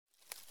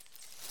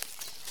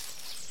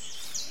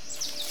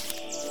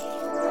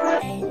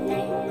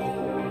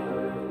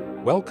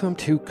Welcome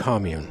to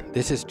Commune.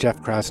 This is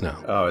Jeff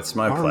Krasno. Oh, it's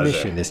my pleasure. Our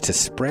mission is to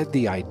spread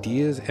the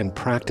ideas and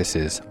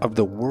practices of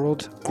the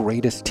world's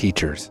greatest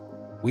teachers.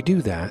 We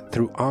do that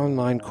through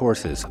online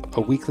courses,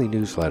 a weekly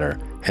newsletter,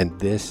 and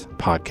this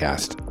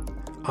podcast.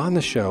 On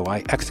the show,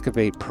 I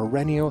excavate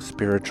perennial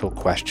spiritual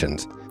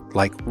questions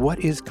like, what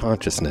is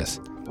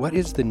consciousness? What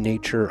is the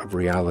nature of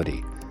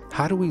reality?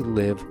 How do we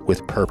live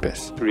with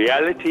purpose?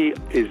 Reality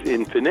is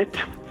infinite.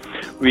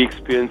 We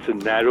experience a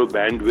narrow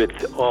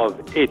bandwidth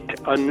of it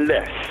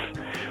unless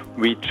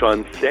we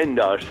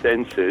transcend our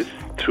senses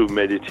through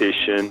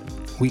meditation.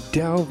 We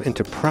delve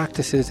into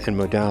practices and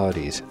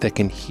modalities that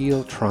can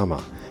heal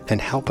trauma and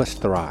help us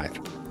thrive.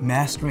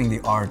 Mastering the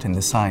art and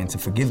the science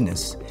of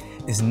forgiveness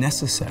is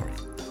necessary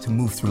to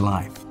move through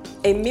life.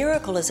 A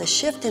miracle is a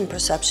shift in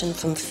perception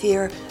from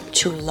fear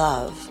to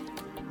love.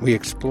 We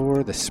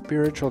explore the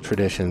spiritual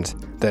traditions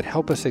that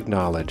help us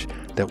acknowledge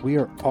that we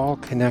are all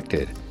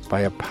connected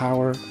by a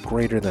power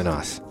greater than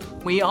us.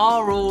 We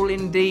are all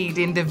indeed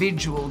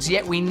individuals,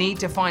 yet we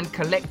need to find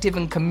collective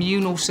and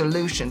communal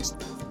solutions.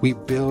 We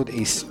build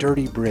a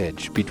sturdy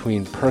bridge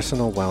between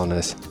personal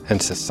wellness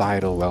and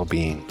societal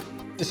well-being.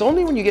 It's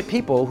only when you get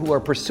people who are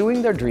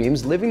pursuing their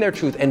dreams, living their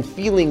truth, and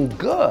feeling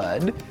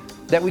good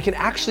that we can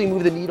actually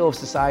move the needle of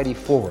society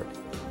forward.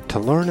 To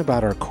learn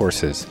about our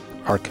courses,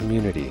 our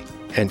community,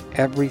 and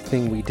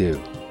everything we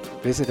do,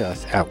 visit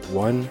us at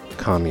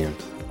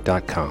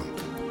onecommune.com.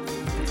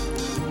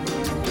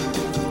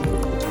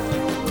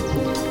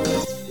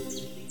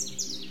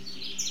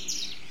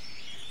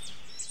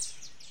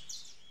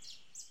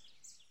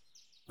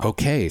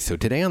 Okay, so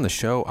today on the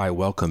show, I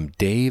welcome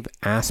Dave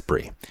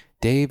Asprey.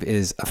 Dave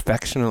is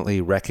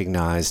affectionately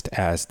recognized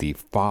as the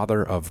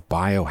father of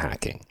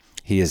biohacking.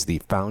 He is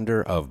the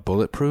founder of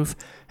Bulletproof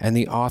and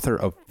the author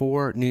of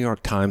 4 New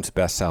York Times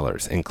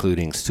bestsellers,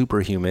 including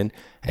Superhuman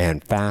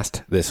and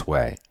Fast This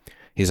Way.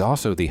 He's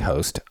also the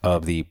host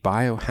of the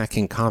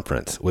Biohacking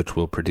Conference, which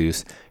will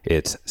produce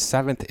its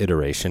 7th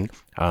iteration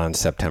on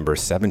September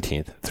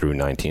 17th through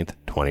 19th,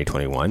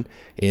 2021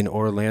 in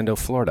Orlando,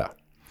 Florida.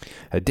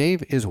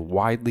 Dave is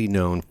widely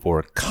known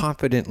for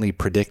confidently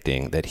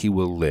predicting that he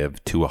will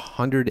live to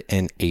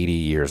 180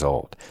 years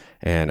old,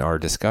 and our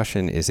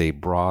discussion is a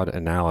broad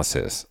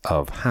analysis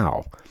of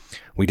how.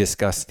 We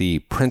discuss the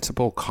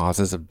principal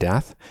causes of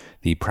death,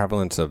 the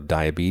prevalence of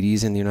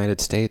diabetes in the United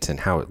States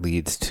and how it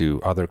leads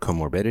to other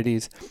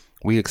comorbidities.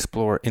 We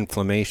explore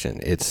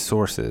inflammation, its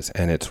sources,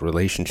 and its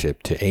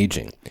relationship to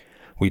aging.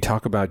 We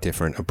talk about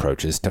different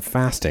approaches to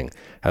fasting,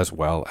 as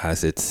well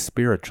as its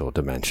spiritual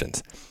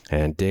dimensions.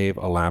 And Dave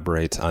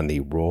elaborates on the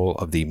role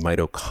of the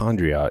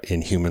mitochondria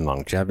in human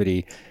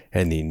longevity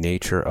and the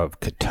nature of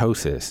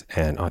ketosis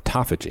and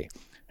autophagy.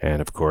 And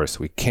of course,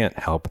 we can't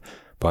help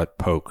but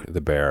poke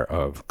the bear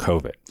of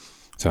COVID.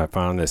 So I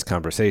found this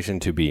conversation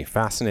to be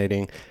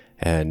fascinating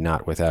and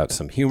not without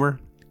some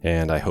humor.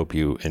 And I hope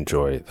you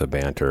enjoy the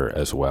banter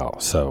as well.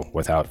 So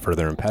without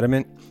further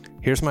impediment,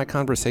 here's my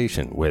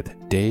conversation with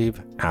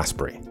Dave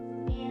Asprey.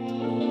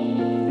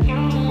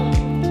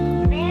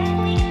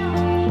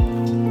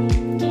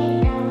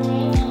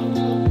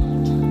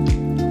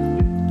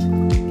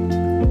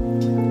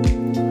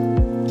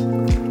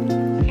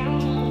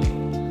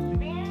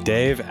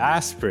 Dave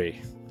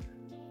Asprey.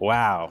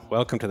 Wow.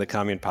 Welcome to the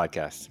Commune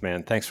Podcast,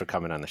 man. Thanks for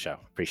coming on the show.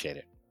 Appreciate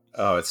it.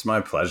 Oh, it's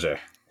my pleasure.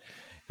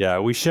 Yeah,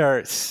 we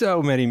share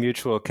so many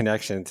mutual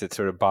connections. It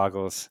sort of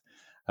boggles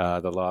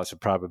the laws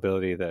of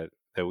probability that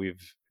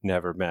we've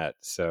never met.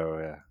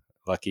 So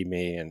lucky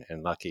me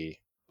and lucky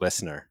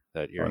listener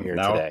that you're here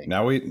today.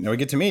 Now we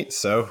get to meet.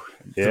 So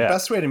the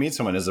best way to meet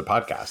someone is a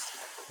podcast.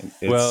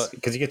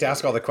 Because you get to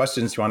ask all the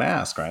questions you want to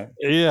ask, right?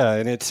 Yeah,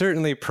 and it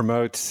certainly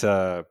promotes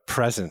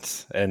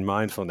presence and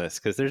mindfulness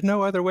because there's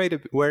no other way to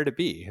where to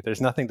be.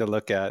 There's nothing to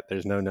look at.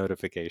 There's no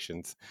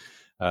notifications,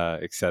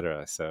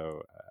 etc.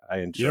 So I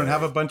enjoy. You don't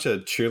have a bunch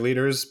of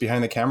cheerleaders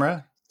behind the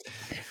camera?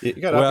 You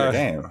got up your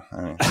game.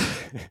 I mean.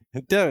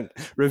 Don't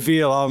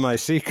reveal all my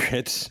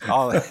secrets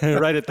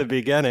right at the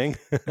beginning.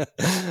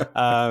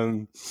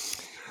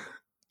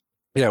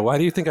 Yeah, why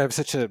do you think I have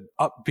such an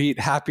upbeat,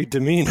 happy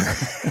demeanor?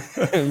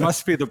 It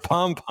must be the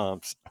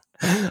pom-poms.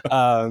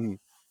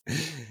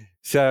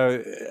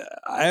 So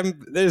I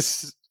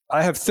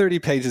have 30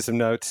 pages of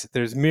notes.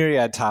 There's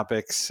myriad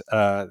topics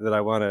that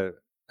I want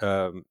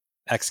to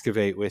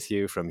excavate with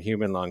you, from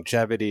human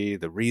longevity,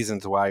 the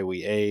reasons why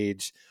we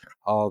age,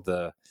 all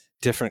the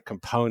different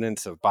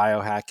components of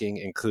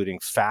biohacking, including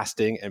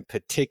fasting, and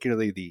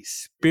particularly the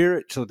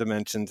spiritual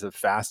dimensions of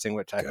fasting,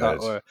 which I thought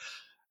were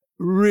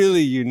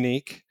really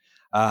unique.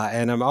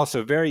 And I'm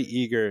also very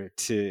eager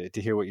to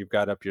hear what you've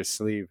got up your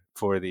sleeve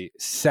for the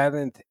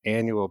 7th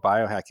annual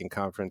biohacking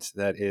conference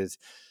that is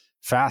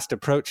fast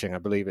approaching. I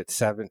believe it's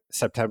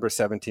September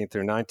 17th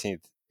through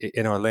 19th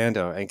in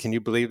Orlando. And can you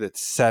believe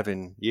it's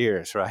 7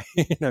 years, right?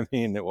 I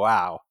mean,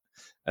 wow.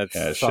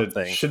 That's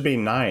something. Should be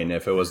 9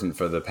 if it wasn't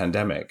for the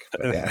pandemic.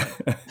 But yeah.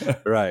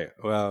 Right.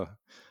 Well,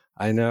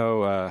 I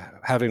know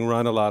having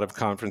run a lot of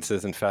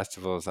conferences and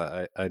festivals,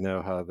 I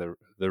know how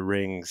the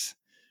rings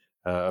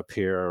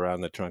appear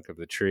around the trunk of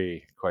the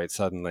tree quite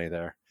suddenly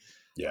there.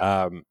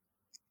 Yeah.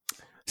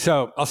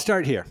 So I'll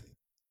start here.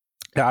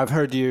 Now, I've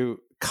heard you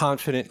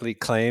confidently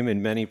claim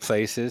in many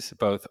places,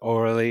 both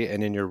orally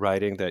and in your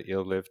writing, that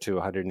you'll live to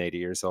 180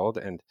 years old.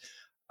 And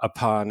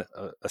upon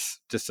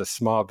just a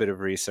small bit of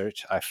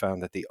research, I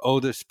found that the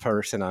oldest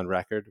person on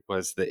record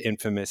was the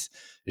infamous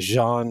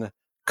Jeanne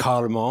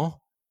Calment.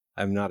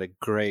 I'm not a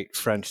great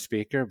French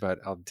speaker, but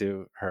I'll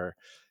do her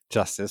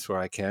justice where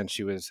I can.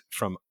 She was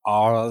from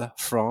Arles,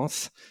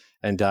 France,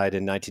 and died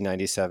in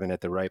 1997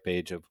 at the ripe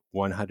age of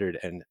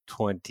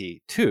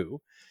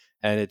 122.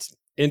 And it's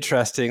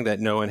interesting that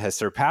no one has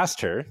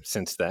surpassed her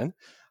since then.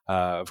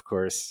 Of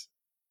course,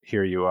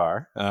 here you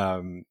are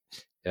in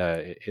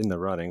the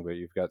running, but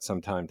you've got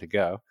some time to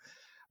go.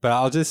 But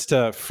I'll just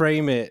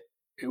frame it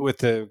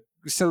with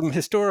some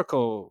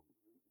historical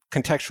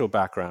contextual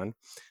background.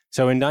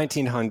 So in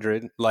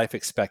 1900, life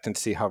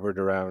expectancy hovered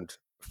around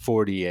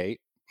 48,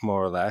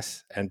 more or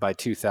less. And by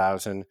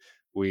 2000,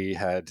 we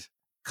had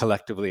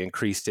collectively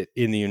increased it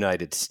in the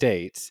United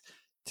States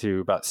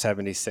to about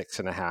 76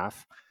 and a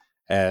half.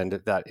 And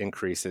that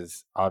increase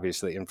is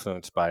obviously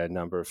influenced by a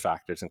number of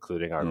factors,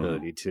 including our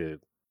ability to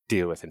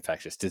deal with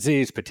infectious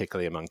disease,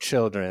 particularly among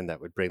children,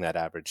 that would bring that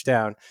average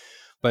down.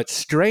 But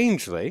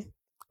strangely,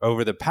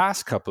 over the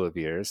past couple of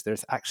years,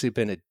 there's actually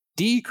been a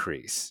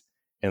decrease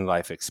in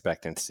life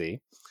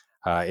expectancy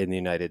in the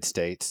United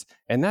States.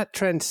 And that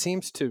trend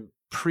seems to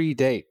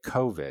predate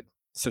COVID.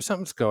 So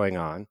something's going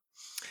on.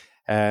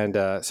 And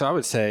so I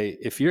would say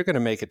if you're going to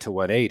make it to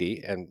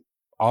 180, and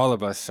all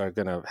of us are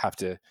going to have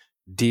to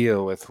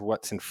deal with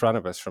what's in front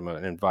of us from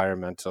an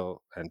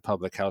environmental and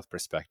public health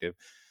perspective,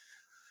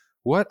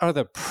 what are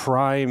the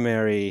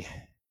primary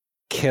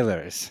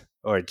killers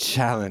or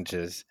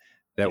challenges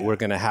that we're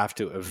going to have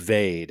to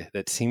evade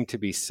that seem to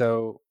be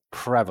so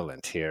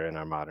prevalent here in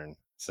our modern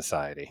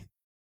society?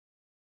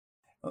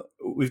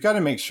 We've got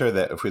to make sure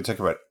that if we talk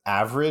about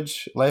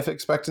average life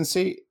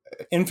expectancy,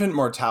 infant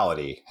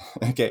mortality,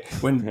 okay,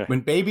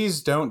 when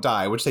babies don't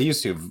die, which they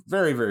used to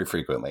very, very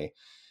frequently,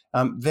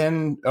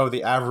 then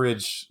the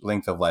average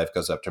length of life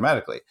goes up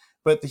dramatically.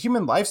 But the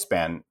human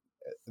lifespan,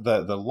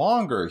 the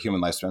longer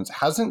human lifespans,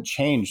 hasn't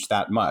changed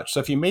that much. So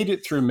if you made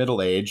it through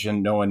middle age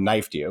and no one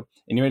knifed you,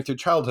 and you made it through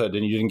childhood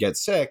and you didn't get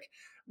sick,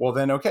 well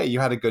then, okay,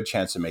 you had a good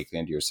chance of making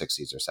it into your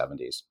 60s or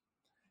 70s.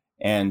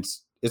 And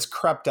it's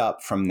crept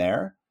up from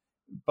there.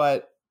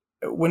 But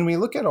when we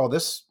look at all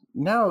this,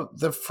 now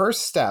the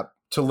first step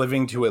to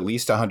living to at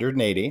least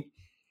 180,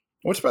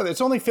 which, by the way, it's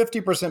only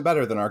 50%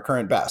 better than our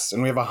current best.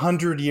 And we have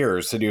 100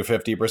 years to do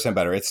 50%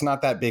 better. It's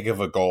not that big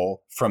of a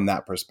goal from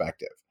that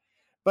perspective.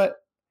 But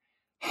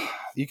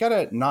you got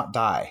to not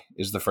die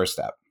is the first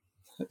step.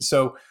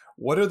 So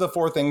what are the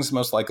 4 things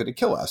most likely to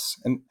kill us?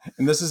 And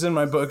this is in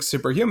my book,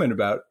 Superhuman,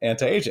 about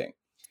anti-aging.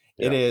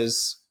 Yeah. It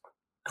is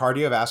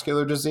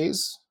cardiovascular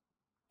disease,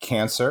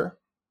 cancer,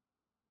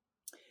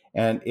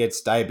 and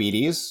it's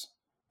diabetes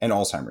and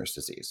Alzheimer's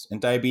disease.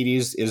 And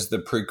diabetes is the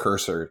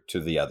precursor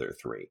to the other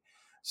 3.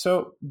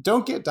 So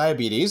don't get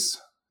diabetes,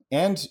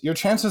 and your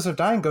chances of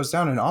dying goes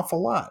down an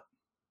awful lot.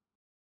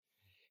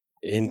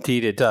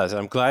 Indeed, it does.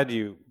 I'm glad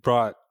you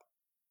brought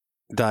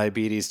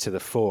diabetes to the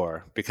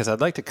fore, because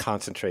I'd like to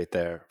concentrate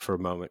there for a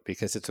moment,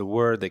 because it's a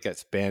word that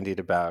gets bandied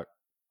about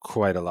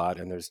quite a lot,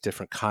 and there's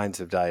different kinds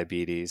of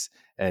diabetes.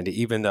 And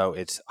even though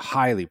it's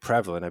highly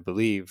prevalent, I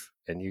believe,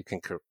 and you can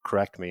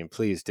correct me, and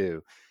please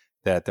do,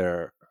 that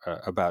there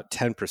are about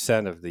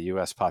 10% of the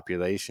U.S.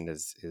 population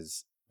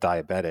is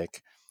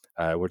diabetic.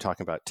 We're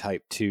talking about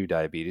type 2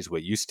 diabetes,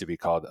 what used to be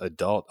called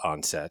adult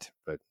onset,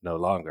 but no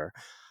longer.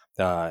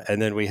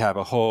 And then we have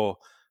a whole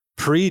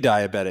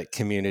pre-diabetic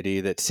community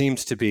that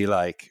seems to be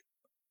like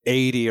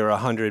 80 or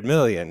 100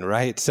 million,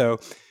 right? So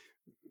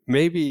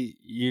maybe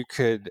you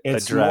could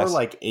address... It's more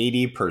like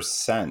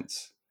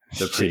 80%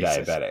 the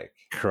pre-diabetic.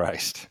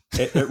 Christ.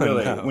 It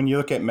really, no. When you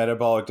look at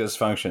metabolic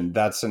dysfunction,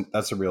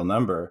 that's a real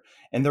number.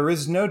 And there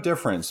is no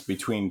difference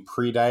between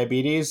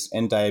pre-diabetes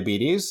and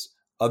diabetes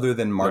other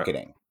than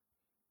marketing. Right.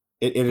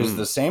 It is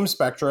the same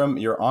spectrum.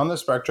 You're on the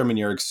spectrum and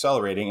you're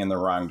accelerating in the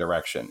wrong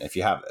direction if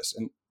you have this.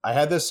 And I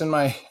had this in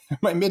my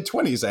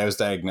mid-20s. I was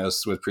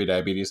diagnosed with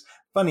prediabetes.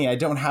 Funny, I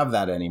don't have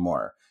that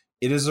anymore.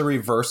 It is a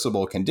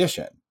reversible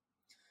condition.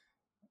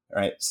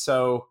 Right?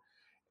 So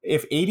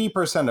if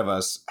 80% of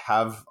us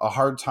have a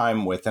hard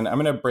time with, and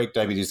I'm going to break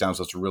diabetes down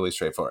so it's really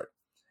straightforward.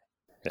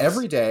 Yes.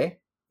 Every day,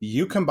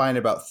 you combine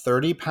about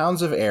 30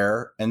 pounds of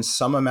air and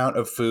some amount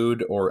of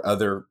food or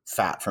other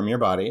fat from your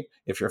body,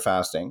 if you're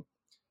fasting,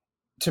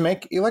 to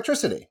make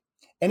electricity.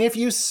 And if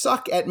you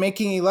suck at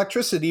making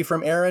electricity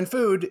from air and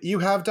food, you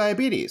have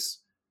diabetes.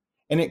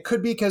 And it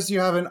could be because you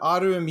have an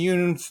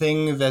autoimmune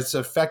thing that's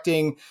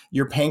affecting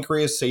your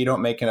pancreas so you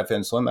don't make enough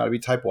insulin. That would be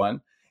type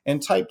 1.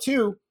 And type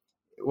 2,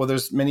 well,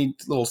 there's many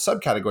little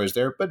subcategories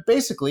there, but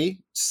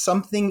basically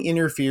something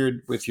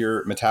interfered with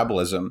your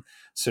metabolism.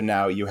 So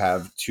now you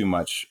have too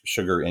much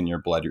sugar in your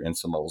blood. Your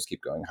insulin levels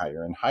keep going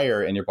higher and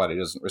higher, and your body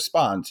doesn't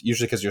respond,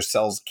 usually because your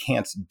cells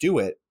can't do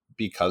it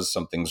because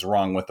something's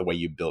wrong with the way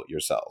you built your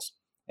cells.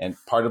 And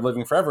part of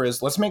living forever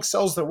is let's make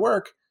cells that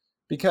work,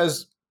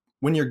 because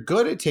when you're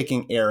good at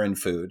taking air and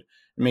food,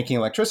 making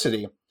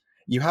electricity,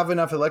 you have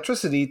enough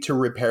electricity to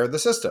repair the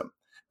system.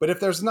 But if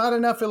there's not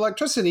enough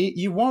electricity,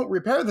 you won't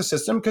repair the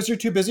system because you're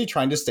too busy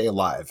trying to stay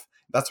alive.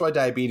 That's why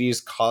diabetes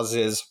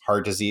causes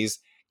heart disease,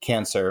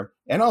 cancer,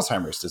 and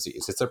Alzheimer's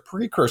disease. It's a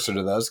precursor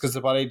to those because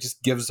the body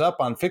just gives up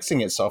on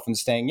fixing itself and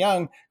staying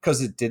young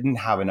because it didn't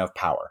have enough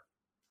power.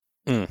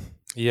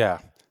 Yeah,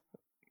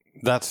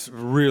 that's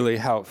really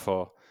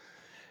helpful.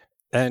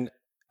 And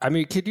I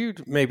mean, could you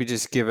maybe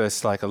just give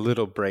us like a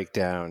little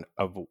breakdown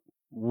of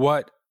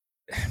what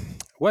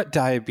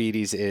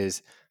diabetes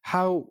is,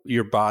 how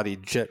your body,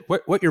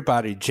 what your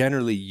body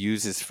generally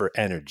uses for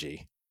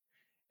energy,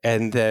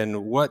 and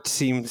then what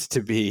seems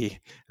to be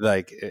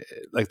like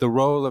the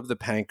role of the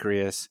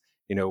pancreas,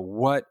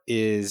 what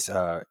is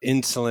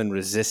insulin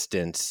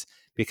resistance?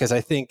 Because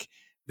I think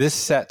this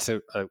sets a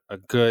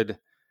good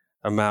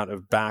amount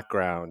of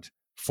background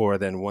for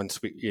then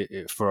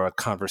for our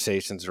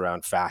conversations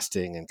around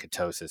fasting and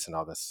ketosis and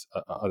all this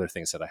other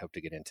things that I hope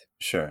to get into.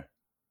 Sure.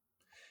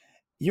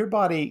 Your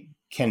body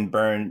can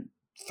burn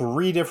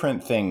 3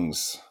 different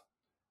things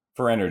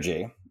for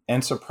energy.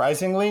 And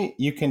surprisingly,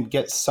 you can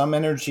get some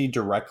energy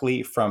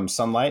directly from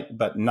sunlight,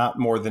 but not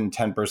more than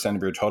 10%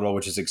 of your total,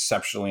 which is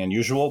exceptionally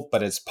unusual,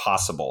 but it's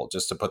possible,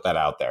 just to put that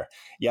out there.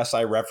 Yes,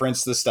 I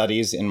referenced the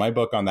studies in my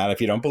book on that. If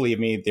you don't believe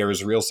me, there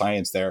is real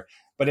science there,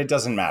 but it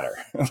doesn't matter.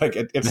 Like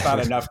it's not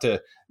enough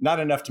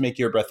to make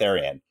you a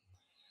breatharian.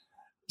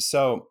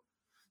 So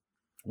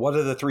what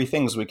are the 3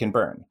 things we can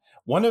burn?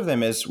 One of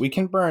them is we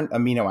can burn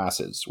amino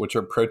acids, which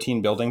are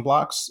protein building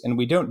blocks, and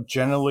we don't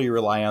generally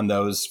rely on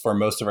those for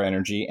most of our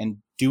energy. And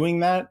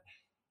doing that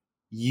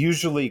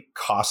usually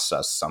costs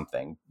us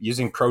something.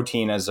 Using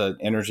protein as an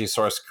energy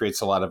source creates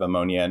a lot of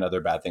ammonia and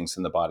other bad things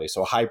in the body.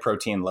 So a high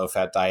protein, low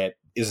fat diet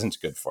isn't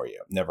good for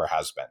you. Never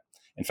has been.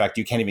 In fact,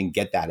 you can't even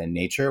get that in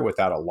nature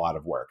without a lot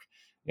of work.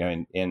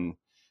 In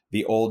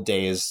the old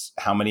days,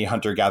 how many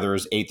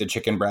hunter-gatherers ate the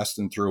chicken breast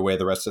and threw away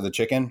the rest of the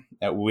chicken?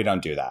 We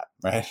don't do that,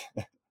 right?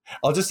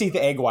 I'll just eat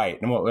the egg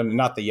white and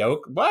not the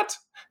yolk. What?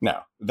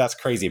 No, that's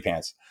crazy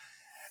pants.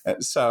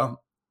 So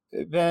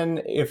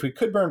then if we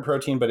could burn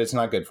protein, but it's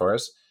not good for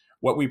us,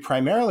 what we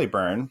primarily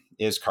burn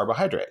is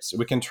carbohydrates.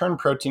 We can turn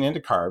protein into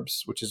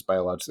carbs, which is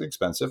biologically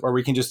expensive, or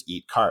we can just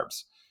eat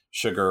carbs,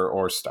 sugar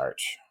or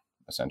starch,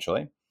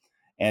 essentially.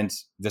 And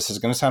this is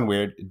going to sound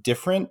weird.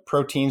 Different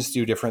proteins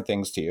do different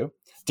things to you.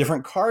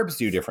 Different carbs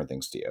do different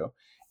things to you.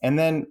 And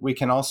then we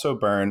can also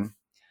burn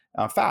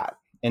fat.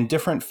 And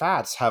different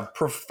fats have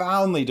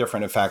profoundly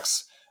different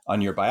effects on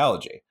your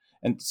biology.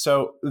 And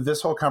so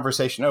this whole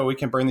conversation, we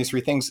can burn these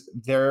 3 things,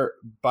 they're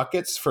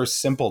buckets for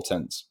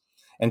simpletons.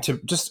 And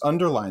to just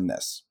underline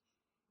this,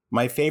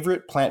 my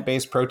favorite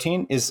plant-based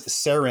protein is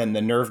sarin,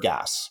 the nerve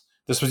gas.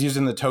 This was used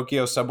in the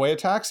Tokyo subway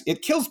attacks.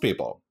 It kills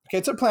people. Okay,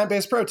 it's a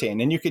plant-based protein.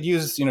 And you could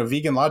use,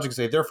 vegan logic to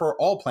say, therefore,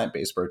 all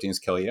plant-based proteins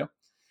kill you.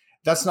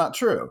 That's not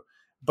true.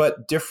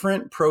 But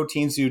different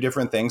proteins do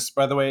different things.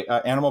 By the way,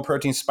 animal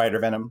protein, spider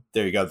venom,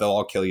 there you go. They'll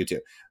all kill you too.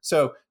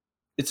 So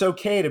it's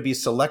okay to be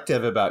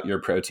selective about your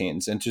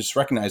proteins and just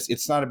recognize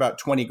it's not about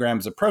 20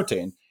 grams of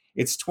protein.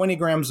 It's 20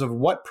 grams of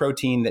what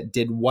protein that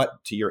did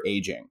what to your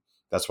aging.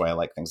 That's why I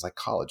like things like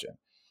collagen.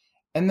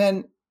 And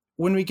then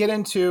when we get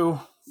into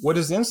what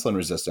is insulin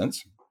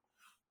resistance,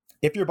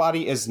 if your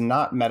body is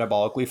not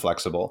metabolically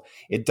flexible,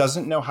 it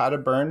doesn't know how to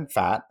burn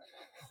fat.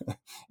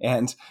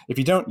 And if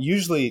you don't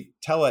usually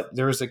tell it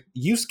there is a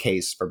use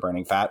case for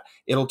burning fat,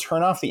 it'll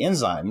turn off the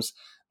enzymes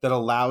that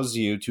allows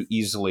you to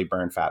easily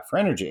burn fat for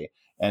energy.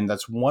 And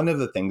that's one of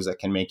the things that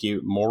can make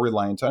you more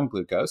reliant on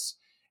glucose.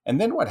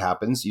 And then what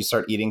happens? You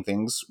start eating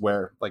things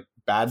where like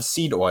bad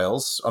seed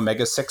oils,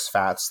 omega-6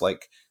 fats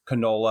like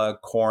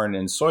canola, corn,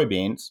 and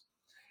soybeans.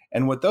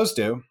 And what those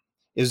do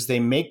is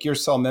they make your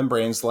cell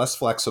membranes less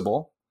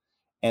flexible,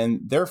 and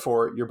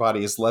therefore your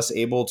body is less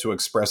able to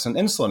express an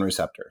insulin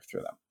receptor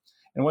through them.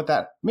 And what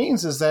that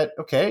means is that,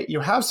 okay,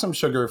 you have some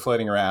sugar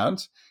floating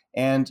around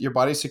and your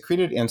body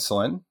secreted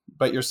insulin,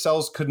 but your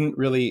cells couldn't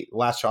really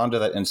latch onto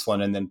that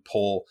insulin and then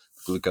pull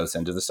glucose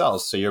into the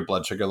cells. So your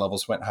blood sugar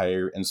levels went higher,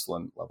 your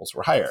insulin levels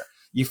were higher.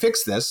 You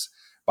fix this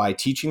by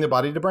teaching the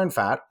body to burn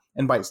fat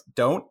and by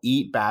don't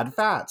eat bad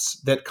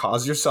fats that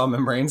cause your cell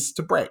membranes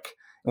to break.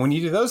 And when you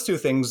do those 2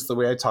 things, the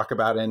way I talk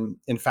about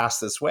in Fast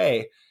This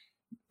Way,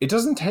 it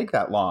doesn't take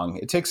that long.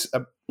 It takes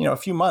a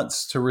few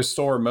months to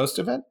restore most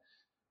of it.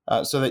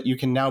 So that you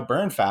can now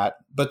burn fat,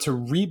 but to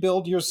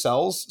rebuild your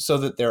cells so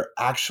that they're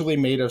actually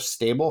made of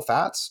stable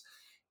fats,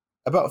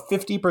 about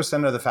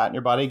 50% of the fat in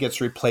your body gets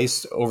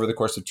replaced over the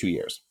course of 2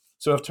 years.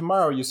 So if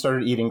tomorrow you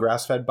started eating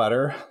grass-fed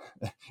butter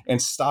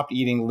and stopped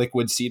eating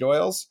liquid seed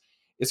oils,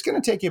 it's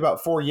going to take you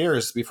about 4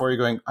 years before you're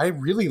going, I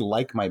really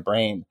like my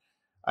brain.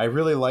 I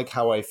really like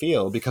how I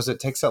feel, because it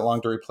takes that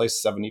long to replace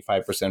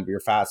 75% of your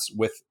fats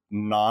with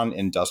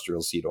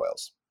non-industrial seed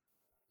oils.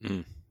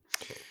 Mm.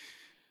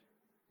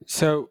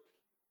 So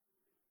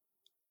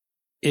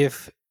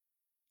if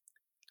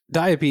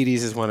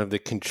diabetes is one of the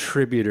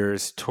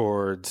contributors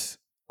towards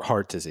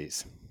heart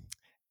disease,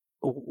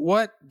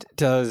 what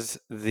does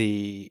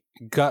the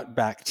gut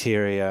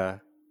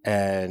bacteria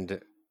and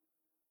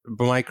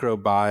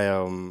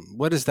microbiome,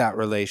 what is that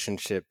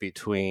relationship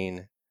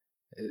between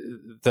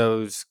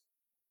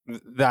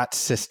that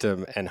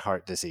system and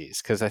heart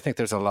disease? Because I think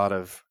there's a lot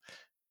of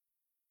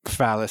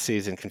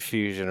fallacies and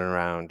confusion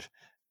around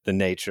the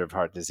nature of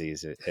heart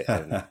disease.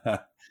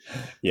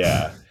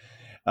 Yeah.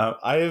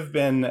 I have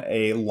been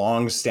a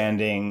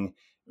long-standing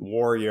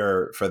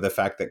warrior for the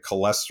fact that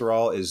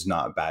cholesterol is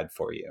not bad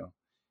for you,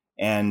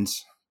 and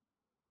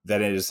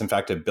that it is in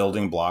fact a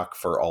building block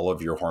for all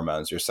of your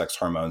hormones, your sex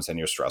hormones and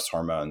your stress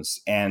hormones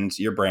and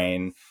your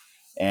brain,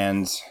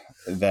 and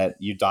that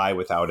you die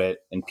without it.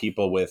 And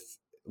people with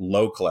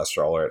low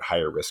cholesterol are at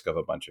higher risk of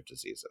a bunch of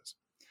diseases.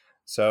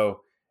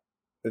 So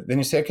then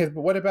you say, okay,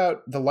 but what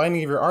about the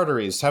lining of your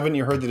arteries? Haven't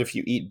you heard that if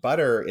you eat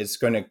butter, it's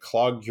going to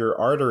clog your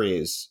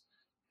arteries?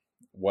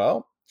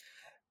 Well,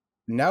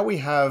 now we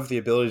have the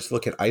ability to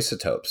look at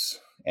isotopes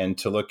and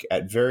to look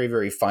at very,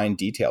 very fine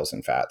details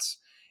in fats.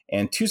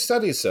 And 2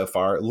 studies so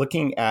far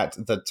looking at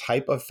the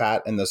type of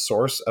fat and the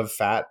source of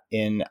fat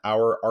in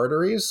our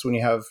arteries. When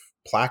you have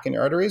plaque in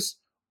your arteries,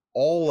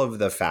 all of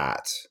the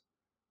fat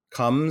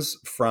comes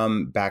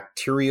from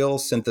bacterial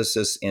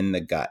synthesis in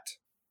the gut.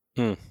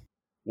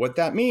 What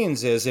that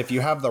means is if you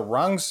have the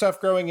wrong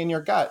stuff growing in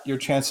your gut, your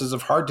chances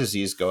of heart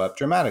disease go up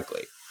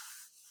dramatically.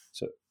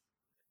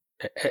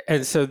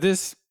 So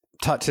this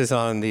touches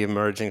on the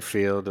emerging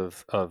field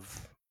of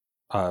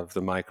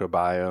the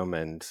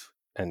microbiome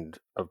and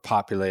of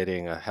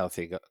populating a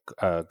healthy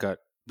gut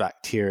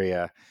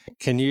bacteria.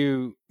 Can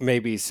you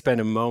maybe spend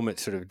a moment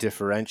sort of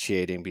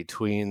differentiating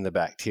between the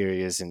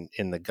bacteria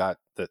in the gut,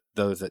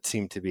 those that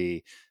seem to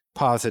be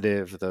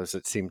positive, those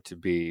that seem to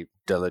be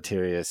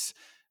deleterious,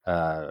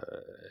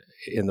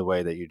 in the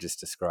way that you just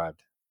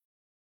described?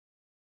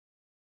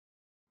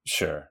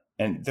 Sure.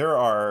 And there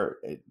are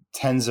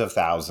tens of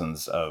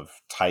thousands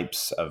of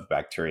types of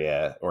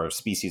bacteria or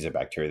species of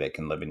bacteria that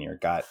can live in your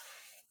gut.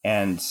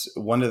 And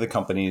one of the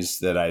companies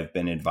that I've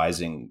been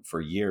advising for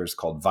years,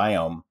 called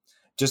Viome,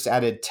 just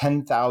added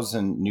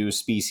 10,000 new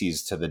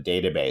species to the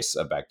database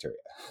of bacteria.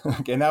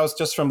 And that was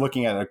just from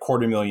looking at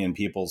 250,000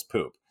 people's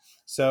poop.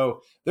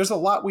 So there's a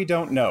lot we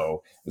don't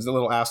know. There's a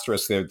little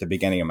asterisk there at the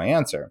beginning of my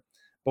answer.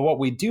 But what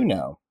we do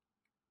know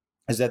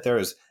is that there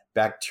is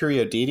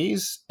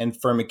Bacteroidetes and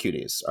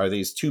Firmicutes are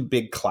these 2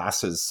 big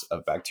classes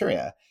of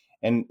bacteria.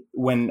 And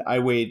when I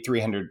weighed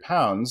 300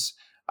 pounds,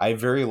 I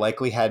very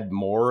likely had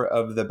more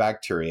of the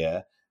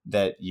bacteria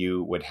that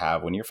you would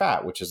have when you're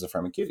fat, which is the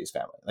Firmicutes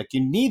family. Like, you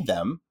need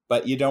them,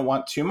 but you don't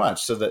want too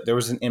much, so that there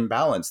was an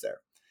imbalance there.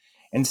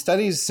 And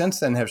studies since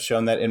then have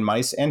shown that in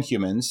mice and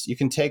humans, you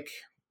can take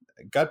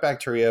gut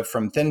bacteria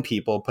from thin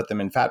people, put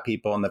them in fat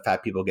people, and the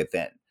fat people get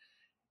thin.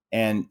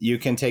 And you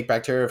can take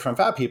bacteria from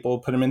fat people,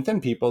 put them in thin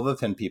people, the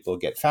thin people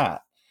get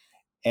fat.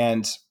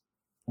 And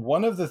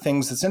one of the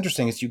things that's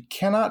interesting is you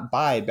cannot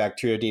buy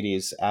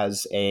Bacteroidetes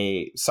as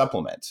a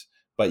supplement,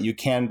 but you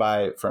can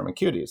buy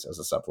Firmicutes as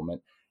a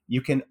supplement. You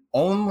can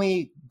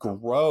only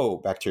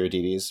grow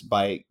Bacteroidetes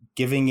by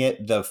giving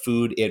it the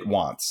food it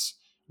wants,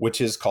 which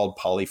is called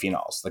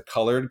polyphenols, the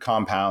colored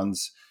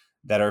compounds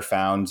that are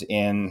found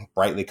in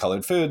brightly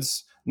colored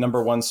foods.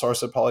 Number 1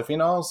 source of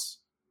polyphenols,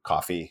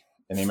 coffee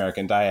in the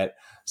American diet.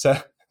 So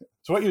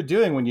what you're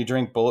doing when you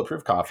drink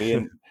Bulletproof coffee,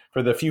 and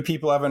for the few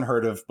people who haven't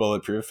heard of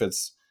Bulletproof,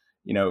 it's,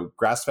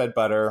 grass-fed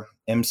butter,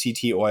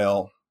 MCT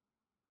oil,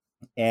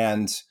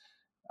 and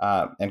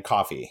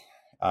coffee.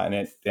 And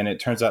it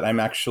turns out I'm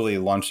actually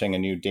launching a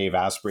new Dave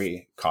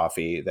Asprey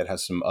coffee that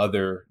has some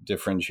other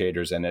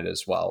differentiators in it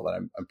as well that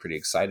I'm pretty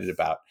excited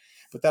about.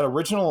 But that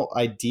original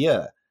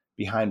idea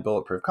behind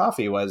Bulletproof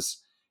coffee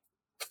was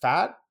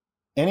fat,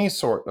 any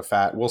sort of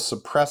fat, will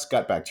suppress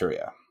gut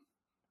bacteria.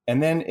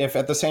 And then if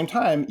at the same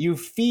time you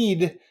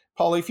feed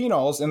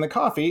polyphenols in the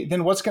coffee,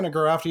 then what's going to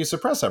grow after you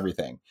suppress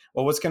everything?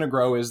 Well, what's going to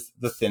grow is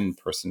the thin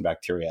person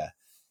bacteria.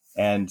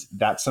 And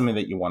that's something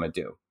that you want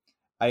to do.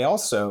 I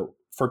also,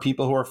 for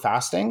people who are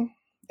fasting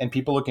and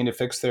people looking to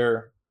fix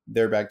their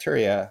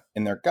bacteria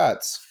in their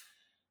guts,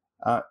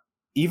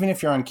 even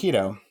if you're on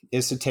keto,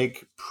 is to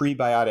take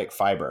prebiotic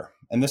fiber.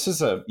 And this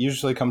is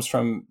usually comes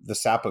from the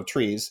sap of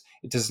trees.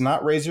 It does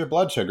not raise your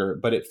blood sugar,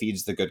 but it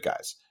feeds the good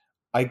guys.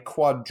 I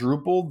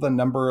quadrupled the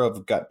number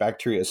of gut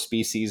bacteria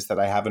species that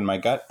I have in my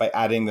gut by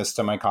adding this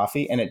to my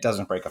coffee, and it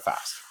doesn't break a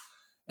fast.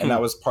 And that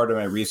was part of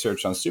my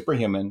research on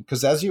Superhuman,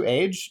 because as you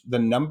age, the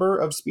number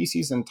of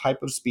species and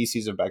type of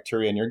species of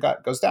bacteria in your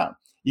gut goes down.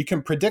 You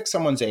can predict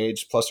someone's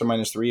age plus or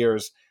minus 3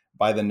 years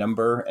by the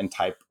number and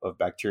type of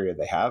bacteria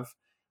they have.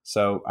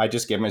 So I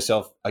just gave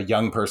myself a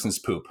young person's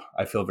poop.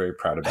 I feel very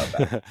proud about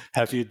that.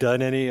 Have you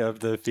done any of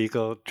the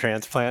fecal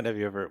transplant? Have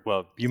you ever?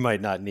 Well, you might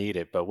not need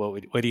it, but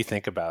what do you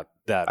think about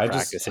that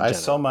practice in general?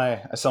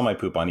 I sell my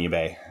poop on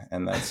eBay,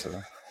 and that's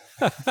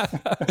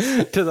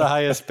to the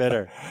highest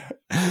bidder.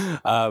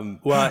 I've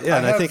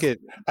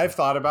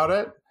thought about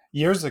it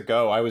years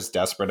ago. I was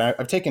desperate.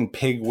 I've taken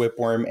pig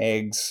whipworm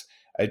eggs.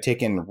 I've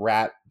taken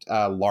rat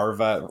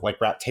larvae,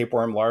 like rat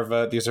tapeworm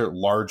larvae. These are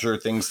larger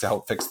things to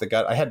help fix the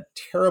gut. I had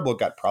terrible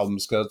gut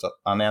problems because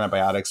on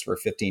antibiotics for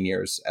 15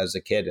 years as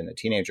a kid and a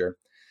teenager.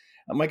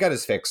 My gut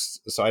is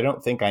fixed, so I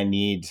don't think I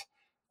need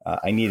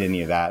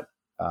any of that.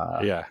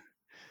 Yeah.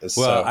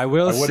 So Well, I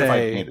will would if I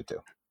say, needed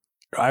to.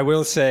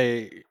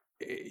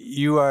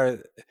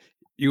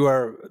 you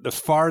are the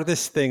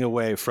farthest thing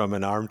away from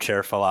an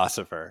armchair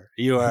philosopher.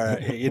 You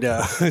are,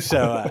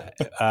 so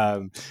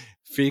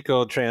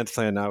fecal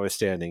transplant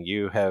notwithstanding,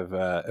 you have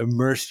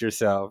immersed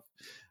yourself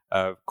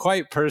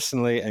quite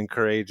personally and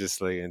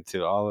courageously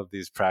into all of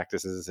these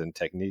practices and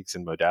techniques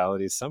and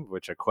modalities, some of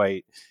which are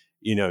quite,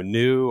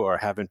 new or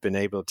haven't been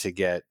able to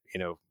get,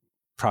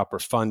 proper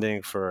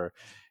funding for,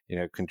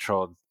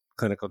 controlled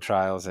clinical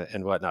trials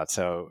and whatnot.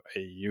 So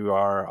you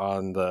are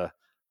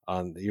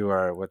you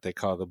are what they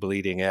call the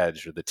bleeding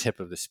edge or the tip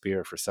of the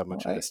spear for so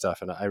much of this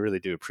stuff. And I really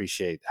do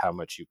appreciate how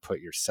much you put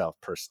yourself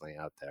personally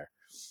out there.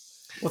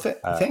 Well,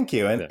 thank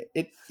you. And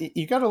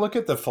you got to look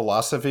at the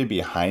philosophy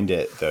behind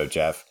it, though,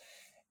 Jeff.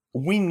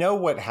 We know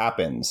what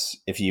happens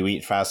if you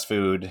eat fast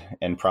food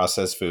and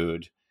processed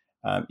food.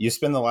 You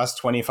spend the last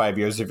 25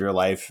 years of your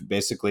life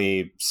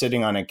basically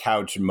sitting on a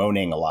couch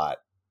moaning a lot.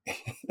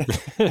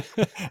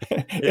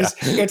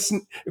 It's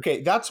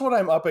okay. That's what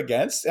I'm up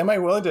against. Am I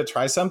willing to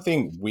try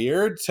something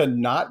weird to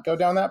not go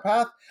down that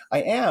path?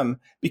 I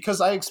am,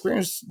 because I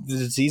experienced the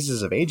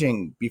diseases of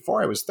aging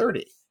before I was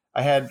 30.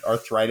 I had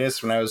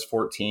arthritis when I was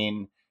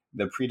 14,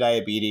 the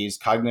prediabetes,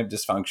 cognitive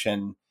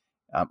dysfunction,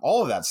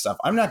 all of that stuff.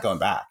 I'm not going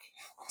back.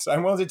 So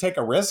I'm willing to take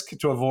a risk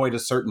to avoid a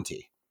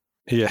certainty.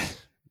 Yeah.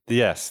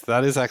 Yes,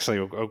 that is actually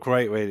a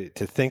great way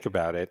to think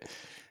about it,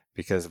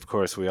 because, of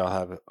course, we all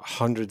have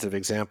hundreds of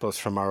examples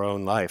from our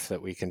own life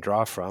that we can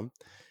draw from.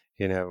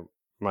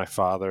 My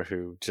father,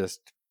 who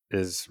just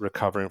is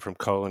recovering from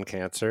colon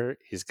cancer,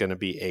 he's going to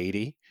be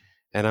 80.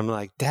 And I'm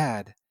like,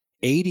 Dad,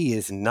 80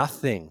 is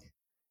nothing.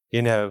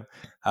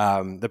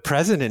 The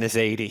president is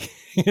 80,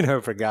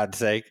 for God's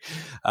sake.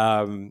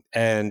 And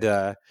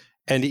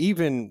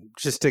even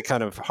just to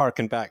kind of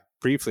harken back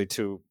briefly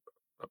to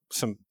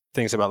some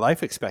things about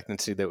life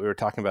expectancy that we were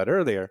talking about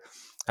earlier,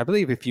 I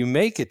believe if you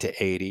make it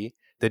to 80,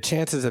 the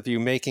chances of you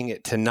making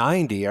it to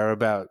 90 are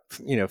about,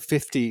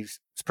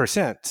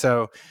 50%.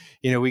 So,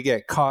 we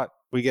get caught,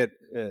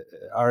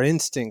 our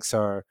instincts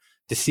are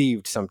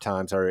deceived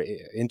sometimes, our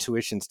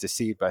intuition's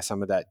deceived by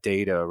some of that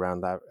data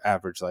around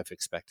average life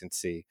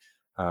expectancy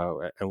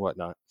and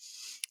whatnot.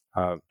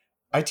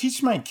 I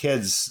teach my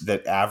kids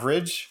that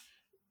average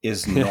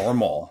is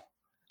normal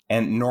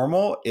and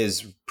normal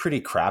is pretty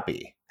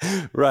crappy.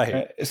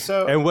 Right.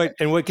 So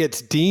what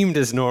gets deemed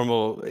as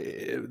normal,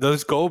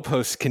 those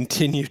goalposts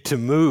continue to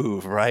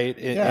move, right?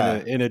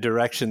 In a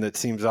direction that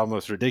seems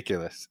almost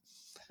ridiculous.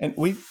 And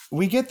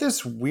we get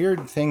this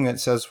weird thing that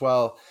says,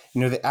 well,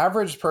 the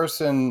average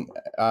person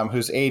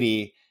who's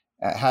 80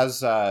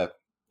 has a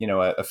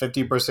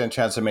 50%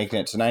 chance of making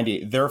it to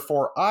 90.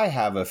 Therefore, I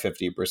have a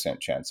 50%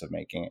 chance of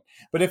making it.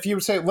 But if you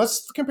say,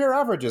 let's compare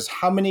averages,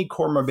 how many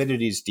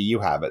comorbidities do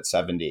you have at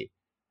 70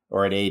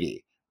 or at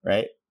 80,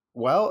 right?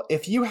 Well,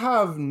 if you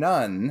have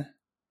none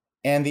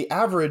and the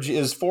average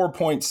is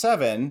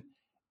 4.7,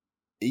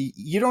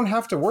 you don't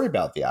have to worry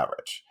about the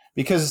average,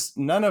 because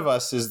none of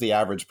us is the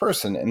average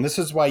person. And this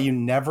is why you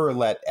never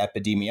let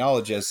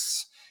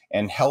epidemiologists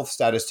and health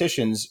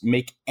statisticians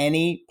make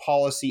any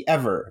policy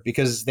ever,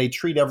 because they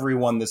treat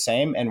everyone the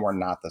same and we're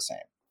not the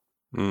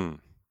same.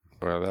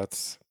 Well,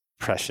 that's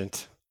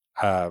prescient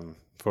for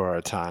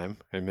our time,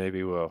 and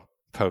maybe we'll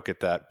poke at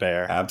that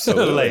bear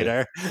absolutely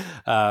later.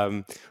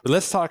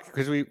 Let's talk,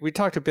 because we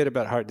talked a bit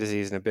about heart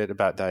disease and a bit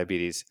about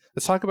diabetes.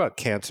 Let's talk about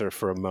cancer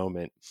for a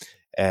moment,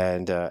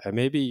 and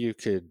maybe you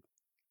could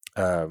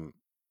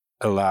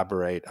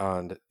elaborate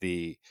on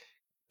the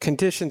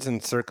conditions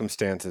and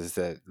circumstances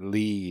that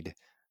lead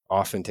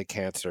often to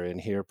cancer. And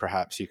here,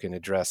 perhaps you can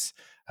address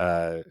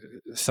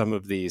some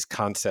of these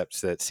concepts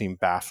that seem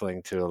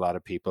baffling to a lot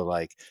of people,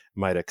 like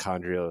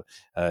mitochondrial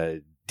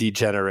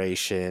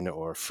degeneration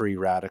or free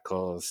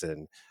radicals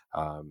and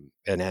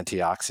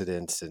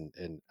antioxidants,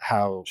 and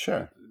how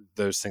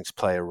those things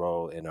play a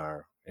role in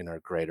our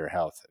greater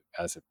health,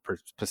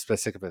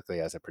 specifically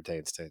as it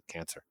pertains to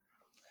cancer.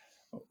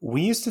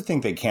 We used to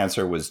think that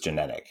cancer was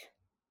genetic,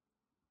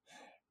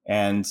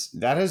 and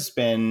that has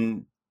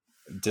been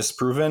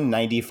disproven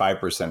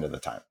 95% of the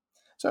time.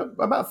 So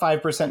about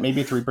 5%,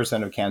 maybe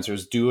 3% of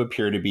cancers do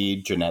appear to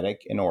be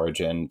genetic in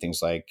origin,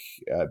 things like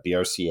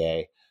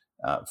BRCA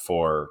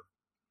for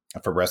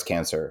breast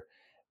cancer.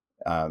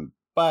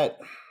 But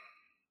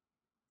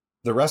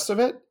the rest of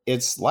it,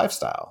 it's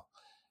lifestyle.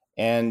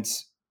 And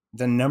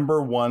the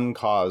number one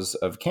cause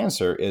of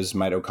cancer is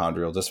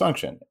mitochondrial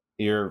dysfunction.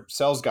 Your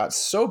cells got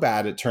so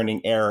bad at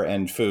turning air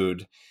and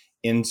food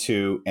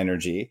into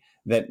energy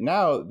that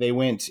now they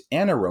went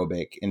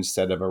anaerobic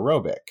instead of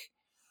aerobic.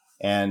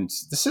 And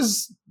this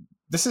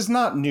is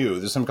not new.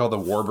 There's something called the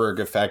Warburg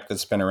effect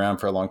that's been around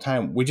for a long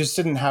time. We just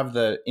didn't have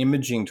the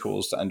imaging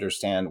tools to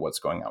understand what's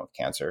going on with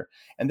cancer.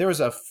 And there was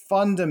a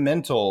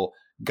fundamental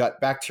gut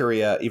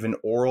bacteria, even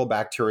oral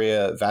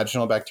bacteria,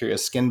 vaginal bacteria,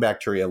 skin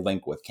bacteria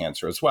link with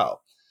cancer as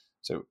well.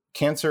 So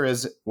cancer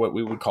is what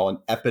we would call an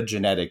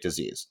epigenetic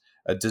disease,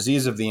 a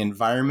disease of the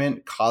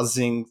environment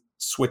causing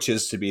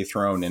switches to be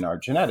thrown in our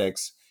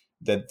genetics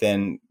that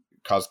then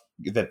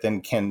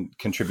can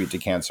contribute to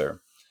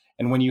cancer.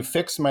 And when you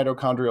fix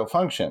mitochondrial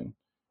function,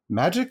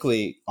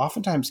 magically,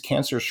 oftentimes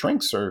cancer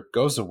shrinks or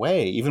goes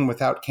away even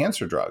without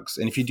cancer drugs.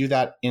 And if you do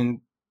that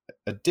in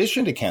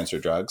addition to cancer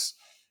drugs,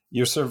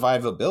 your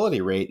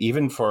survivability rate,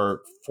 even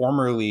for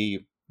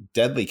formerly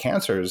deadly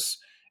cancers,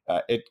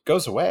 it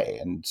goes away,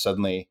 and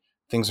suddenly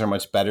things are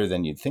much better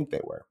than you'd think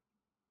they were.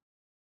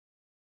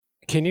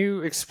 Can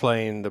you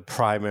explain the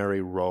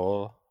primary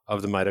role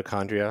of the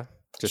mitochondria,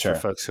 just Sure.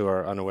 for folks who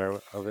are unaware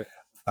of it?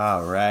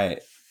 All right.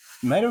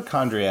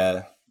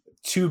 Mitochondria,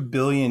 2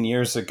 billion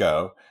years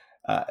ago,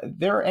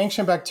 they were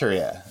ancient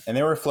bacteria, and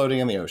they were floating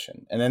in the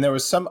ocean. And then there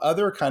was some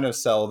other kind of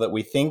cell that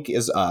we think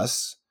is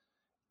us,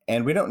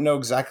 and we don't know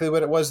exactly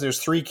what it was. There's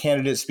 3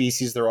 candidate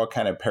species. They're all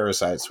kind of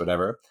parasites,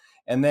 whatever.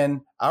 And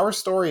then our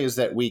story is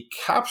that we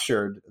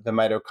captured the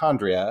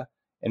mitochondria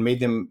and made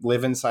them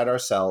live inside our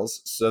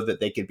cells so that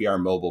they could be our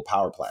mobile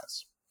power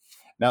plants.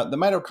 Now, the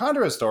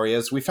mitochondria story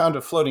is we found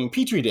a floating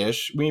petri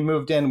dish, we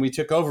moved in, we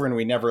took over, and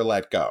we never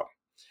let go.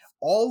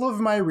 All of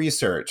my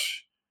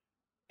research,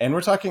 and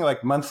we're talking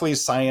like monthly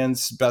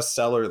science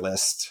bestseller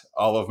list,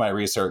 all of my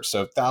research,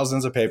 so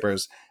thousands of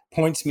papers,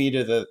 points me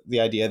to the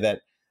idea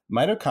that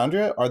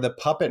mitochondria are the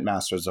puppet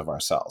masters of our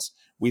cells.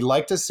 We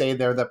like to say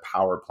they're the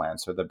power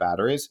plants or the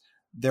batteries.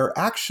 They're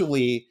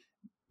actually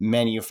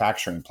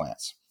manufacturing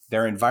plants.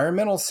 They're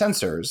environmental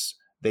sensors.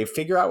 They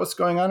figure out what's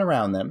going on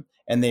around them,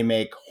 and they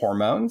make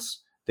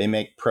hormones, they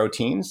make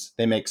proteins,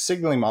 they make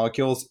signaling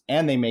molecules,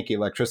 and they make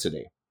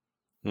electricity.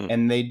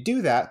 And they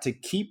do that to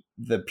keep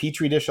the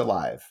petri dish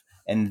alive.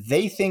 And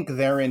they think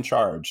they're in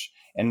charge.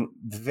 And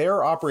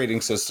their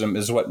operating system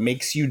is what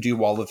makes you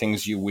do all the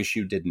things you wish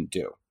you didn't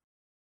do.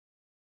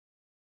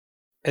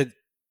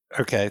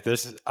 Okay,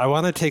 I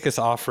want to take us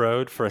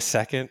off-road for a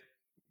second,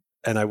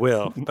 and I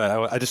will,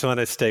 but I just want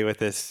to stay with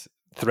this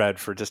thread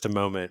for just a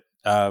moment.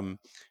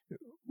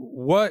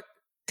 What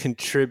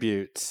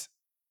contributes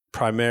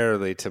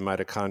primarily to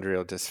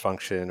mitochondrial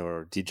dysfunction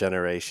or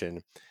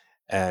degeneration,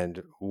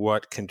 and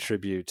what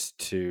contributes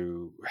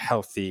to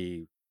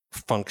healthy,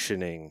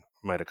 functioning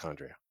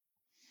mitochondria?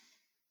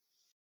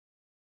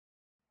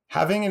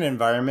 Having an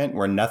environment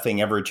where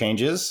nothing ever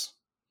changes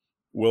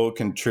will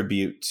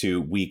contribute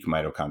to weak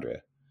mitochondria.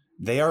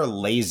 They are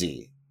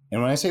lazy.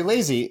 And when I say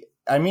lazy,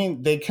 I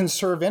mean they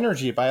conserve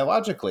energy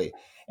biologically,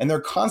 and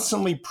they're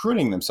constantly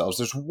pruning themselves.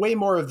 There's way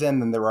more of them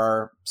than there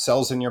are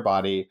cells in your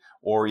body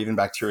or even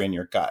bacteria in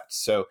your gut.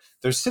 So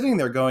they're sitting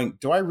there going,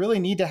 do I really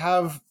need to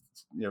have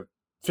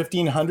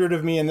 1,500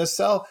 of me in this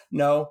cell?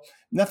 No,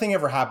 nothing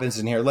ever happens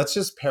in here. Let's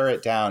just pare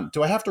it down.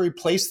 Do I have to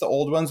replace the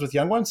old ones with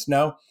young ones?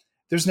 No,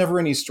 there's never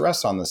any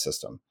stress on the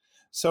system.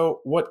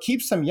 So what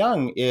keeps them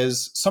young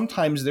is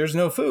sometimes there's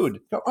no food.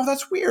 Oh,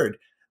 that's weird.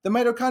 The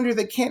mitochondria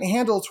that can't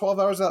handle 12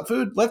 hours without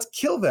food, let's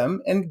kill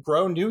them and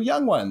grow new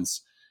young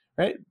ones,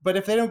 right? But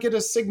if they don't get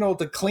a signal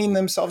to clean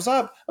themselves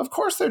up, of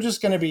course they're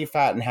just going to be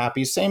fat and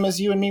happy, same as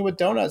you and me with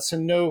donuts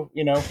and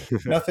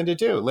nothing to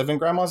do, live in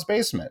grandma's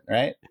basement,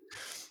 right?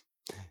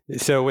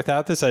 So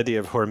without this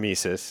idea of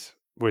hormesis,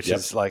 which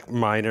is like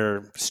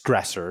minor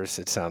stressors,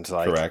 it sounds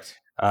like. Correct.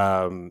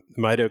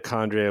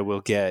 Mitochondria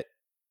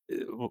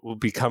will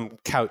become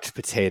couch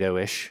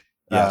potato-ish.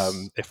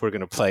 Yes. If we're going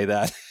to play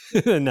that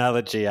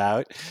analogy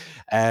out.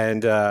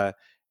 And do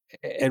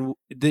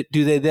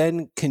they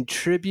then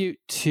contribute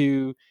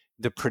to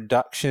the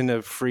production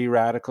of free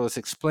radicals?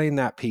 Explain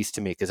that piece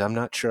to me, because I'm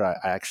not sure I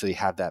actually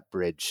have that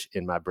bridge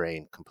in my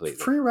brain completely.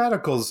 Free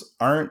radicals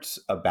aren't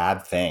a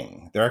bad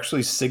thing. They're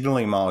actually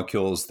signaling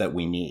molecules that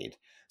we need.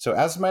 So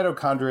as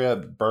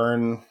mitochondria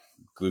burn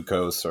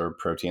glucose or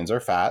proteins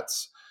or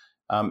fats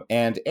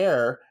and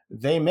air,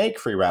 they make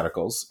free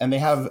radicals, and they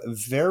have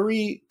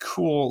very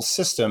cool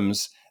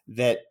systems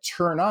that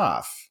turn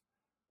off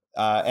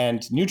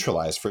and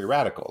neutralize free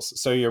radicals.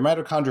 So your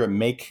mitochondria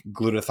make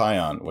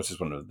glutathione, which is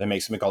they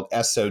make something called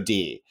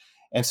SOD.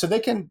 And so they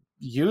can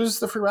use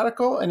the free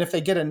radical, and if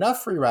they get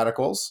enough free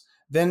radicals,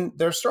 then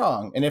they're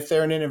strong. And if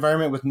they're in an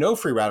environment with no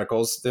free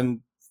radicals,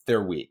 then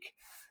they're weak.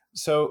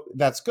 So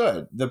that's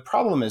good. The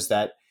problem is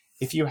that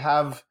if you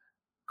have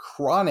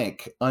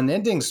chronic,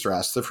 unending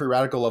stress, the free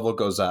radical level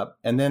goes up,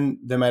 and then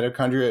the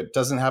mitochondria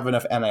doesn't have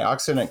enough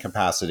antioxidant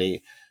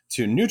capacity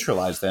to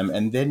neutralize them,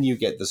 and then you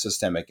get the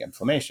systemic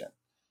inflammation.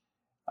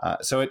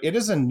 So it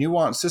is a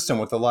nuanced system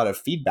with a lot of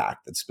feedback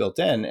that's built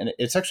in, and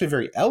it's actually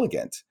very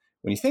elegant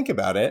when you think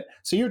about it.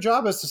 So your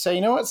job is to say,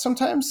 you know what,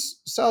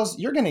 sometimes cells,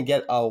 you're going to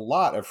get a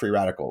lot of free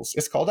radicals.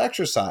 It's called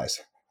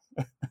exercise.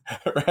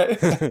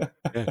 Right? And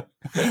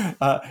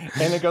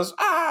it goes,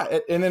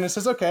 and then it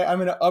says, okay, I'm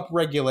going to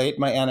upregulate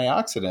my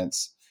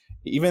antioxidants.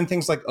 Even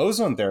things like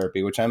ozone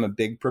therapy, which I'm a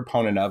big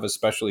proponent of,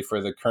 especially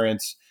for the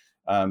current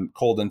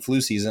cold and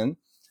flu season.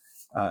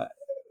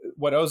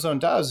 What ozone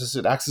does is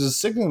it acts as a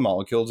signaling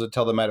molecule to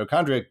tell the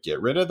mitochondria,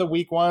 get rid of the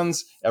weak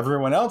ones.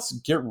 Everyone else,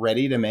 get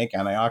ready to make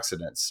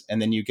antioxidants.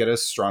 And then you get a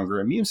stronger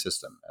immune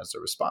system as a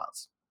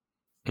response.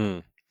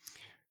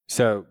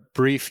 So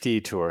brief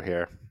detour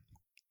here.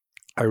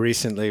 I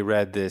recently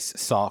read this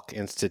Salk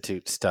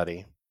Institute study.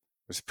 It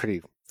was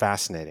pretty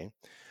fascinating,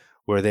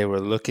 where they were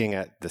looking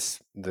at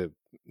the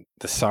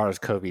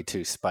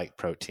SARS-CoV-2 spike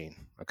protein.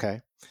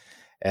 Okay,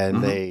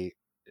 and they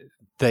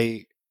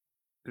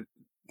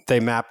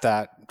mapped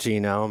that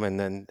genome, and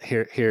then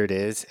here it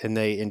is, and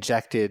they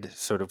injected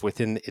sort of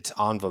within its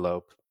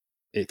envelope,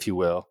 if you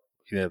will,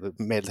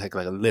 made like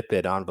a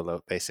lipid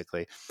envelope.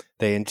 Basically,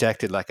 they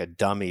injected like a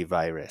dummy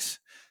virus.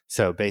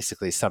 So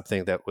basically,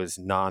 something that was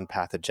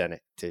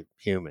non-pathogenic to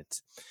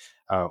humans,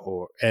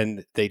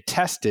 and they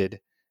tested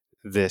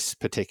this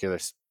particular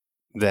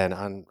then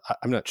on.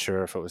 I'm not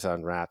sure if it was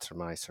on rats or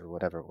mice or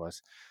whatever it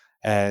was,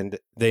 and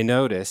they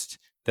noticed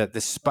that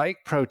the spike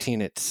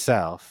protein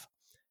itself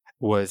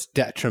was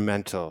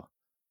detrimental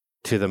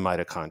to the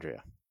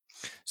mitochondria.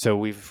 So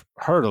we've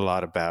heard a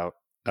lot about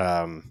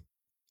that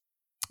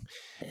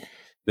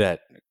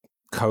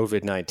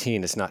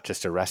COVID-19 is not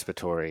just a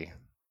respiratory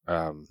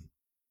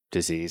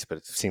disease, but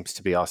it seems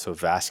to be also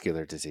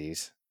vascular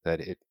disease,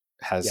 that it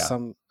has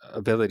some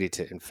ability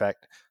to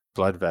infect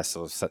blood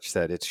vessels such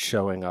that it's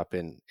showing up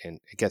in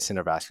it gets in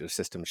our vascular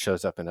system,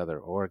 shows up in other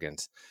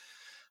organs.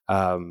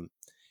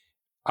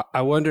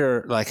 I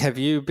wonder, like, have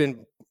you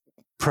been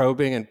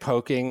probing and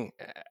poking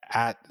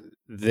at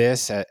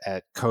this,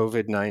 at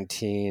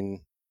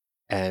COVID-19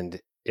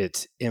 and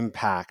its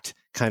impact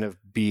kind of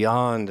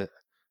beyond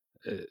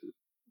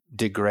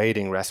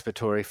degrading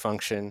respiratory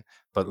function,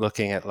 but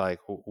looking at like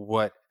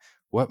what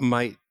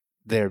might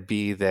there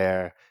be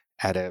there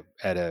at a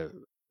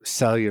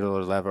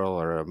cellular level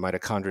or a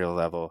mitochondrial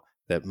level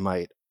that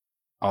might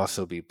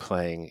also be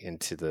playing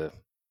into the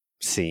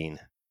scene?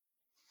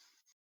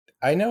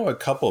 I know a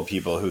couple of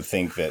people who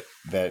think that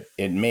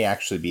it may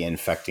actually be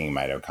infecting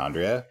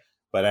mitochondria,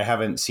 but I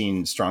haven't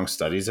seen strong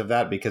studies of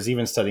that, because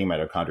even studying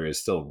mitochondria is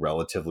still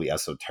relatively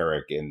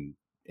esoteric in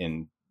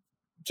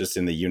just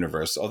in the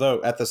universe. Although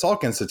at the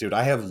Salk Institute,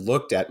 I have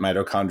looked at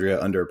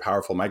mitochondria under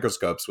powerful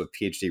microscopes with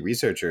PhD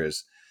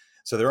researchers.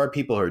 So there are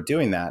people who are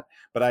doing that,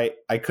 but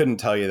I couldn't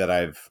tell you that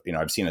I've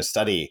seen a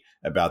study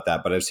about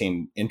that, but I've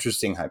seen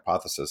interesting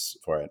hypotheses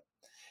for it.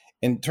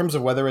 In terms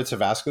of whether it's a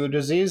vascular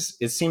disease,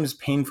 it seems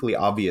painfully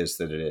obvious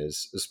that it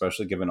is,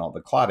 especially given all the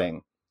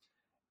clotting.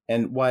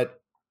 And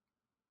what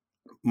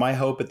my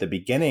hope at the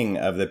beginning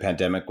of the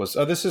pandemic was,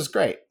 this is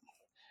great.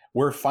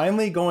 We're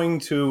finally going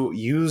to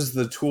use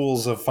the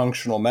tools of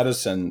functional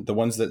medicine, the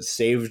ones that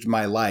saved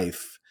my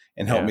life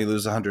and helped me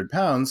lose 100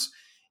 pounds,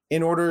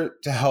 in order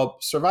to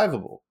help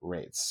survivable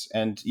rates.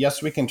 And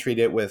yes, we can treat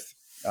it with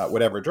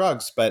whatever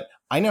drugs, but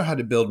I know how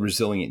to build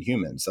resilient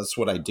humans. That's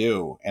what I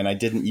do. And I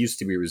didn't used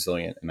to be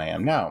resilient, and I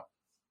am now.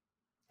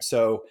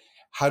 So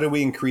how do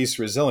we increase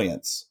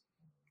resilience?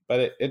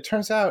 But it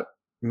turns out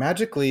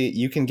magically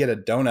you can get a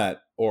donut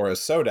or a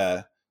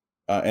soda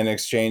in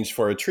exchange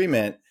for a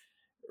treatment.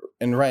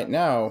 And right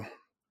now,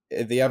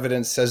 the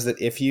evidence says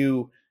that if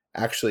you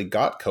actually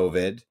got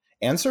COVID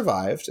and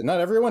survived, and not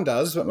everyone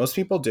does, but most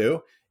people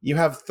do, you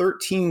have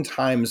 13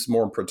 times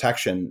more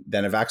protection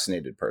than a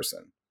vaccinated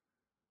person.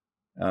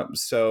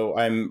 So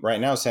I'm right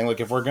now saying, look,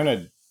 if we're going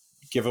to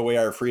give away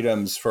our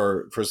freedoms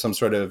for some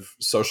sort of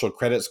social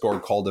credit score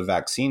called a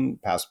vaccine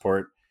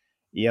passport,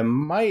 you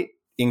might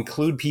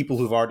include people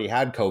who've already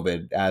had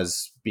COVID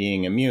as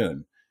being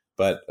immune.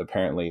 But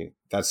apparently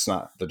that's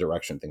not the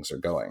direction things are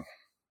going.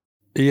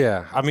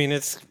 Yeah. I mean,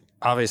 it's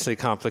obviously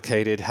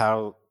complicated.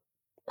 How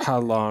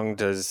long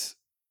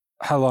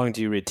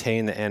do you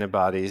retain the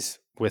antibodies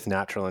with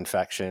natural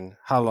infection?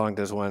 How long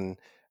does one,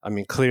 I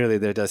mean, clearly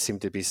there does seem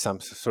to be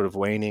some sort of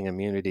waning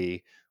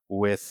immunity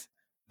with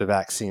the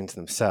vaccines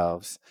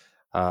themselves.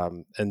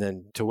 And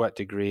then to what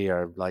degree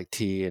are like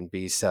T and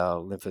B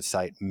cell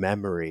lymphocyte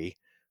memory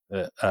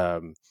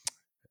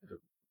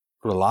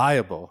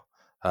reliable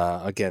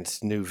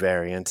against new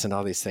variants and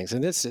all these things?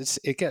 And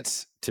it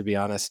gets, to be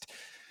honest,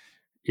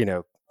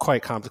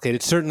 quite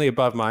complicated, certainly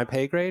above my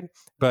pay grade.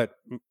 But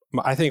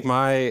I think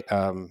my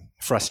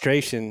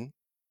frustration,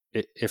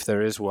 if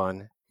there is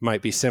one,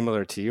 might be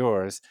similar to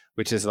yours,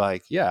 which is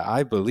like, yeah,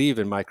 I believe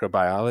in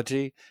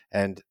microbiology,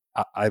 and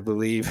I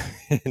believe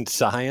in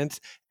science,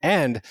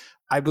 and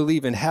I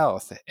believe in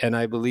health, and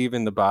I believe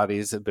in the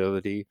body's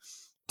ability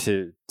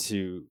to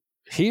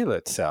heal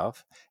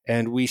itself.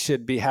 And we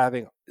should be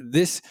having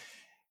this.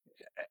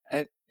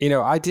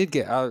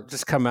 I'll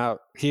just come out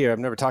here. I've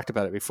never talked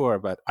about it before,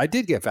 but I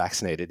did get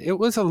vaccinated. It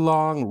was a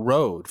long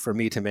road for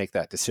me to make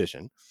that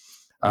decision.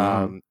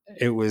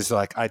 It was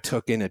like I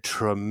took in a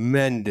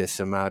tremendous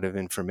amount of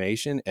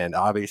information and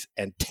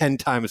 10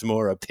 times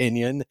more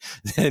opinion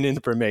than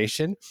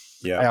information.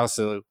 Yeah. I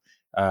also,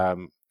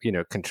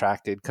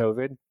 contracted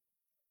COVID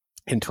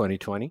in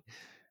 2020.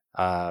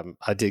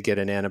 I did get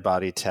an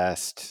antibody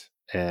test,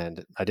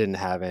 and I didn't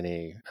have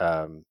any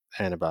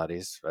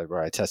antibodies,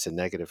 where I tested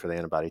negative for the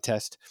antibody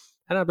test.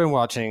 And I've been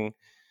watching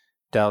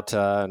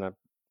Delta, and I've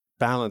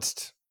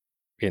balanced,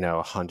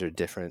 100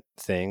 different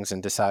things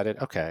and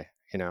decided, okay,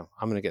 I'm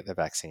going to get the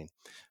vaccine.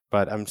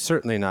 But I'm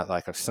certainly not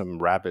like some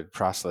rabid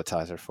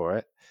proselytizer for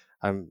it.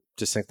 I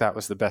just think that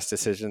was the best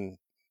decision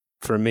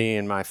for me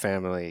and my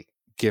family,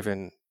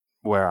 given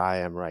where I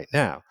am right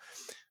now.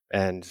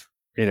 And,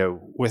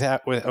 with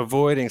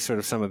avoiding sort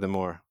of some of the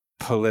more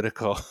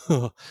political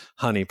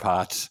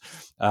honeypots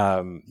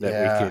that we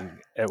can,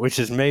 which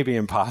is maybe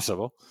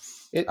impossible.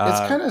 It's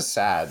kind of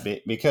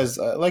sad because,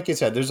 like you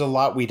said, there's a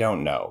lot we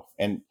don't know.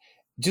 And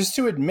just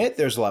to admit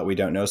there's a lot we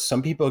don't know,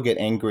 some people get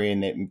angry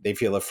and they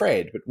feel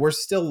afraid, but we're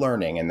still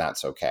learning, and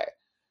that's okay.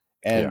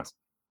 And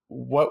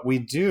what we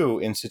do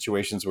in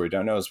situations where we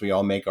don't know is we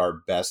all make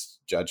our best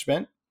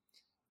judgment.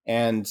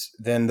 And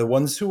then the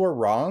ones who are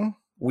wrong,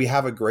 we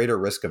have a greater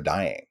risk of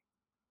dying.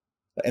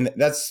 And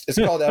it's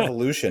called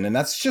evolution. And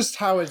that's just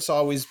how it's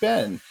always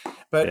been.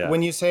 But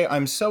when you say,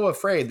 I'm so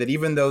afraid that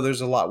even though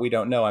there's a lot we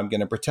don't know, I'm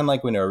going to pretend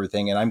like we know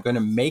everything and I'm going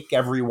to make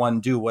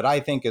everyone do what I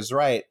think is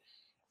right.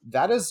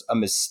 That is a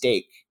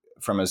mistake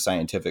from a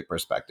scientific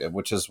perspective,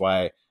 which is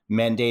why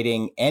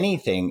mandating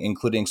anything,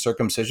 including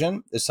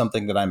circumcision, is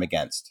something that I'm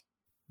against.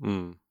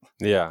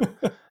 Yeah.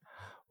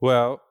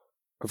 Well,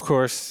 of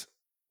course,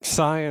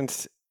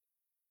 science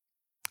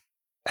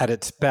at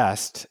its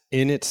best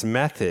in its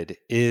method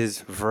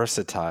is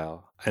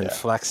versatile and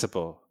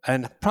flexible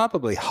and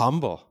probably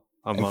humble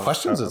and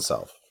questions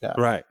itself. Yeah.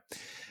 Right.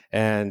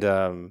 And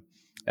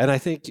I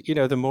think,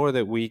 the more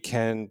that we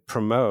can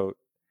promote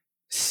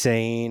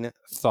sane,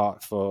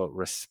 thoughtful,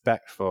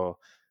 respectful,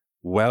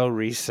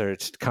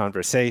 well-researched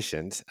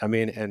conversations,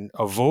 and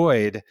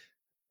avoid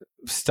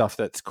stuff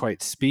that's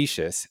quite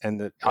specious,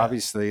 and that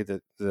obviously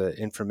the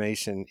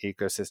information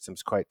ecosystem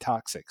is quite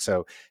toxic.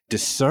 So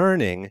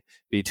discerning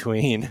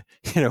between,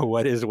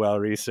 what is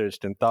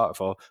well-researched and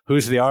thoughtful,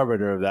 who's the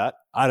arbiter of that?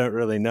 I don't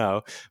really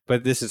know.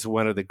 But this is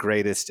one of the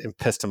greatest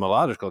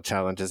epistemological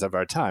challenges of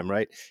our time,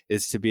 right?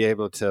 Is to be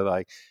able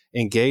to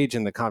engage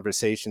in the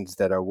conversations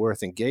that are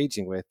worth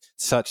engaging with,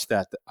 such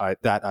that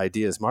that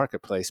ideas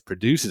marketplace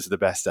produces the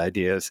best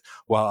ideas,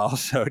 while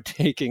also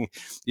taking,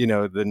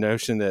 the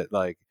notion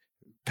that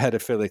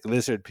pedophilic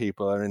lizard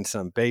people are in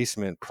some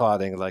basement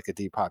plotting a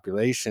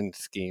depopulation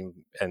scheme,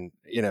 and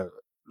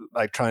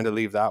trying to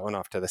leave that one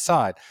off to the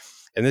side.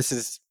 And this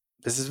is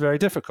very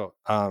difficult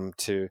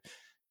to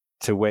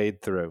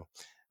wade through.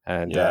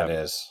 And it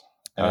is.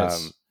 And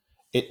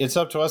it's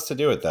up to us to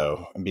do it,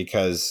 though,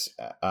 because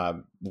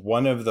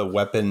one of the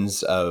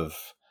weapons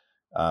of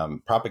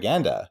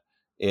propaganda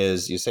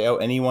is you say,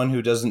 anyone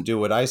who doesn't do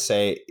what I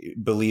say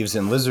believes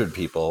in lizard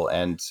people.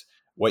 And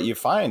what you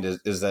find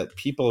is that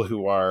people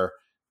who are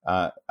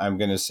I'm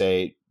going to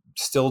say,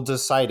 still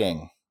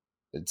deciding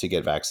to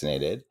get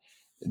vaccinated,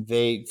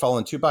 they fall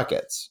in two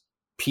buckets: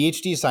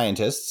 PhD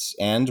scientists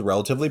and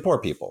relatively poor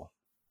people.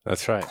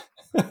 That's right.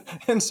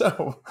 And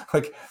so,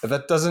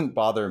 that doesn't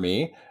bother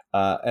me.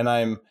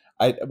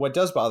 What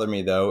does bother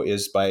me, though,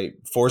 is by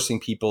forcing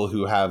people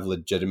who have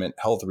legitimate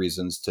health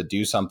reasons to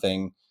do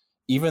something,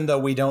 even though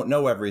we don't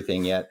know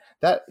everything yet.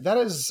 That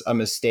is a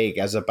mistake.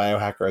 As a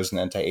biohacker, as an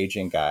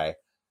anti-aging guy,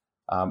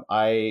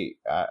 I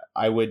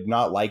would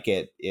not like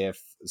it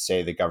if,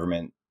 say, the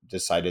government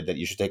decided that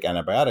you should take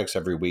antibiotics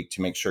every week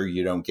to make sure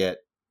you don't get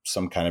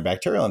some kind of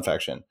bacterial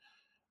infection,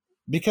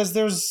 because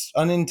there's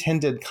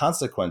unintended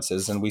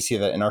consequences. And we see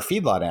that in our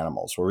feedlot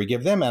animals, where we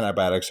give them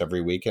antibiotics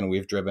every week, and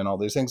we've driven all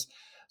these things.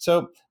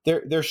 So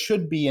there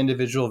should be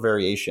individual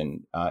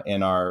variation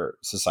in our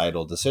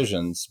societal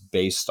decisions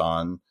based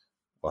on,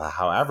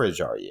 how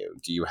average are you?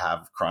 Do you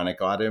have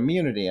chronic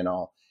autoimmunity and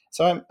all?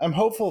 So I'm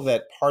hopeful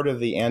that part of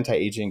the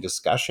anti-aging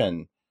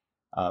discussion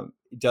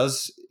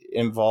does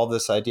involve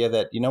this idea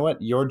that,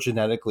 you're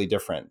genetically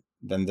different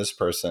than this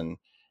person.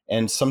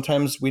 And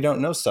sometimes we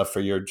don't know stuff for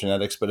your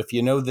genetics, but if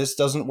this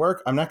doesn't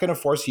work, I'm not going to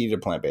force you to eat a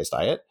plant-based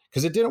diet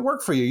because it didn't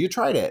work for you. You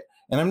tried it.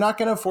 And I'm not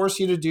going to force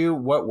you to do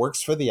what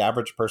works for the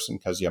average person,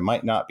 because you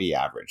might not be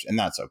average, and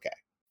that's okay.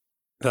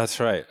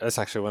 That's right. That's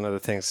actually one of the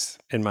things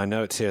in my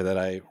notes here that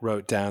I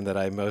wrote down that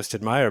I most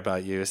admire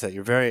about you, is that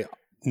you're very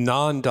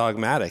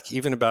non-dogmatic,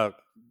 even about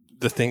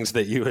the things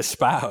that you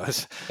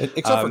espouse.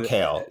 Except for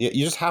kale.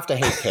 You just have to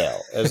hate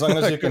kale. As long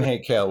as you can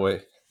hate kale.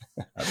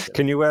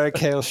 Can you wear a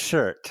kale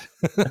shirt?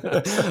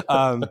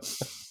 But,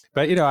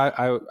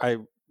 I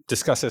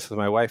discuss this with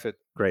my wife at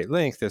great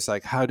length. It's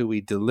how do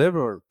we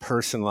deliver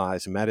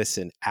personalized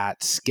medicine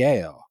at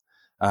scale?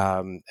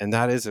 And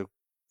that is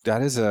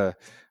a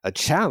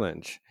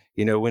challenge.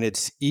 When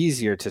it's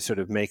easier to sort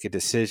of make a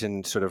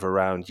decision sort of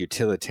around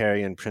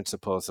utilitarian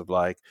principles of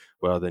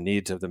the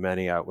needs of the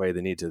many outweigh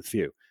the needs of the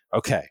few.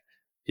 Okay.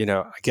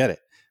 I get it.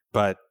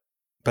 But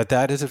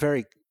that is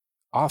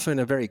often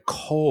a very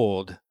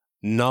cold,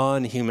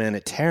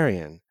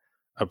 non-humanitarian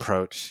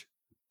approach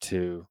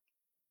to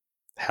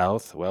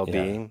health,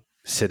 well-being,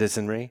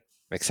 citizenry,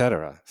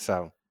 etc.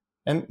 So,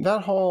 and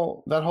that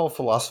whole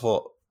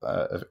philosophical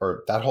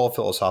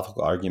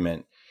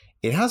argument,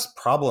 it has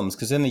problems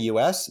because in the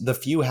US, the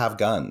few have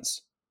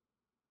guns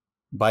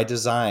by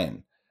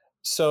design.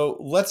 So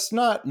let's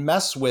not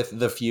mess with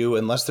the few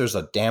unless there's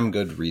a damn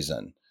good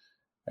reason,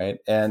 right?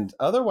 And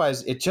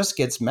otherwise, it just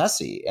gets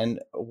messy. And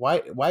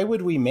why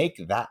would we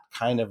make that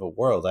kind of a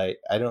world? I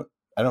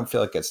don't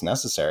feel like it's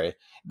necessary.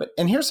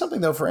 And here's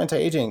something, though, for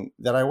anti-aging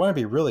that I want to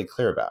be really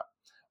clear about.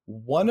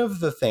 one of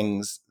the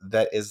things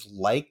that is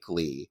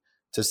likely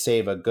to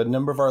save a good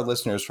number of our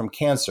listeners from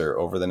cancer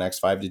over the next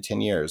 5 to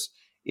 10 years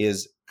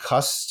is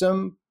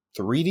custom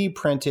 3D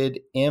printed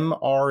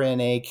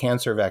mRNA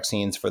cancer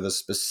vaccines for the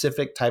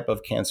specific type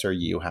of cancer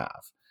you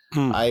have.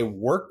 I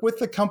work with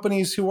the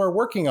companies who are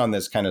working on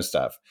this kind of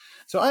stuff.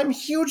 So I'm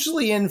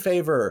hugely in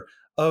favor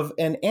of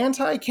an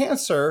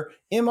anti-cancer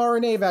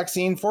mRNA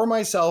vaccine for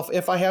myself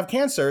if I have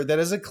cancer that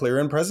is a clear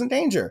and present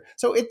danger.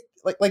 So it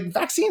like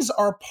vaccines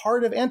are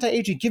part of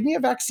anti-aging. Give me a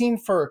vaccine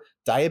for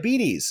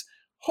diabetes.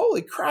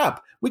 Holy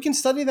crap. We can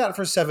study that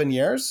for 7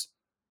 years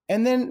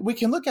and then we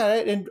can look at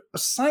it and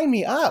sign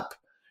me up.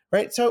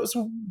 Right. So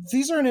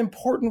these are an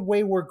important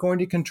way we're going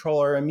to control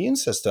our immune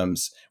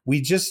systems. We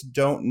just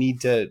don't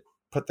need to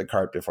put the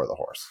cart before the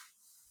horse.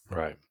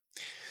 Right.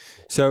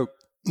 So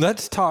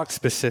let's talk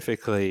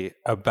specifically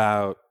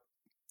about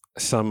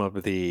some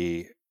of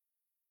the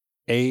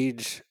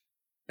age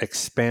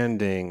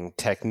expanding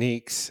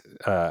techniques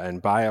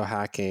and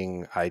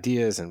biohacking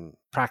ideas and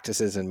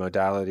practices and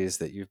modalities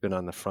that you've been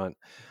on the front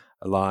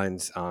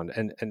lines on.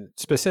 And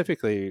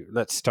specifically,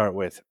 let's start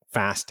with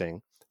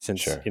fasting.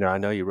 Since, Sure. I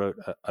know you wrote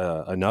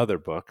another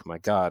book. My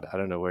God, I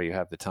don't know where you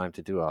have the time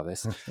to do all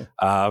this.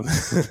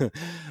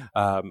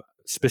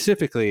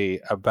 Specifically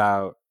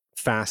about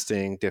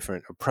fasting,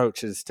 different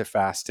approaches to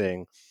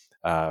fasting.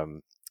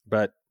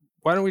 But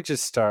why don't we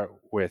just start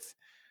with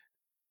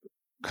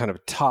kind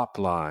of top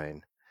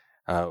line?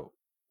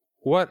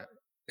 What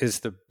are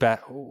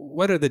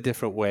the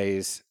different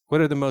ways?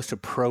 What are the most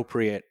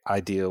appropriate,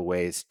 ideal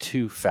ways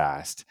to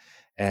fast,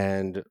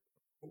 and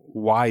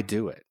why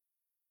do it?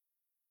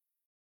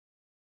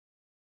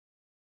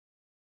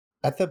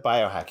 At the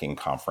biohacking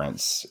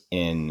conference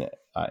in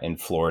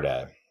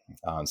Florida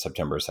on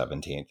September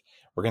 17th,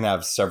 we're going to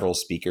have several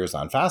speakers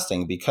on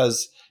fasting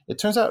because it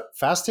turns out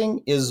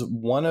fasting is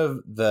one of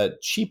the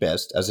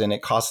cheapest, as in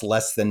it costs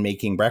less than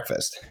making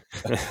breakfast.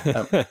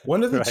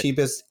 One of the Right.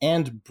 cheapest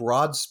and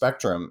broad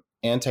spectrum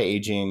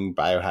anti-aging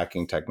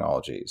biohacking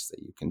technologies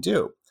that you can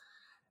do.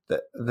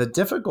 The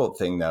difficult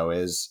thing, though,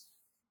 is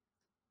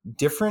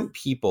different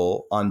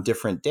people on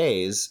different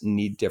days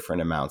need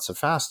different amounts of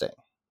fasting.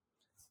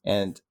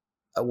 And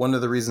one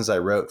of the reasons I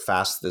wrote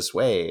Fast This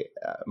Way,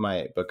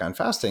 my book on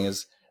fasting,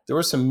 is there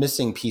were some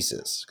missing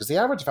pieces because the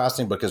average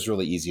fasting book is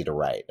really easy to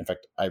write. In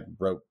fact, I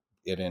wrote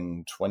it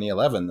in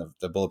 2011,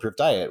 the Bulletproof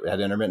Diet. It had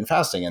intermittent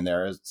fasting in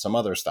there, some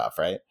other stuff,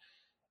 right?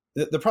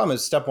 The problem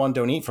is step 1,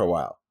 don't eat for a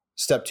while.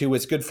 Step 2,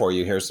 it's good for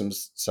you. Here's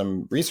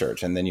some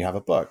research, and then you have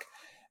a book.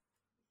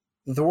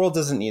 The world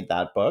doesn't need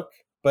that book,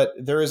 but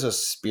there is a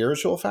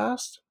spiritual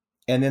fast,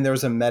 and then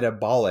there's a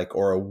metabolic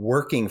or a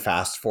working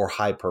fast for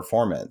high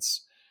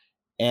performance.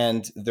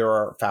 And there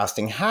are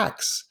fasting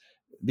hacks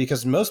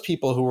because most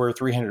people who were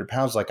 300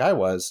 pounds like I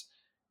was,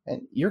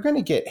 and you're going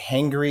to get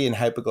hangry and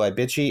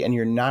hypoglycemic, and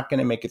you're not going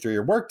to make it through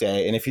your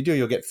workday. And if you do,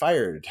 you'll get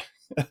fired.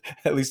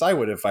 At least I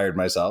would have fired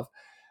myself.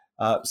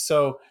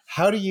 So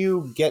how do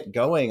you get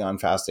going on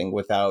fasting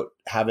without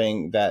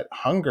having that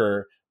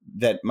hunger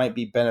that might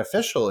be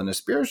beneficial in a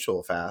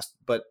spiritual fast,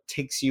 but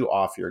takes you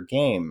off your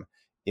game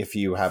if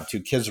you have 2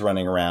 kids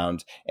running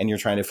around and you're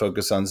trying to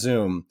focus on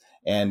Zoom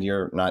and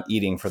you're not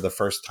eating for the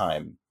first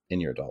time in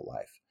your adult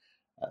life?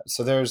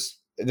 So there's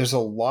a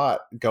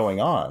lot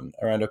going on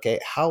around, okay,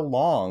 how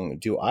long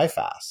do I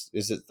fast?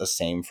 Is it the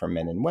same for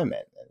men and women?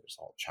 And there's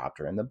a whole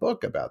chapter in the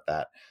book about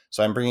that.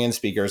 So I'm bringing in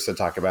speakers to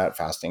talk about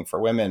fasting for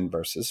women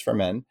versus for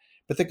men.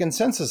 But the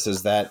consensus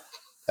is that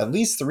at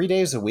least 3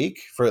 days a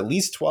week for at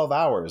least 12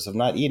 hours of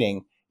not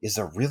eating is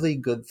a really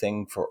good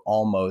thing for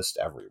almost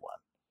everyone.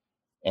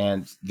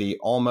 And the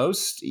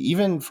almost,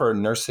 even for a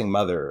nursing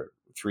mother,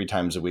 3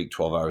 times a week,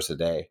 12 hours a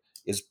day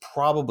is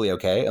probably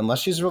okay, unless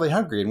she's really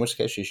hungry, in which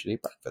case she should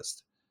eat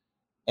breakfast.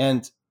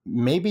 And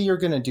maybe you're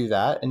going to do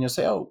that and you'll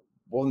say, oh,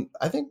 well,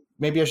 I think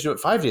maybe I should do it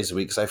 5 days a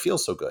week because I feel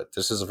so good.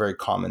 This is a very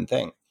common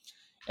thing.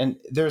 And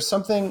there's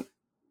something,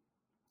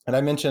 and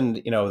I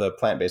mentioned, the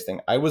plant-based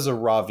thing. I was a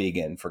raw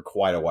vegan for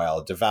quite a while,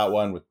 a devout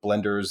one with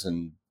blenders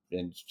and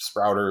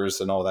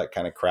sprouters and all that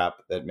kind of crap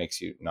that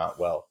makes you not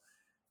well.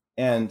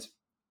 And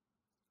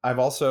I've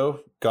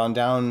also gone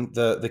down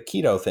the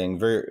keto thing.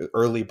 Very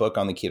early book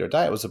on the keto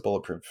diet was a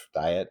Bulletproof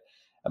Diet,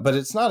 but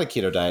it's not a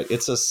keto diet.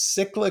 It's a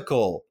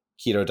cyclical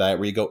keto diet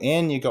where you go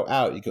in, you go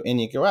out, you go in,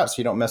 you go out. So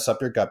you don't mess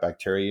up your gut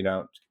bacteria. You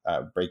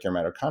don't break your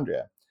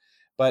mitochondria.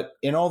 But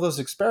in all those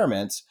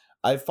experiments,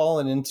 I've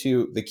fallen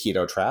into the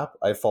keto trap.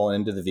 I've fallen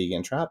into the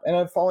vegan trap, and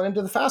I've fallen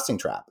into the fasting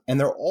trap. And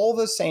they're all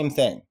the same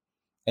thing.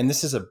 And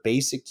this is a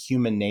basic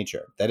human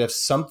nature that if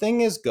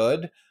something is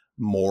good,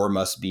 more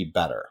must be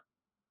better.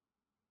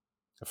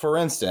 For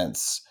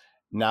instance,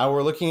 now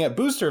we're looking at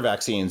booster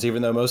vaccines,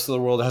 even though most of the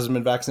world hasn't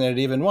been vaccinated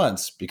even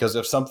once, because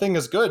if something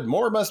is good,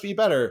 more must be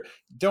better.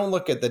 Don't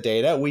look at the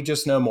data. We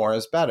just know more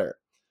is better.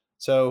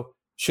 So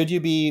should you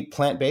be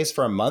plant-based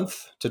for a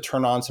month to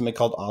turn on something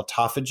called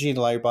autophagy to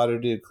allow your body to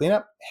do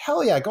cleanup?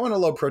 Hell yeah, go on a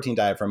low-protein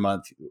diet for a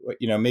month.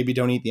 Maybe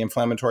don't eat the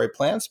inflammatory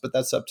plants, but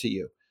that's up to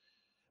you.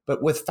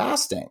 But with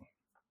fasting,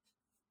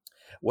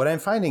 what I'm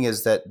finding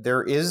is that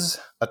there is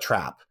a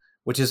trap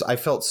which is I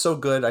felt so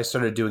good, I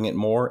started doing it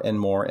more and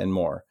more and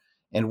more.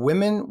 And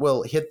women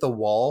will hit the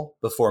wall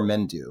before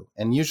men do.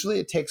 And usually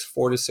it takes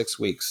 4 to 6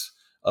 weeks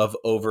of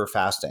over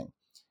fasting.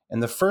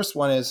 And the first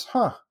one is,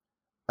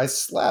 I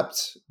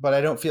slept, but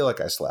I don't feel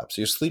like I slept.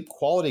 So your sleep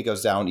quality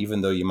goes down,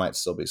 even though you might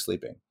still be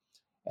sleeping.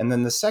 And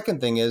then the second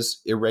thing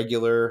is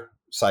irregular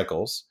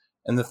cycles.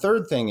 And the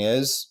third thing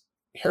is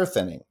hair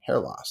thinning, hair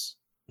loss.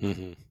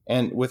 Mm-hmm.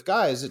 And with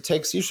guys, it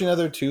takes usually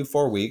another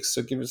 2-4 weeks.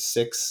 So give it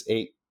 6,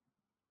 8,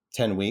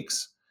 10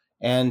 weeks.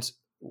 And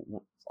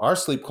our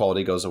sleep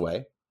quality goes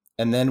away.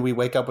 And then we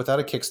wake up without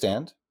a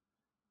kickstand.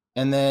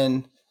 And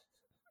then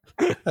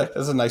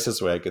that's the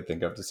nicest way I could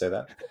think of to say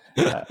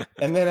that.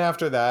 And then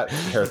after that,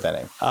 hair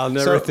thinning. I'll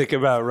never think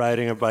about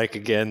riding a bike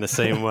again the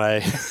same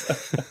way.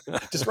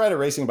 Just ride a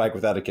racing bike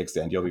without a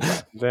kickstand. You'll be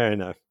fine. Fair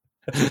enough.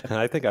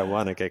 I think I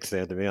want a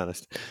kickstand, to be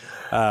honest.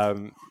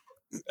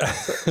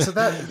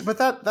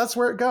 That's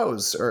where it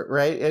goes,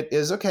 right? It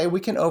is, okay,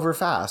 we can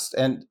overfast.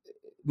 And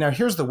now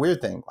here's the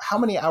weird thing. How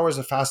many hours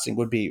of fasting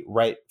would be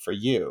right for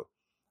you?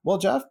 Well,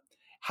 Jeff,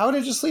 how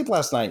did you sleep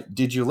last night?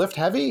 Did you lift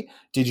heavy?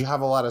 Did you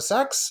have a lot of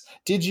sex?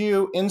 Did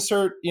you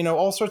insert,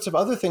 all sorts of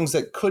other things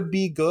that could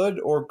be good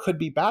or could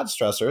be bad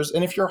stressors?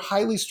 And if you're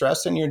highly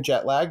stressed and you're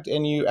jet lagged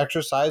and you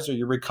exercise or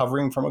you're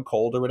recovering from a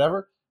cold or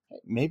whatever,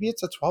 maybe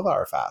it's a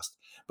 12-hour fast.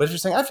 But if you're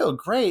saying, I feel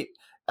great,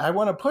 I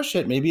want to push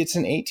it, maybe it's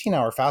an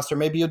 18-hour fast, or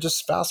maybe you'll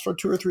just fast for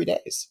 2 or 3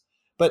 days.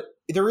 But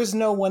there is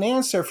no one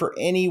answer for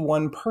any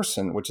one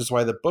person, which is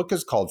why the book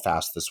is called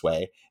Fast This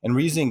Way. And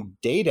we're using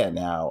data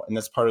now, and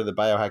that's part of the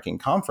biohacking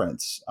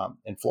conference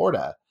in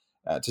Florida,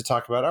 to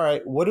talk about, all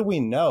right, what do we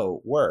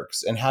know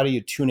works and how do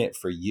you tune it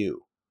for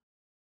you?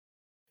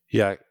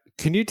 Yeah.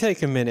 Can you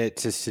take a minute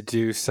just to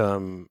do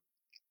some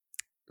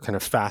kind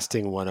of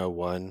fasting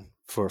 101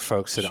 for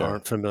folks that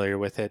aren't familiar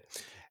with it?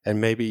 And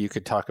maybe you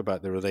could talk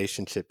about the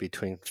relationship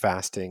between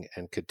fasting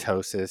and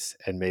ketosis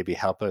and maybe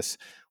help us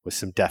with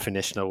some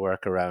definitional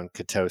work around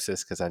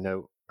ketosis, because I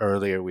know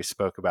earlier we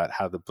spoke about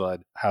how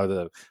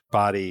the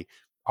body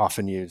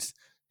often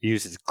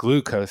uses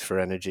glucose for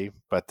energy,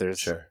 but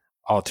there's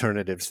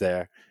alternatives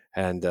there.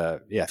 And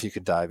if you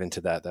could dive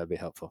into that, that'd be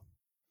helpful.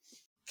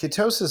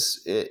 Ketosis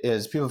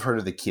is, people have heard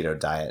of the keto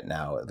diet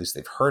now, at least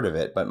they've heard of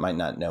it, but might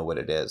not know what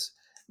it is.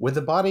 When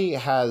the body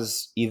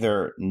has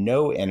either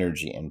no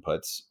energy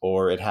inputs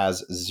or it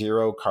has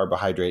 0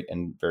 carbohydrate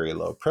and very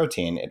low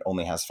protein, it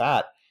only has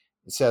fat,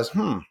 it says,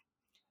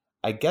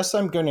 I guess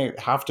I'm going to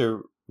have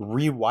to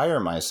rewire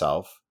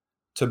myself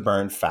to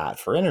burn fat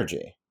for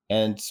energy.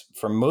 And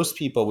for most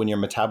people, when your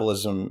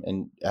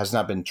metabolism has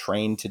not been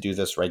trained to do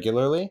this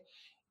regularly,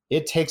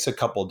 it takes a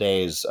couple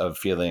days of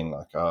feeling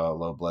like,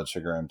 low blood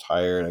sugar, I'm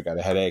tired, I got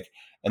a headache.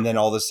 And then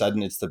all of a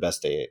sudden, it's the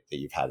best day that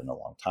you've had in a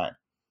long time.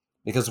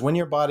 Because when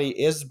your body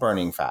is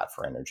burning fat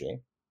for energy,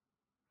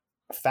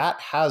 fat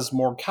has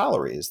more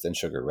calories than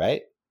sugar,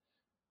 right?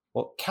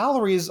 Well,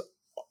 calories,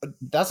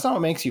 that's not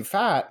what makes you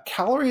fat.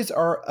 Calories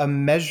are a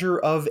measure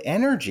of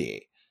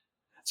energy.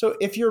 So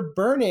if you're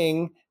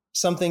burning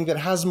something that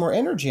has more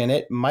energy in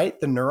it, might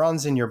the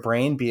neurons in your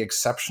brain be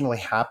exceptionally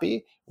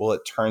happy? Well,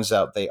 it turns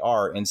out they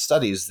are. In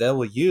studies, they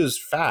will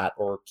use fat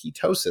or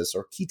ketosis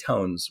or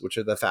ketones, which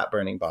are the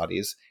fat-burning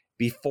bodies,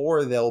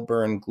 before they'll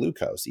burn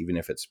glucose, even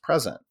if it's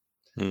present.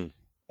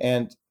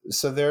 And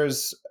so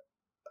there's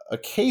a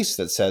case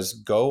that says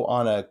go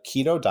on a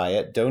keto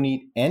diet, don't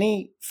eat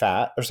any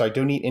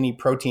don't eat any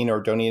protein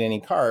or don't eat any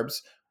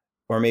carbs,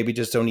 or maybe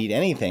just don't eat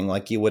anything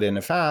like you would in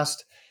a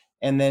fast.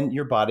 And then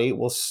your body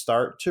will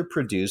start to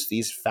produce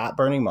these fat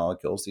burning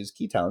molecules, these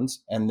ketones,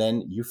 and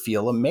then you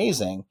feel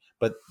amazing.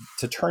 But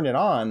to turn it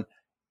on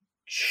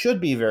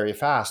should be very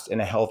fast in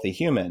a healthy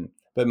human,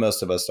 but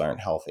most of us aren't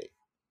healthy.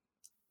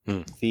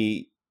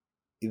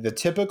 The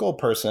typical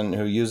person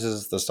who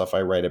uses the stuff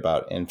I write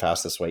about in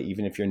Fast This Way,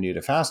 even if you're new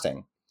to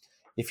fasting,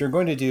 if you're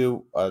going to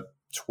do a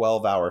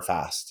 12-hour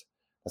fast,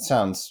 that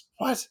sounds,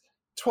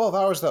 12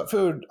 hours without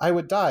food, I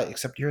would die,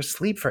 except you're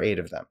asleep for 8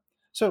 of them.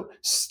 So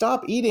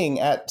stop eating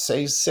at,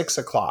 say, 6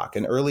 o'clock.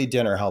 An early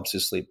dinner helps you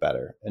sleep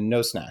better, and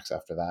no snacks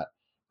after that.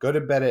 Go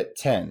to bed at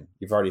 10.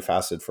 You've already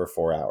fasted for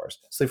 4 hours.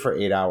 Sleep for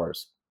 8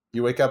 hours.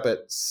 You wake up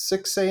at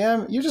 6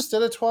 a.m. You just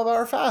did a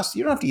 12-hour fast.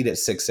 You don't have to eat at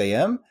 6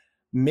 a.m.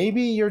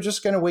 Maybe you're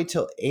just going to wait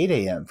till 8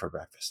 a.m. for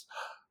breakfast.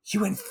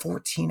 You went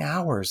 14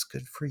 hours.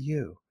 Good for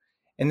you.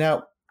 And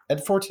now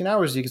at 14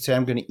 hours, you could say,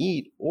 I'm going to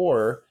eat,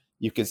 or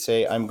you could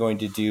say, I'm going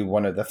to do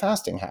one of the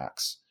fasting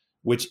hacks,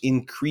 which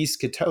increase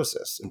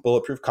ketosis. And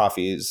bulletproof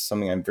coffee is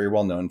something I'm very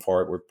well known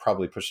for. We're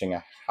probably pushing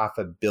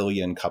 500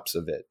 million cups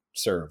of it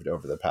served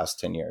over the past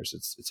 10 years.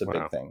 It's a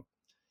big thing.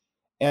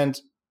 And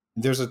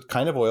there's a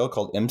kind of oil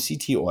called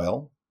MCT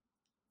oil.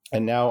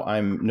 And now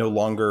I'm no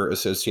longer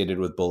associated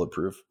with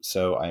Bulletproof.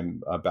 So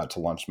I'm about to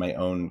launch my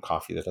own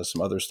coffee that has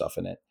some other stuff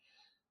in it.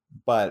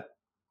 But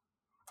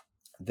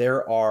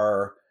there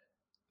are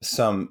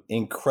some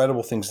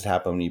incredible things that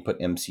happen when you put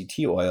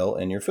MCT oil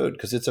in your food,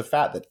 because it's a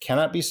fat that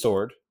cannot be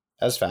stored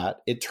as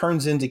fat. It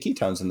turns into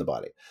ketones in the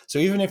body. So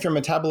even if your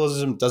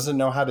metabolism doesn't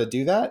know how to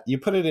do that, you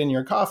put it in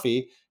your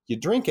coffee, you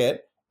drink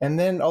it, And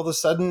then all of a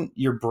sudden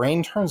your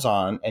brain turns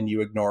on and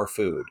you ignore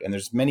food. And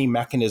there's many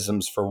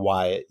mechanisms for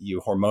why you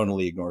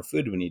hormonally ignore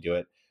food when you do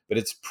it, but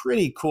it's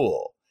pretty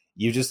cool.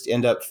 You just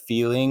end up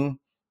feeling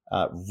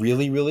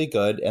really, really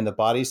good. And the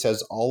body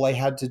says, all I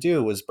had to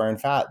do was burn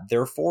fat.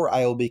 Therefore,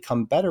 I will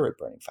become better at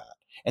burning fat.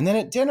 And then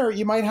at dinner,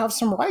 you might have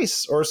some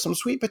rice or some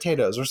sweet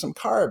potatoes or some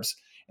carbs.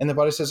 And the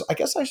body says, I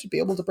guess I should be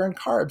able to burn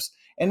carbs.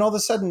 And all of a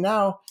sudden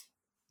now,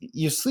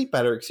 you sleep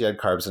better because you had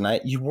carbs at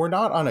night. You were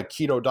not on a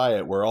keto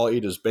diet where all I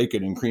eat is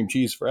bacon and cream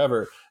cheese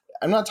forever.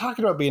 I'm not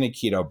talking about being a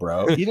keto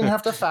bro. You didn't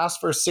have to fast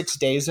for 6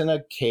 days in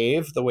a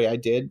cave the way I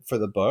did for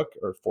the book,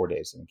 or 4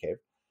 days in a cave.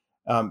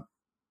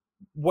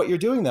 What you're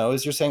doing, though,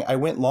 is you're saying, I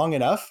went long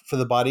enough for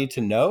the body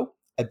to know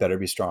I better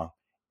be strong.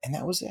 And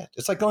that was it.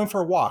 It's like going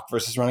for a walk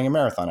versus running a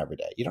marathon every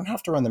day. You don't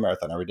have to run the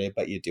marathon every day,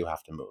 but you do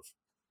have to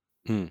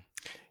move.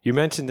 You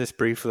mentioned this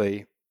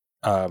briefly,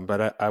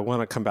 but I want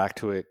to come back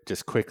to it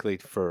just quickly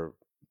for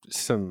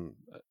some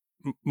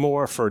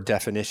more for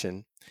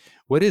definition.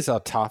 What is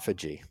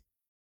autophagy?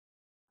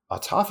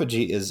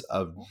 Autophagy is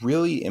a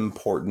really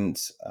important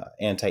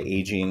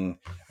anti-aging,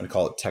 I'm going to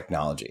call it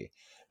technology.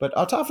 But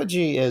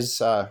autophagy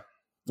is,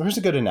 here's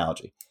a good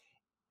analogy.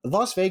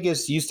 Las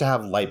Vegas used to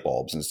have light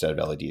bulbs instead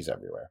of LEDs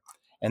everywhere.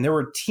 And there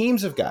were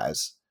teams of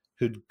guys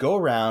who'd go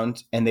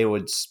around and they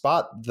would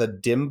spot the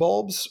dim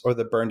bulbs or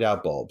the burned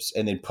out bulbs.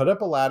 And they'd put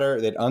up a ladder,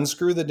 they'd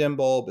unscrew the dim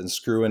bulb and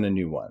screw in a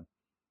new one.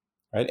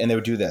 Right? And they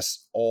would do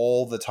this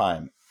all the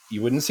time.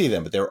 You wouldn't see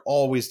them, but they were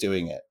always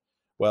doing it.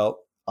 Well,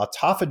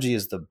 autophagy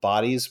is the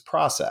body's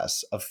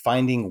process of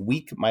finding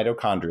weak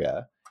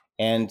mitochondria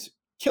and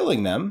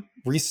killing them,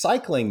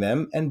 recycling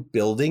them, and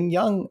building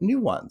young new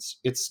ones.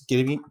 It's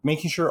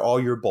making sure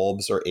all your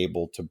bulbs are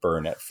able to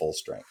burn at full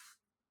strength.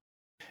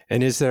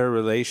 And is there a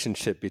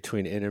relationship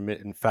between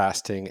intermittent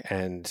fasting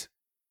and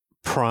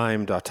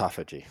primed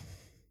autophagy?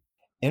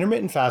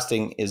 Intermittent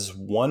fasting is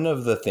one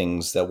of the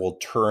things that will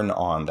turn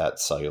on that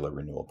cellular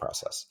renewal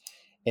process.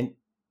 And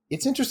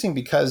it's interesting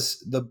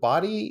because the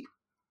body,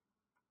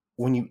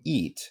 when you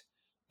eat,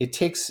 it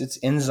takes its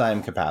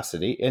enzyme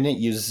capacity and it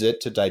uses it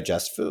to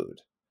digest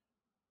food.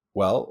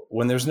 Well,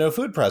 when there's no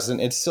food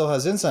present, it still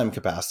has enzyme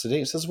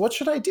capacity. It says, what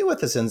should I do with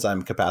this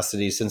enzyme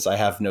capacity since I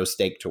have no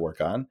steak to work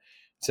on?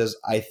 It says,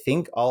 I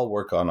think I'll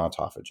work on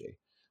autophagy.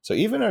 So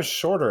even a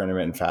shorter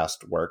intermittent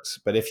fast works.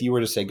 But if you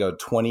were to say go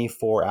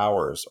 24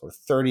 hours or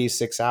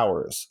 36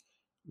 hours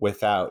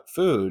without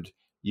food,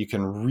 you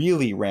can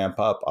really ramp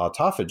up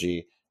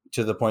autophagy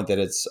to the point that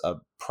it's a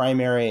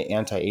primary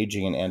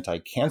anti-aging and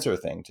anti-cancer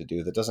thing to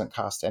do that doesn't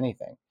cost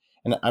anything.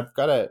 And I've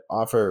got to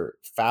offer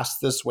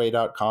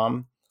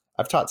fastthisway.com.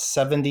 I've taught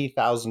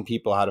 70,000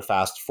 people how to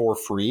fast for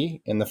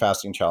free in the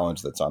fasting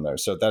challenge that's on there.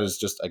 So that is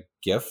just a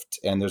gift.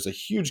 And there's a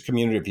huge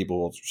community of people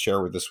who will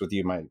share this with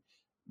you.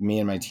 Me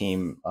and my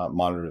team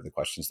monitor the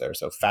questions there.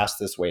 So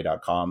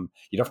fastthisway.com.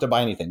 You don't have to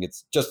buy anything.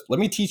 It's just, let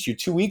me teach you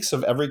 2 weeks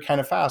of every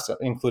kind of fast,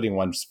 including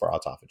ones for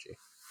autophagy.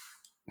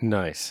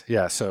 Nice.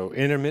 Yeah. So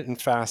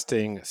intermittent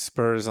fasting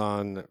spurs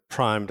on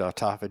primed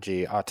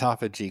autophagy.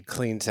 Autophagy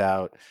cleans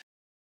out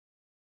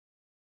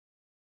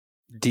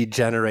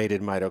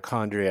degenerated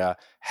mitochondria,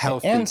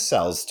 healthy. And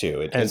cells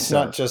too. It's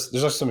not just,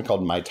 there's also something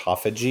called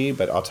mitophagy,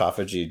 but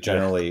autophagy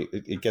generally,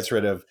 it gets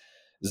rid of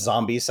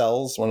zombie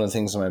cells, one of the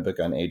things in my book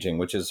on aging,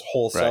 which is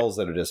whole cells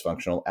that are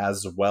dysfunctional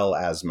as well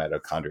as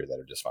mitochondria that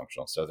are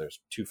dysfunctional. So there's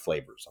two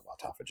flavors of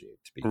autophagy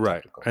to be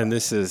technical. And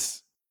this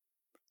is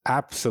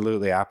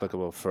absolutely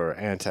applicable for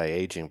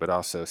anti-aging, but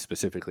also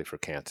specifically for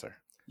cancer.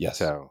 Yes.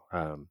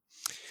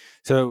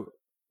 So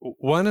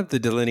one of the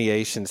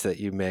delineations that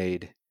you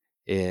made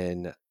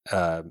in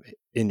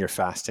your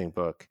fasting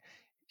book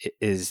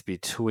is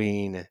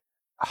between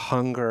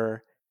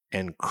hunger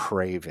and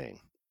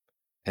craving.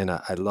 And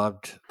I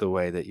loved the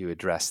way that you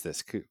addressed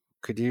this.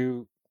 Could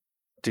you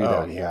do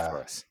that here for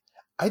us?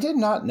 I did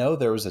not know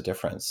there was a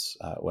difference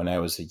when I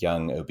was a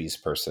young obese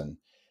person.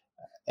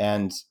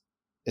 And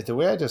the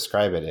way I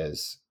describe it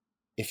is,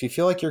 if you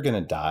feel like you're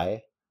going to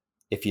die,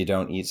 if you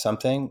don't eat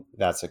something,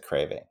 that's a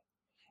craving.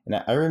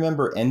 And I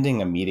remember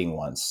ending a meeting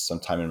once,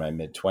 sometime in my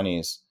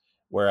mid-20s,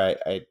 where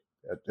it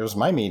was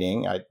my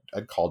meeting,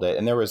 I'd called it,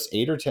 and there was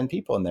 8 or 10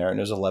 people in there, and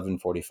it was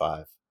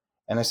 11:45.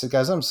 And I said,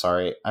 guys, I'm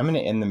sorry. I'm going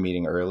to end the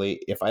meeting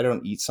early. If I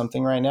don't eat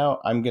something right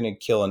now, I'm going to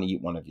kill and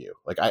eat one of you.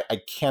 Like,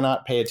 I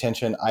cannot pay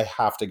attention. I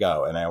have to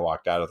go. And I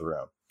walked out of the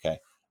room. Okay.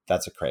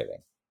 That's a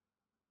craving.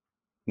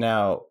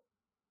 Now,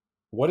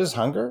 what is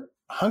hunger?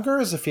 Hunger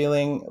is a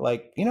feeling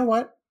like, you know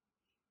what?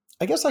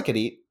 I guess I could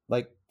eat.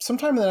 Like,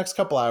 sometime in the next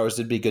couple hours,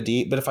 it'd be good to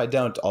eat. But if I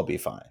don't, I'll be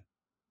fine.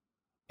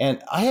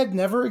 And I had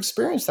never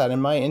experienced that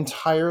in my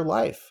entire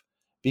life.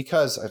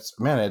 Because it's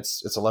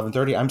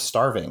 11:30. I'm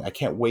starving. I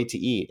can't wait to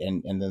eat.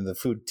 And then the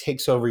food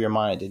takes over your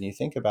mind and you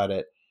think about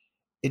it.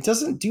 It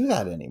doesn't do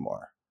that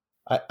anymore.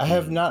 I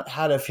have not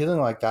had a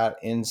feeling like that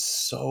in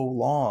so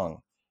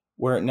long,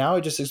 where now I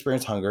just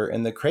experience hunger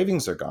and the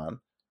cravings are gone,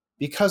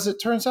 because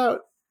it turns out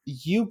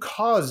you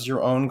cause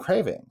your own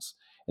cravings.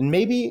 And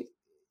maybe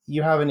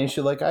you have an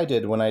issue like I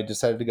did when I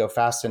decided to go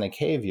fast in a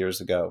cave years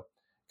ago,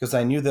 because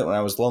I knew that when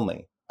I was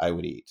lonely, I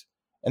would eat.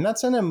 And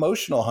that's an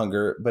emotional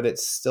hunger, but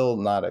it's still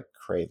not a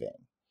craving.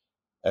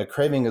 A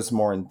craving is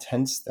more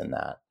intense than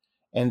that.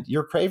 And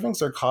your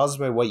cravings are caused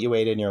by what you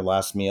ate in your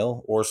last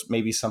meal, or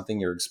maybe something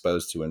you're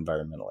exposed to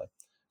environmentally.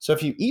 So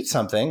if you eat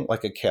something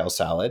like a kale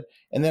salad,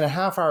 and then a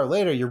half hour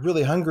later, you're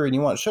really hungry and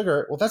you want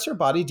sugar, well, that's your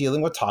body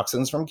dealing with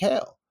toxins from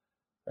kale,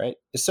 right?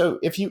 So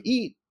if you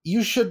eat,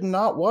 you should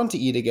not want to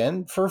eat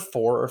again for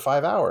 4 or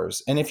 5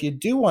 hours. And if you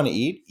do want to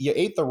eat, you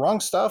ate the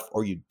wrong stuff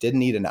or you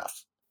didn't eat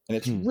enough. And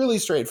it's really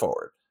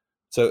straightforward.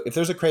 So if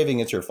there's a craving,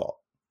 it's your fault.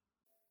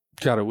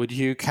 Got it. Would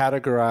you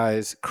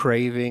categorize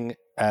craving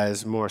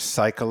as more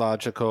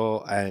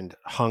psychological and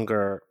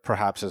hunger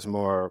perhaps as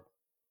more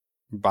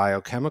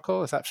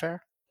biochemical? Is that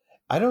fair?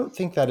 I don't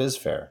think that is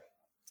fair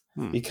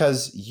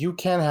because you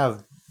can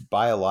have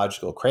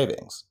biological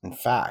cravings. In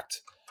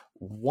fact,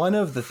 one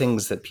of the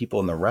things that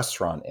people in the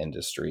restaurant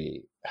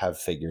industry have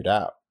figured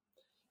out,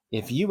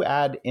 if you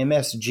add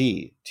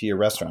MSG to your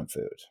restaurant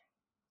food,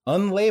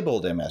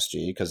 unlabeled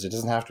MSG, because it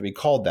doesn't have to be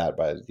called that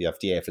by the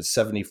FDA, if it's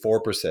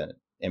 74%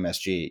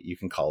 MSG, you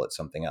can call it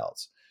something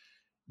else.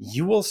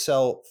 You will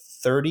sell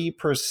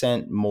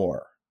 30%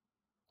 more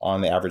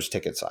on the average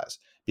ticket size.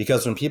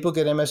 Because when people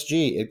get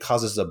MSG, it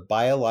causes a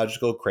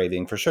biological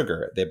craving for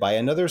sugar. They buy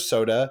another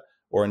soda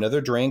or another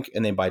drink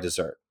and they buy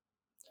dessert.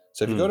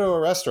 So if you go to a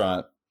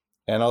restaurant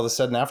and all of a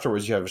sudden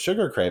afterwards you have a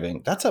sugar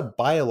craving, that's a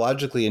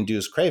biologically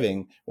induced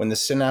craving when the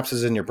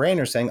synapses in your brain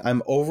are saying,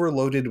 I'm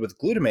overloaded with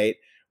glutamate.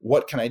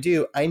 What can I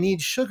do? I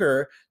need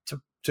sugar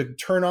to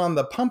turn on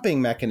the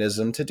pumping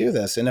mechanism to do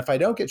this. And if I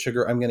don't get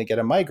sugar, I'm going to get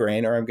a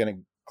migraine or I'm going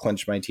to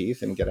clench my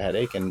teeth and get a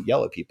headache and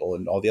yell at people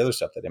and all the other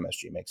stuff that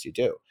MSG makes you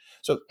do.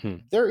 So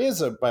there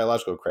is a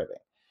biological craving,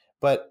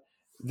 but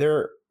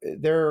the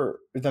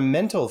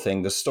mental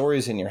thing, the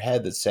stories in your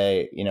head that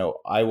say,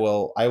 I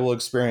will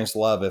experience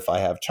love if I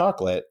have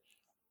chocolate.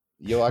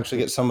 You'll actually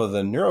get some of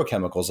the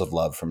neurochemicals of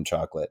love from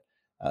chocolate.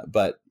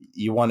 But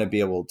you want to be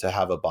able to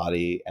have a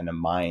body and a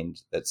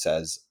mind that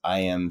says, I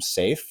am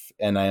safe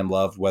and I am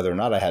loved whether or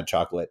not I had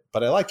chocolate,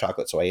 but I like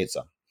chocolate, so I ate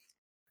some.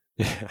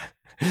 Yeah.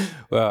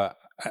 Well,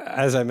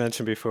 as I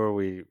mentioned before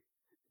we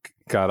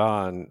got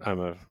on, I'm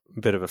a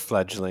bit of a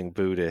fledgling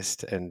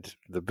Buddhist, and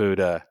the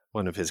Buddha,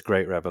 one of his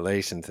great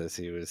revelations as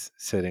he was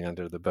sitting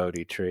under the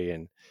Bodhi tree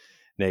in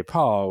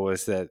Nepal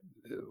was that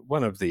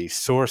one of the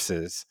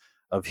sources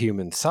of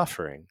human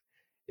suffering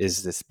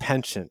is this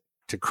penchant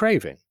to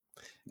craving.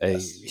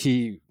 Yes.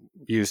 He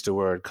used a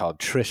word called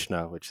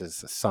Trishna, which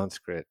is a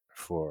Sanskrit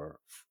for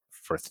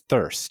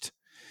thirst,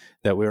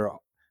 that we're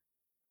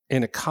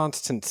in a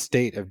constant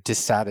state of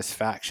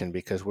dissatisfaction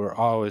because we're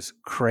always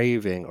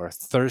craving or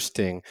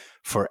thirsting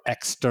for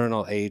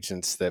external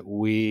agents that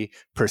we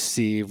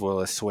perceive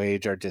will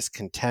assuage our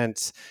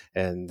discontents.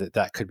 And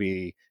that could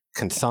be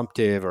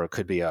consumptive, or it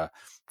could be a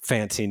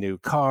fancy new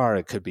car,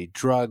 it could be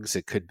drugs,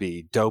 it could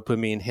be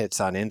dopamine hits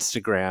on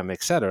Instagram,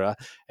 etc.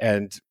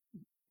 And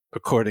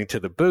according to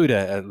the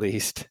Buddha, at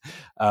least,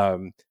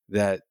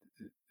 that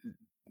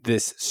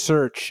this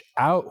search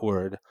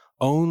outward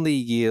only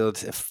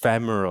yields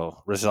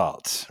ephemeral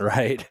results,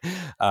 right?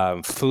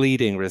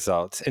 Fleeting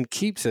results, and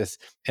keeps us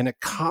in a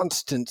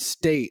constant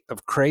state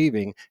of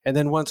craving. And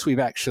then once we've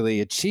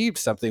actually achieved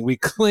something, we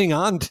cling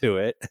on to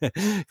it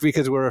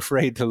because we're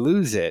afraid to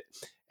lose it.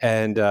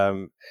 And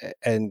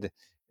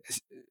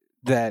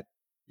that,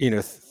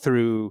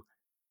 through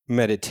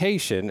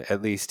meditation,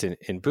 at least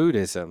in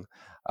Buddhism,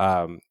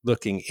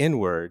 looking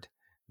inward,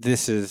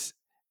 this is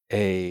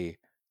a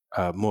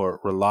more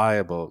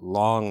reliable,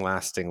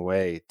 long-lasting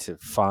way to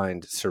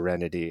find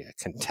serenity,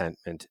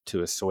 contentment,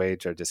 to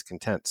assuage our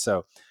discontent.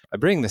 So I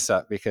bring this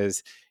up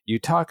because you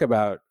talk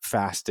about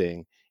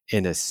fasting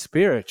in a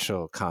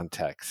spiritual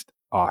context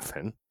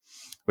often,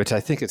 which I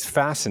think is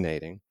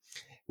fascinating,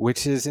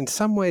 which is in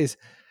some ways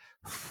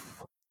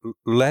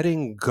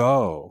letting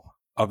go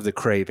of the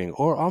craving,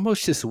 or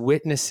almost just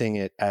witnessing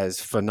it as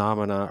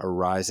phenomena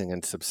arising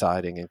and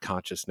subsiding in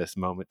consciousness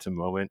moment to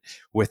moment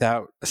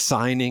without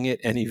assigning it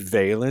any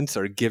valence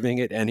or giving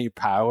it any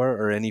power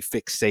or any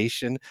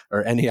fixation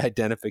or any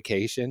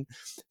identification.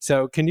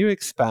 So can you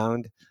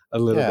expound a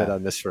little bit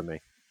on this for me?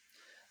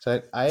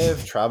 So I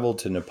have traveled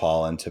to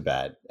Nepal and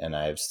Tibet, and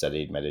I have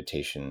studied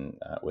meditation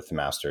with the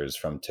masters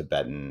from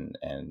Tibetan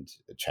and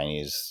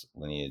Chinese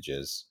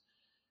lineages,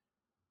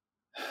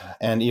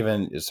 and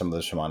even some of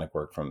the shamanic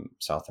work from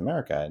South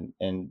America.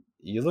 And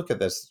you look at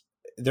this,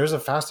 there's a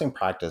fasting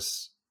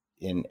practice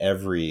in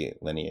every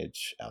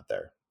lineage out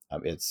there.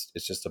 It's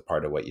just a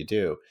part of what you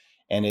do.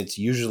 And it's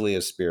usually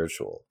a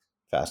spiritual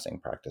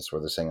fasting practice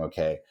where they're saying,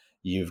 okay,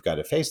 you've got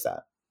to face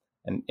that.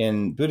 And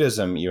in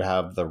Buddhism, you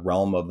have the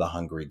realm of the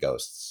hungry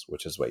ghosts,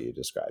 which is what you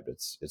described.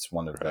 It's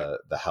one of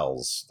the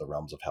hells, the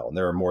realms of hell. And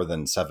there are more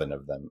than 7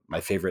 of them.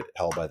 My favorite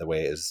hell, by the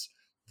way, is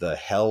the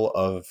hell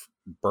of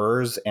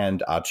burrs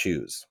and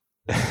achus.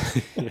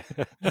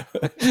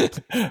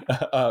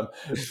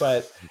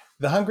 But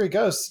the hungry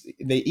ghosts,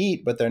 they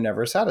eat, but they're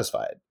never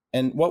satisfied.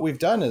 And what we've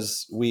done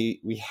is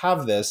we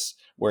have this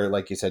where,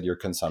 like you said, you're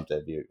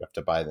consumptive. You have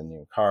to buy the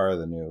new car,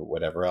 the new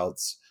whatever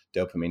else,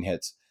 dopamine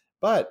hits.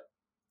 But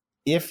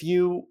if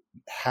you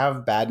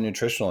have bad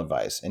nutritional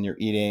advice and you're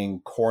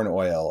eating corn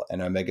oil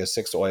and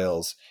omega-6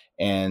 oils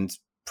and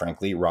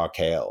frankly raw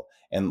kale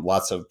and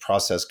lots of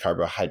processed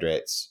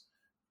carbohydrates,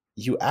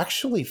 you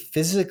actually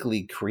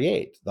physically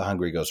create the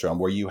hungry ghost realm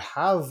where you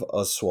have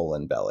a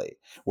swollen belly,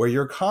 where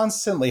you're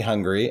constantly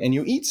hungry and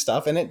you eat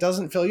stuff and it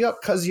doesn't fill you up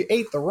because you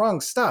ate the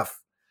wrong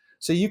stuff.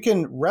 So you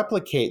can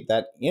replicate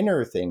that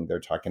inner thing they're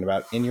talking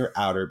about in your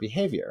outer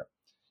behavior.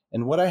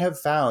 And what I have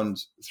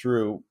found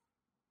through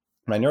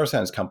my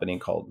neuroscience company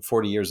called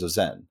 40 Years of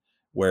Zen,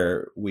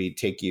 where we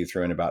take you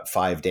through in about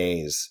 5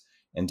 days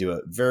and do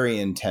a very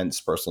intense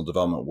personal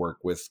development work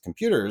with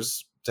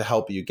computers to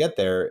help you get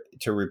there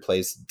to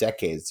replace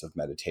decades of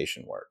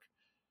meditation work.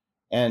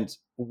 And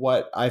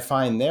what I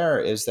find there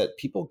is that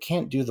people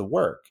can't do the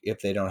work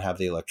if they don't have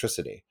the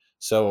electricity.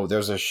 So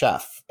there's a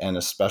chef and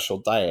a special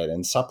diet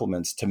and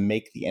supplements to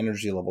make the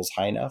energy levels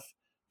high enough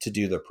to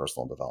do their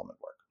personal development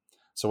work.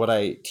 So what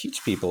I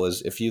teach people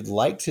is if you'd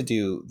like to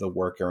do the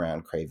work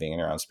around craving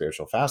and around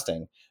spiritual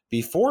fasting,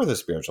 before the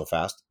spiritual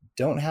fast,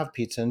 don't have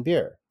pizza and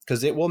beer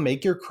because it will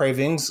make your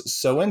cravings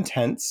so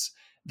intense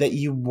that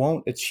you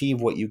won't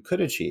achieve what you could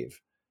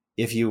achieve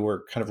if you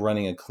were kind of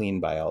running a clean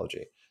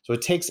biology. So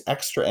it takes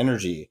extra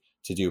energy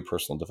to do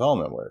personal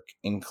development work,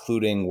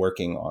 including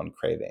working on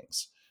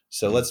cravings.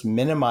 So let's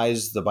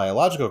minimize the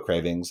biological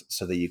cravings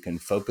so that you can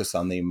focus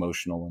on the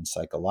emotional and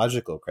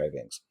psychological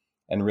cravings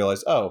and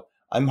realize, oh,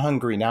 I'm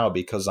hungry now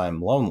because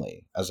I'm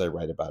lonely, as I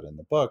write about in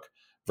the book,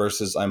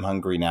 versus I'm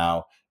hungry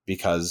now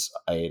because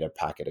I ate a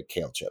packet of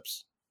kale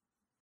chips.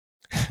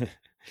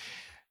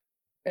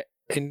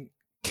 And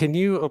can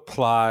you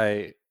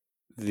apply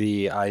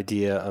the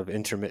idea of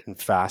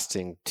intermittent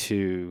fasting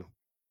to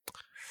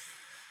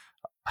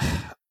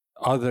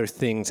other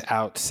things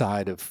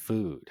outside of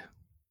food?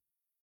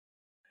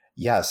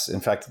 Yes. In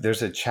fact,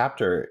 there's a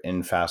chapter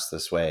in Fast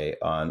This Way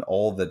on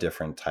all the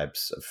different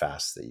types of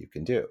fasts that you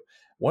can do.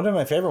 One of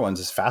my favorite ones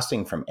is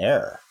fasting from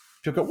air.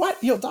 People go, what?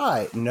 You'll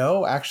die.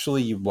 No,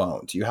 actually, you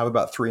won't. You have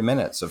about 3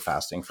 minutes of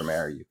fasting from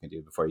air you can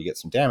do before you get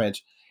some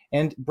damage.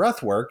 And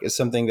breath work is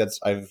something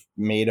I've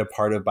made a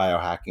part of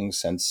biohacking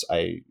since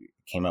I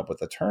came up with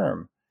the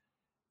term.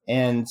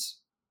 And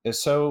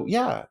so,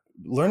 yeah,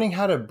 learning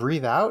how to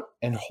breathe out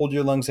and hold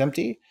your lungs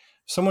empty.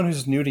 Someone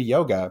who's new to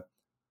yoga,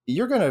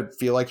 you're going to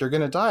feel like you're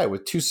going to die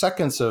with 2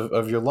 seconds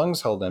of your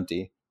lungs held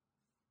empty.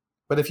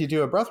 But if you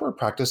do a breathwork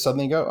practice,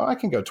 suddenly you go, oh, I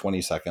can go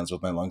 20 seconds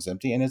with my lungs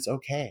empty and it's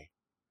okay.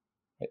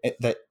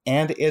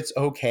 And it's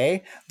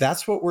okay.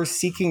 That's what we're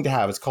seeking to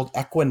have. It's called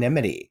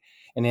equanimity.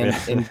 And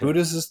in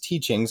Buddha's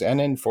teachings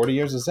and in 40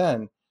 Years of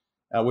Zen,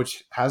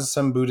 which has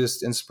some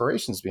Buddhist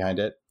inspirations behind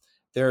it,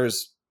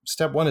 there's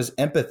step 1 is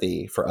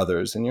empathy for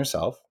others and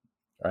yourself,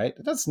 right?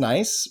 That's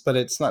nice, but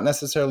it's not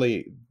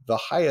necessarily the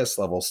highest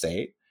level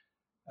state.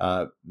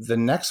 The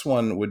next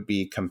one would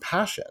be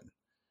compassion.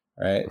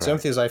 Right. So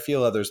empathy is I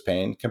feel others'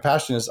 pain.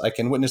 Compassion is I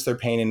can witness their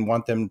pain and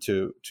want them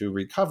to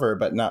recover,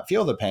 but not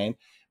feel the pain.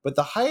 But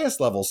the highest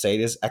level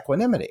state is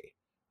equanimity,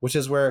 which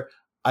is where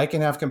I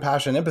can have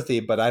compassion,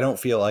 empathy, but I don't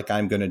feel like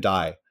I'm going to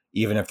die,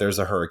 even if there's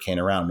a hurricane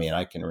around me, and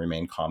I can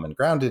remain calm and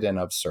grounded and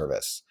of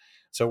service.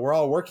 So we're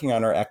all working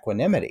on our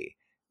equanimity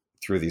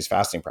through these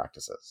fasting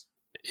practices.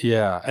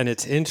 Yeah. And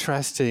it's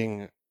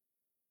interesting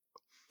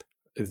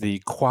the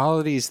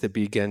qualities that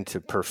begin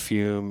to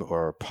perfume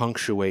or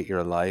punctuate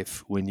your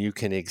life when you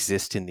can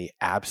exist in the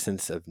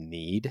absence of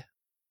need.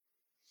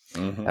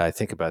 Mm-hmm. I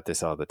think about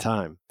this all the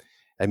time.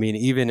 I mean,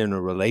 even in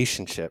a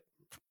relationship,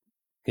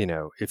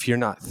 if you're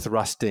not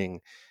thrusting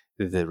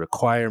the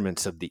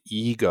requirements of the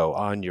ego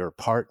on your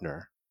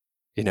partner,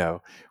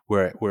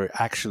 where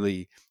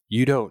actually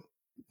you don't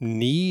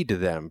need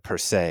them per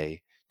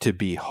se to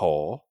be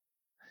whole,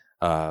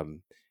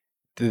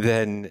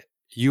 then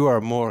you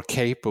are more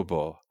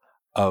capable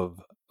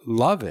of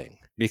loving,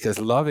 because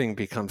loving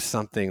becomes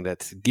something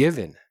that's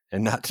given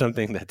and not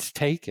something that's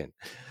taken.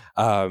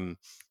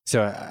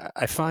 So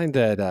I find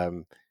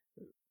that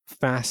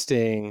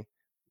fasting,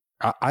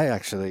 I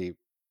actually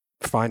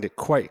find it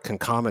quite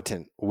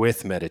concomitant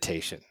with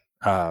meditation,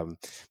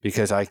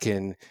 because I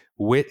can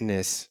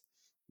witness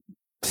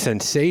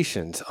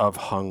sensations of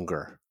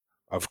hunger,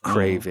 of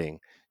craving,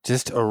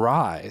 just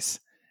arise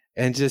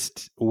and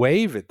just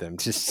wave at them,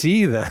 just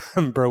see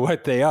them for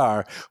what they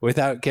are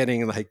without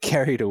getting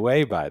carried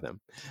away by them.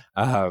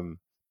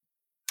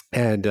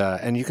 And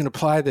you can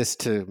apply this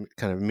to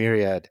kind of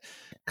myriad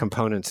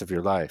components of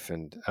your life.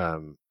 And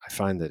I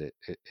find that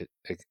it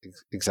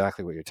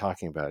exactly what you're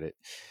talking about.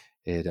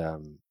 It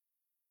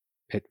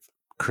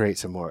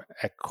creates a more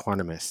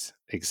equanimous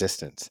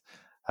existence.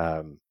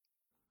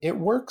 It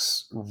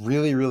works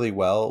really, really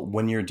well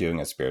when you're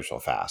doing a spiritual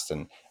fast.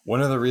 And one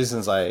of the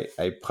reasons I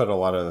put a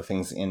lot of the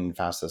things in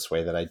Fast This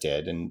Way that I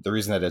did, and the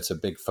reason that it's a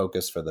big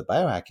focus for the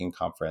biohacking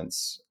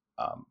conference,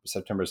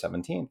 September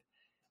 17th,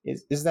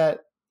 is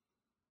that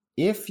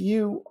if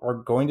you are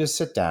going to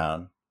sit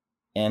down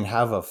and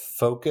have a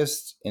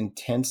focused,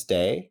 intense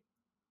day,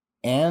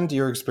 and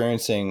you're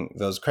experiencing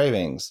those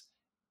cravings,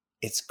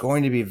 it's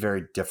going to be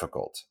very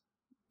difficult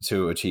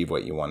to achieve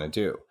what you want to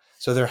do.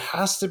 So there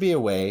has to be a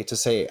way to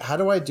say, how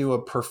do I do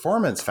a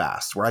performance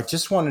fast where I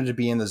just wanted to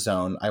be in the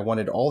zone? I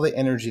wanted all the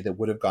energy that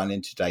would have gone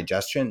into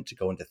digestion to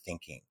go into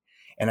thinking.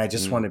 And I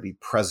just want to be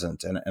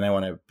present and I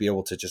want to be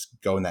able to just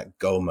go in that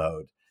go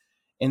mode.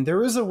 And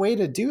there is a way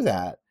to do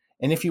that.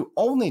 And if you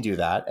only do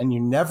that and you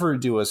never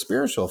do a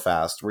spiritual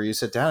fast where you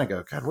sit down and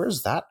go, God,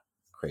 where's that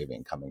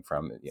craving coming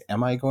from?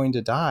 Am I going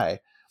to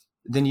die?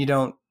 Then you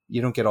don't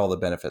get all the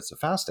benefits of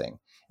fasting.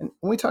 And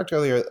we talked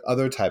earlier,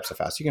 other types of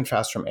fast. You can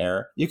fast from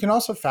air. You can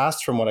also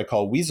fast from what I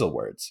call weasel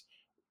words.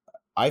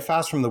 I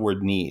fast from the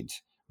word need.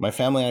 My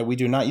family and I, we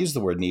do not use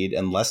the word need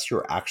unless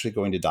you're actually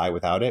going to die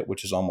without it,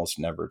 which is almost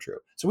never true.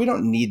 So we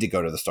don't need to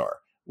go to the store.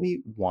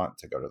 We want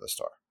to go to the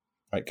store,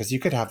 right? Because you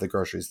could have the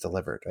groceries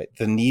delivered, right?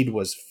 The need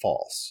was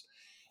false.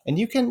 And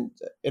you can,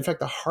 in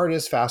fact, the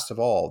hardest fast of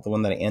all, the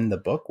one that I end the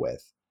book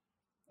with,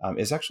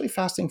 is actually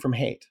fasting from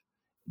hate.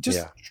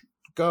 Just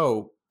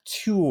go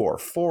 2 or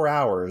 4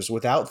 hours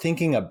without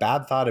thinking a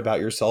bad thought about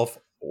yourself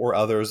or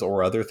others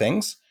or other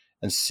things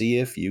and see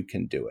if you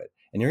can do it.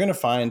 And you're going to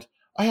find,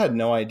 I had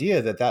no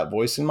idea that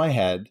voice in my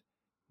head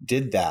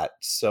did that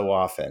so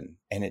often.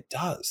 And it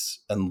does,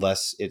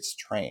 unless it's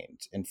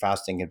trained. And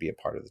fasting can be a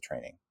part of the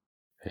training.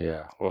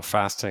 Yeah. Well,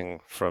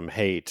 fasting from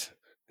hate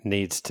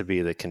needs to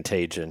be the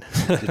contagion.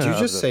 Did you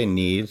just say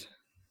need?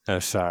 Oh,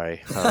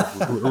 sorry.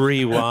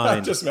 Rewind.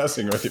 I'm just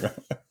messing with you.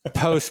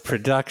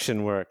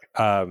 Post-production work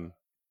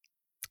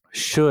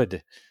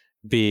should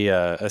be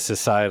a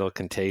societal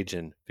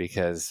contagion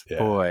because,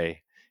 boy,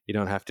 you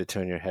don't have to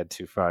turn your head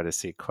too far to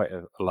see quite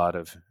a lot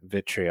of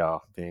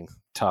vitriol being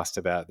tossed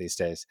about these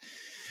days.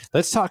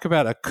 Let's talk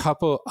about a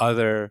couple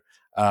other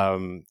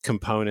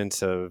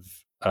components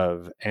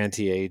of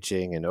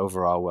anti-aging and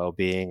overall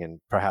well-being, and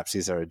perhaps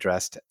these are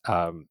addressed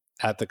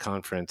at the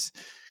conference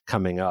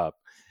coming up.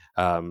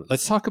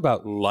 Let's talk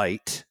about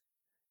light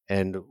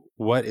and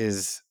what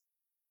is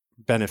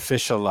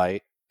beneficial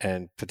light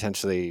and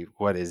potentially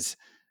what is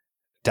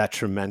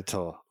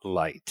detrimental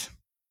light.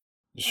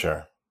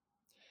 Sure.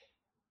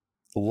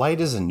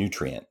 Light is a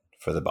nutrient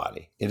for the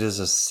body. It is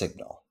a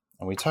signal.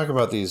 And we talk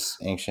about these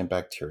ancient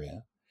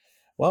bacteria.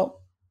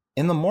 Well,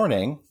 in the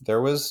morning,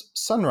 there was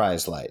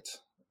sunrise light,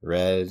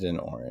 red and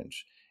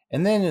orange.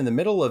 And then in the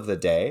middle of the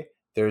day,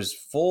 there's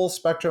full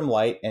spectrum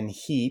light and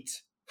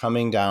heat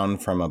coming down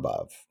from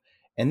above.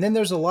 And then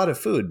there's a lot of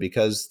food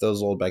because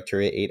those old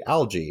bacteria ate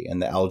algae,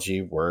 and the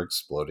algae were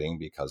exploding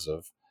because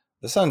of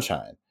the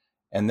sunshine.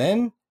 And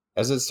then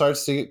as it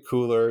starts to get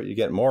cooler, you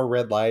get more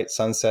red light,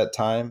 sunset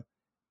time,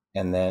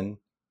 and then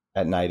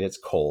at night it's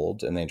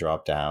cold and they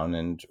drop down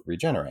and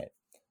regenerate.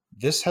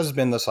 This has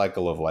been the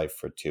cycle of life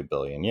for 2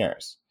 billion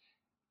years.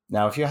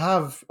 Now, if you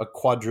have a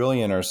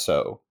quadrillion or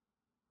so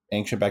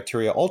ancient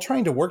bacteria all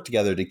trying to work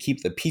together to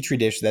keep the petri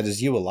dish that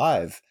is you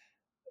alive,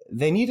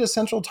 they need a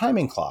central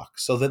timing clock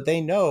so that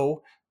they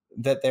know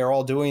that they're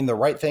all doing the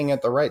right thing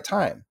at the right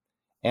time.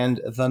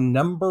 And the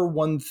number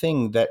one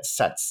thing that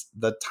sets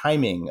the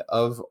timing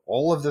of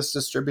all of this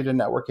distributed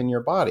network in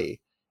your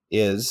body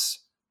is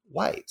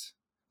light.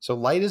 So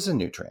light is a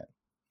nutrient.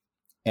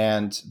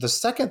 And the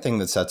second thing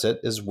that sets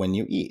it is when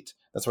you eat.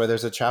 That's why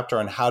there's a chapter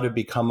on how to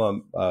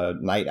become a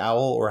night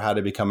owl or how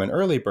to become an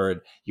early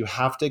bird. You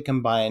have to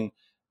combine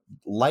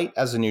light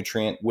as a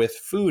nutrient with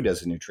food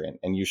as a nutrient,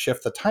 and you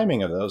shift the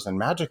timing of those, and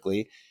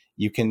magically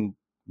you can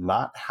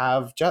not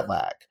have jet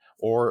lag.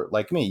 Or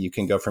like me, you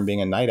can go from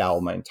being a night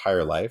owl my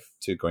entire life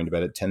to going to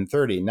bed at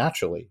 10:30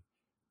 naturally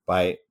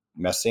by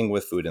messing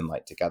with food and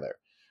light together.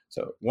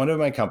 So one of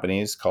my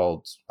companies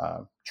called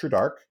True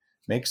Dark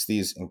makes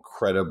these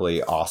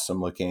incredibly awesome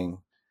looking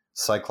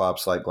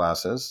Cyclops light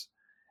glasses.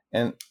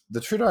 And the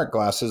True Dark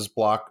glasses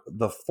block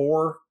the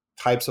 4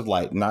 types of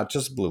light, not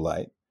just blue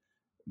light,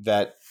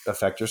 that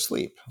affect your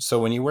sleep. So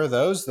when you wear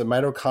those, the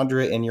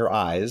mitochondria in your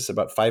eyes,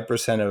 about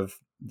 5% of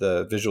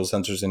the visual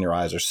sensors in your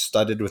eyes are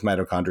studded with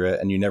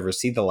mitochondria, and you never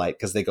see the light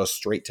because they go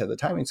straight to the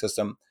timing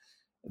system.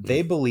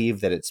 They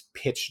believe that it's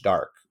pitch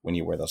dark when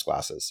you wear those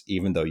glasses,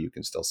 even though you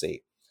can still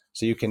see.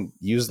 So you can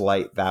use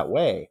light that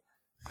way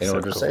in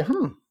order to say,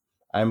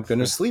 I'm going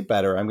to sleep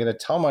better. I'm going to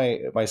tell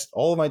my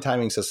all of my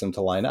timing system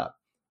to line up.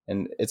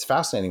 And it's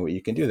fascinating what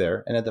you can do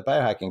there. And at the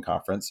biohacking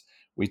conference,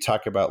 we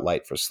talk about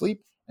light for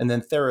sleep and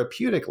then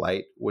therapeutic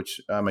light, which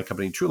my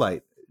company True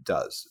Light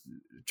does.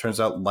 It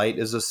turns out light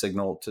is a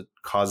signal to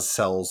cause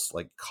cells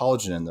like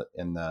collagen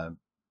in the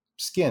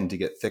skin to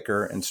get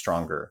thicker and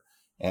stronger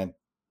and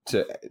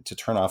to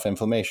turn off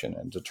inflammation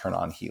and to turn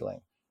on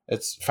healing.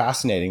 It's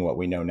fascinating what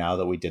we know now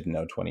that we didn't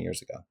know 20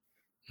 years ago.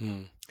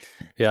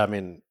 Yeah, I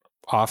mean,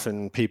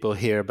 often people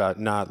hear about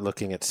not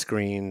looking at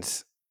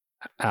screens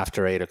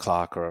after 8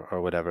 o'clock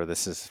or whatever.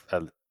 This is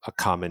a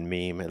common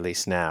meme, at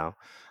least now.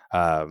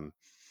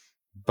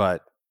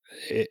 But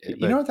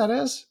you know what that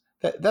is?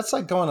 That's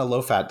like going on a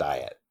low-fat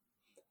diet.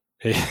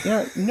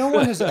 No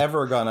one has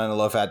ever gone on a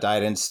low-fat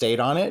diet and stayed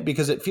on it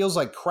because it feels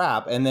like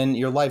crap, and then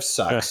your life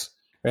sucks.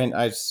 And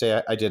I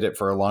say I did it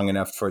for long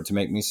enough for it to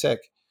make me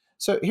sick.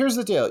 So here's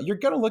the deal. You're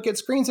going to look at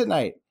screens at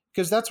night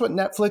because that's what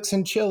Netflix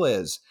and chill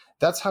is.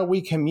 That's how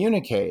we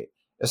communicate.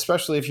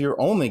 especially if you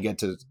only get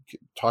to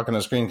talk on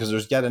a screen because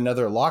there's yet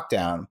another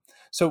lockdown.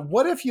 So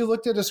what if you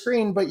looked at a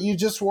screen, but you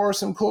just wore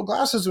some cool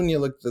glasses when you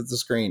looked at the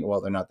screen?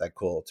 Well, they're not that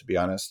cool, to be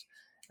honest.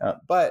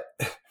 But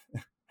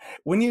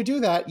when you do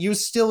that, you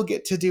still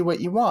get to do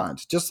what you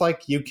want, just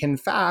like you can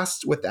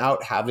fast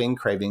without having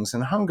cravings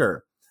and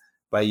hunger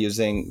by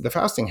using the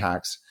fasting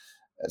hacks.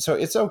 So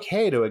it's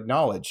okay to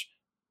acknowledge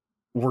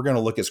we're going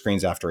to look at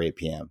screens after 8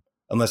 p.m.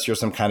 unless you're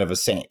some kind of a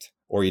saint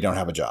or you don't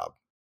have a job.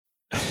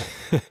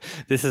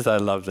 I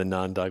love the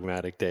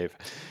non-dogmatic Dave.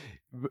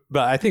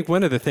 But I think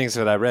one of the things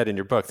that I read in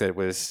your book that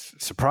was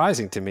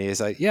surprising to me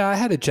is I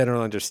had a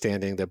general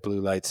understanding that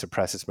blue light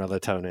suppresses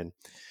melatonin,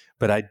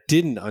 but I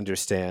didn't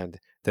understand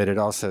that it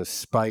also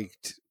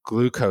spiked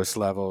glucose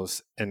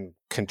levels and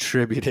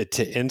contributed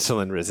to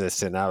insulin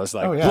resistance. I was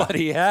like,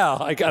 bloody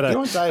hell, I gotta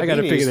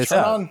figure this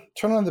out.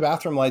 Turn on the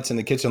bathroom lights and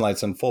the kitchen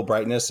lights on full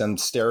brightness and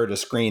stare at a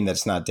screen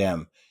that's not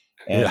dim.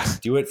 And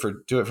do it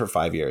for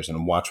 5 years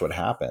and watch what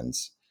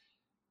happens.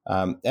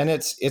 And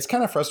it's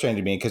kind of frustrating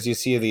to me because you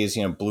see these,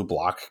 blue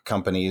block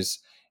companies.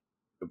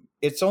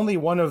 It's only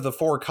one of the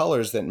 4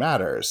 colors that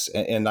matters.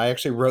 And I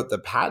actually wrote the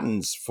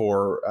patents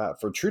for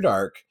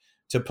TrueDark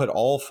to put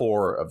all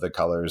 4 of the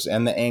colors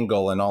and the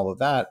angle and all of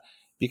that,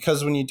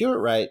 because when you do it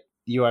right,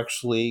 you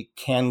actually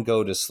can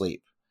go to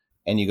sleep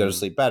and you go to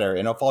sleep better.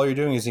 And if all you're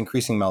doing is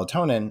increasing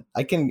melatonin,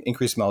 I can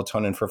increase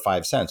melatonin for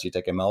 5 cents. You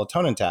take a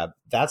melatonin tab.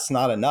 That's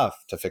not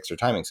enough to fix your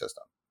timing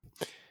system.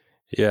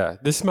 Yeah,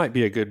 this might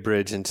be a good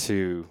bridge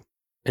into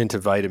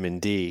vitamin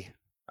D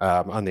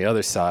on the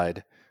other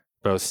side,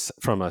 both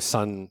from a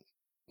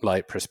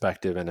sunlight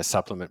perspective and a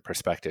supplement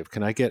perspective.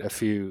 Can I get a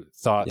few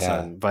thoughts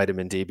on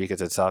vitamin D,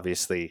 because it's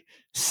obviously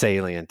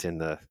salient in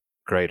the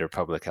greater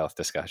public health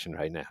discussion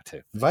right now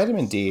too?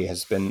 Vitamin D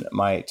has been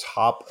my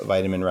top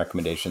vitamin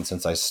recommendation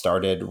since I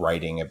started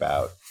writing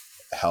about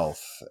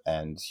health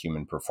and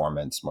human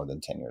performance more than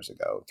 10 years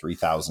ago.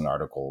 3,000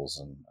 articles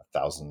and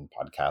 1,000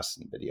 podcasts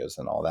and videos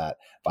and all that.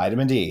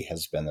 Vitamin D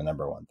has been the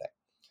number one thing.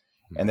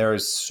 And there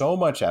is so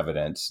much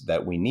evidence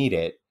that we need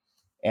it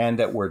and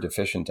that we're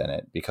deficient in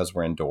it because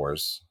we're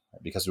indoors,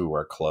 because we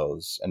wear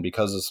clothes, and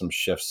because of some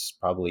shifts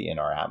probably in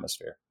our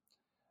atmosphere.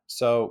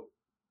 So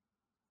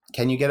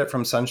can you get it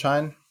from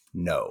sunshine?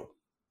 No.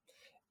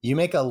 You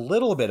make a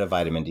little bit of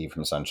vitamin D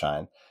from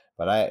sunshine.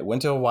 But I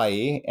went to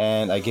Hawaii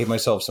and I gave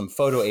myself some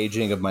photo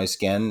aging of my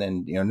skin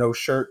and, no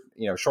shirt,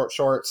 short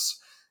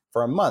shorts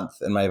for a month.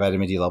 And my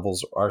vitamin D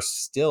levels are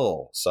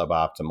still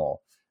suboptimal.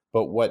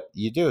 But what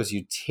you do is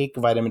you take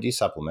vitamin D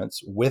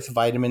supplements with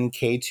vitamin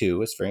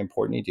K2. It's very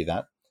important you do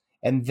that.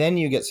 And then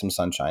you get some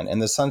sunshine.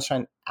 And the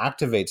sunshine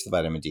activates the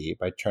vitamin D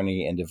by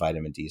turning it into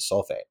vitamin D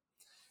sulfate.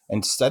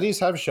 And studies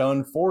have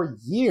shown for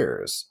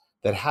years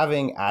that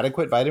having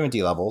adequate vitamin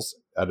D levels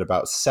at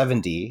about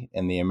 70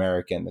 in the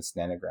American, that's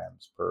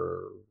nanograms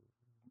per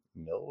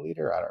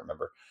milliliter, I don't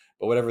remember,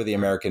 but whatever the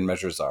American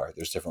measures are,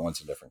 there's different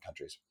ones in different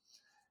countries.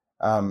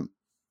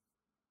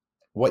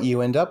 What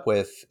you end up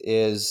with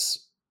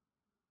is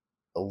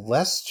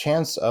less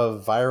chance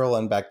of viral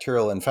and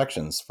bacterial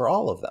infections for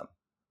all of them,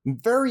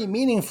 very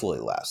meaningfully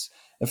less.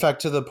 In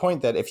fact, to the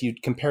point that if you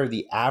compare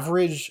the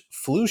average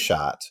flu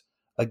shot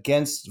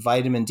against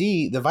vitamin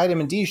D, the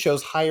vitamin D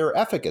shows higher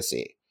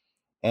efficacy.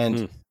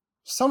 And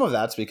some of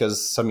that's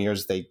because some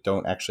years they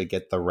don't actually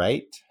get the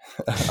right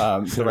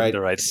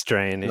the right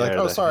strain.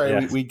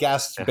 Like, we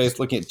guessed based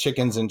looking at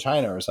chickens in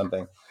China or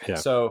something. Yeah.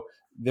 So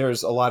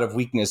there's a lot of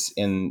weakness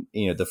in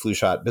the flu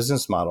shot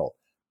business model.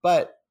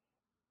 But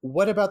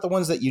what about the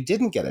ones that you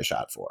didn't get a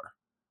shot for,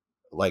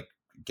 like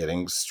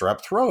getting strep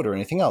throat or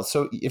anything else?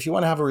 So if you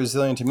want to have a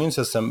resilient immune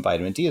system,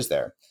 vitamin D is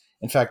there.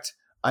 In fact,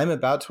 I'm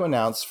about to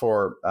announce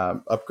for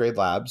Upgrade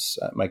Labs,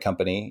 my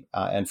company,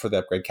 and for the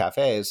Upgrade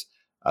Cafes,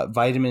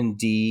 vitamin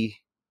D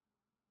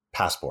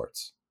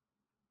passports.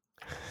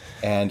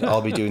 And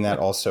I'll be doing that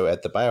also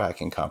at the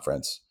biohacking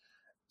conference.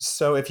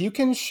 So if you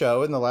can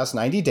show in the last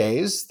 90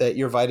 days that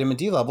your vitamin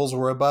D levels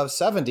were above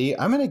 70,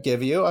 I'm going to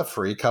give you a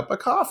free cup of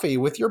coffee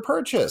with your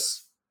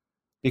purchase,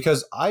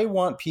 because I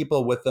want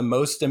people with the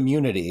most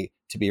immunity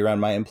to be around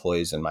my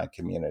employees in my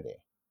community.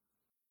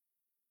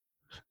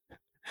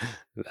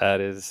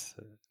 That is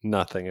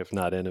nothing if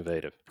not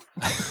innovative.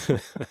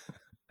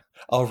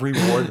 I'll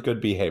reward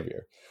good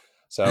behavior.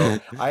 So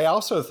I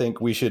also think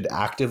we should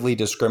actively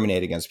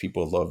discriminate against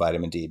people with low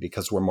vitamin D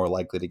because we're more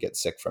likely to get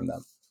sick from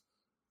them.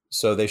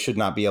 So they should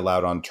not be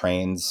allowed on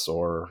trains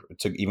or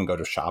to even go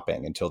to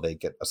shopping until they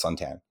get a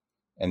suntan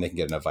and they can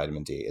get enough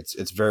vitamin D.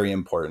 It's very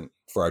important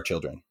for our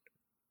children.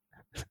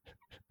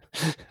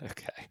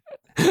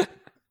 Okay.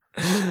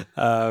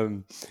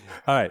 All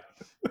right.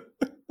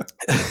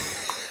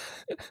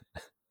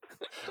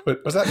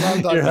 But was that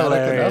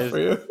non-dogmatic enough for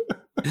you?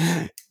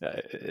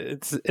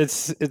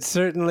 It's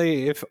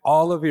certainly, if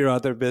all of your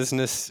other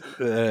business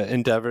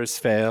endeavors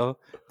fail,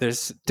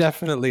 there's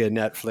definitely a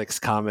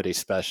Netflix comedy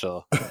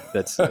special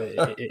that's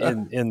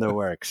in the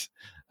works.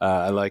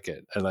 I like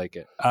it.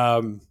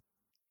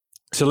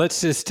 So let's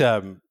just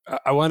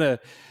I want to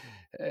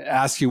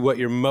ask you what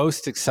you're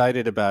most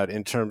excited about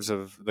in terms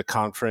of the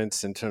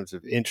conference, in terms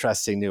of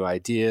interesting new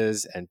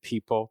ideas and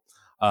people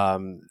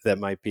that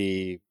might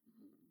be,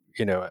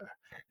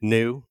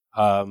 new,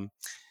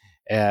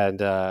 and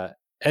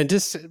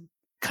just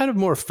kind of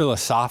more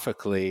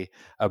philosophically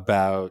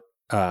about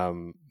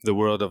the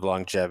world of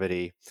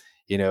longevity.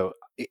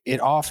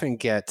 It often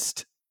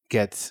gets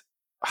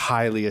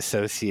highly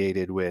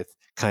associated with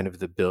kind of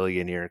the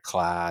billionaire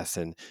class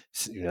and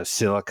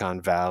Silicon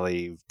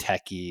Valley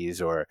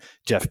techies, or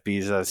Jeff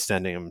Bezos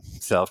sending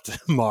himself to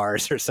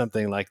Mars or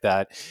something like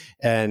that,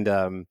 and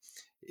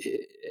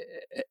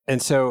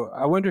so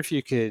I wonder if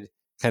you could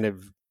kind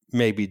of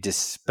maybe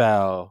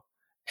dispel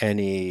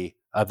any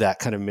of that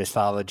kind of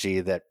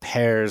mythology that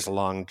pairs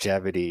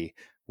longevity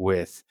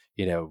with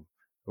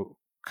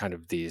kind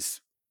of these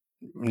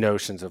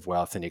notions of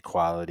wealth and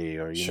equality,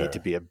 or you need to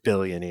be a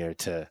billionaire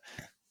to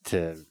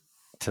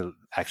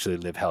actually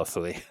live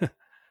healthily.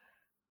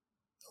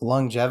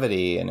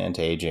 Longevity and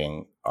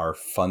anti-aging are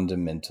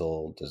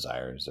fundamental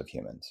desires of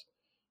humans.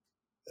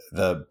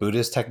 The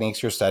Buddhist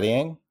techniques you're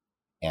studying,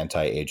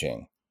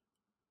 anti-aging.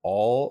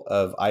 All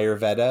of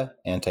Ayurveda,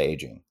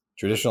 anti-aging.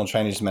 Traditional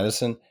Chinese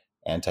medicine,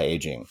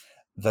 anti-aging.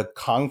 The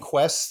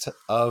conquest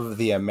of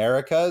the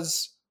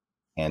Americas,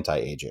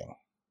 anti-aging.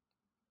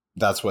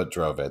 That's what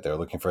drove it. They're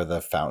looking for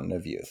the fountain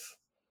of youth.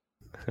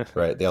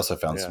 Right. They also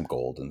found some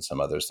gold and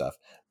some other stuff.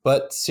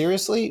 But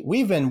seriously,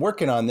 we've been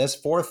working on this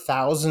for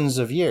thousands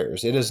of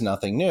years. It is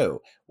nothing new.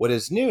 What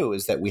is new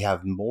is that we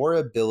have more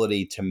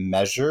ability to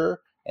measure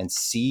and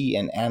see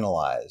and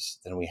analyze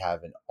than we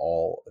have in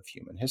all of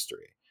human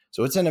history.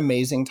 So it's an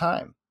amazing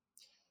time.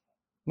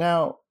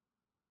 Now,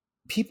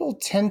 people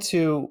tend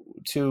to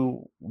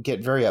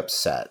get very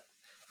upset.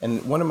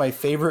 And one of my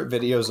favorite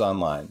videos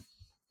online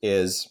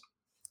is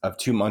of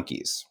two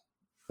monkeys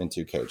in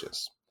two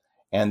cages.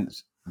 And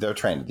they're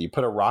trained. You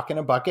put a rock in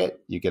a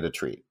bucket, you get a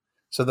treat.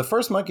 So the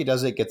first monkey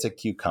does it, gets a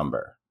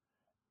cucumber.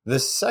 The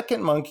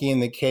second monkey in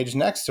the cage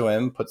next to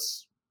him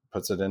puts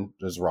it in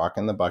his rock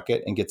in the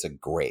bucket and gets a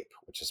grape,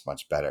 which is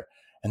much better.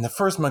 And the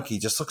first monkey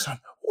just looks on,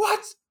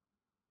 what?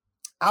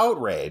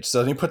 Outrage. So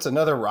then he puts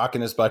another rock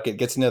in his bucket,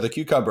 gets another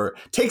cucumber,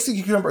 takes the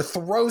cucumber,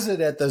 throws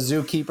it at the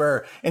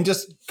zookeeper, and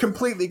just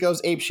completely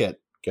goes apeshit.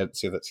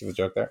 See the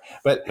joke there?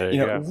 But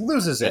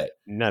loses it.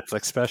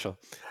 Netflix special.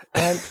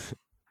 And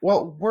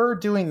well, we're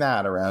doing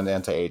that around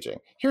anti-aging.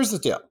 Here's the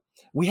deal.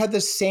 We had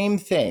the same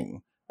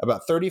thing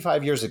about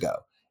 35 years ago.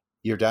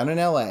 You're down in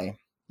LA.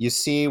 You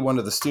see one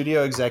of the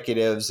studio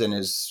executives in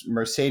his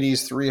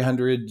Mercedes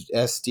 300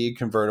 SD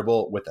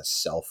convertible with a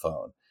cell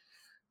phone.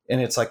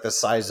 And it's like the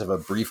size of a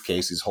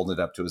briefcase. He's holding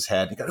it up to his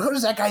head. He goes, who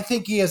does that guy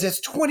think he is?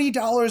 It's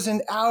 $20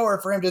 an hour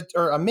for him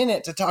or a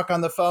minute to talk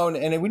on the phone.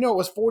 And we know it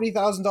was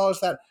 $40,000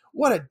 for that.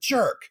 What a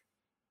jerk.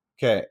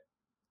 Okay.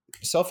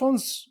 Cell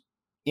phones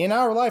in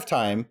our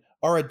lifetime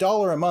are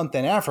 $1 a month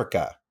in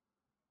Africa.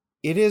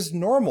 It is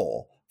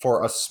normal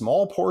for a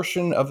small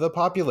portion of the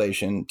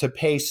population to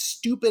pay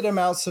stupid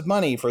amounts of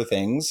money for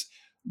things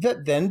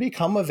that then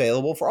become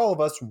available for all of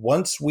us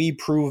once we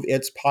prove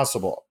it's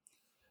possible.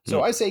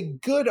 So I say,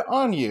 good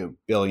on you,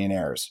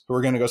 billionaires, who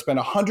are going to go spend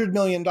 $100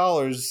 million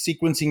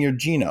sequencing your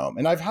genome.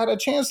 And I've had a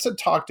chance to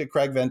talk to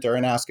Craig Venter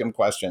and ask him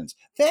questions.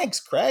 Thanks,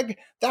 Craig.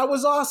 That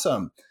was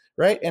awesome.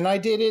 Right. And I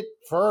did it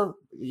for,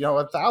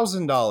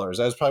 $1,000.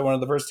 I was probably one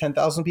of the first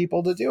 10,000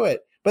 people to do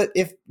it. But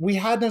if we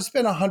hadn't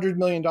spent $100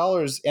 million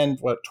and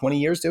 20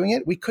 years doing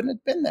it, we couldn't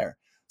have been there.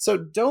 So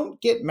don't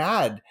get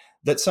mad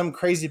that some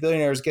crazy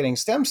billionaire is getting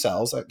stem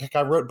cells.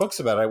 I wrote books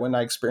about it when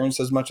I experienced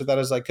as much of that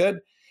as I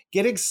could.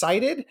 Get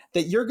excited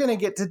that you're going to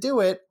get to do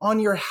it on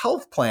your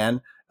health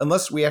plan,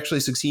 unless we actually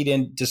succeed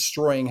in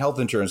destroying health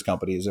insurance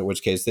companies, in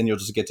which case then you'll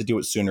just get to do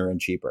it sooner and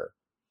cheaper.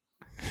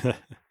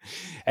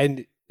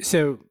 And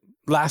so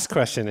last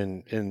question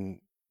in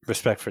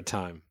respect for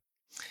time.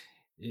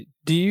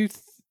 Do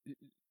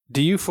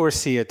you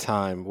foresee a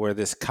time where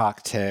this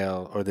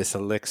cocktail or this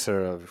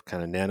elixir of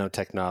kind of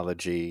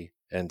nanotechnology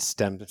and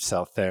stem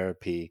cell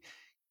therapy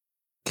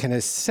can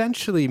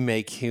essentially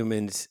make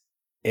humans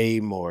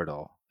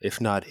amortal, if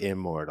not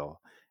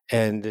immortal?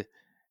 And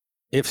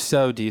if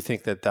so, do you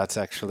think that that's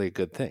actually a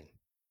good thing?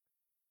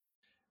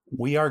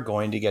 We are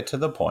going to get to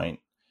the point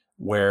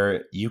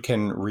where you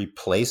can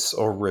replace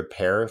or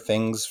repair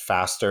things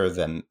faster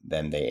than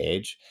they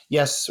age.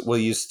 Yes, will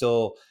you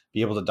still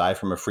be able to die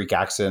from a freak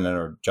accident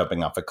or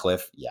jumping off a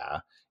cliff? Yeah.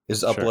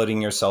 Is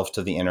uploading yourself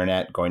to the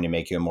internet going to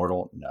make you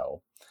immortal?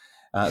 No.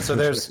 So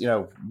there's,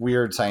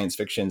 weird science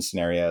fiction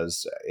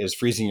scenarios. Is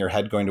freezing your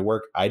head going to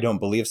work? I don't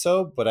believe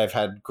so, but I've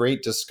had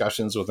great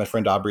discussions with my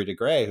friend Aubrey de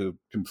Grey, who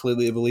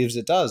completely believes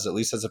it does, at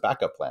least as a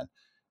backup plan.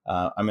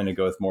 I'm going to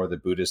go with more of the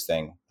Buddhist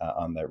thing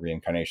on the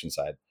reincarnation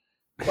side.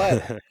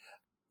 But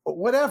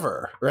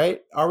whatever,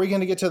 right? Are we going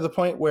to get to the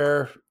point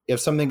where if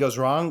something goes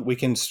wrong, we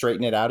can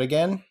straighten it out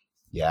again?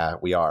 Yeah,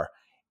 we are.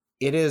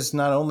 It is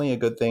not only a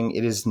good thing,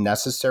 it is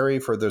necessary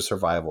for the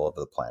survival of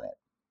the planet.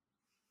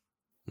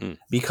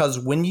 Because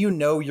when you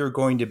know you're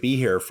going to be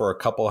here for a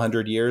couple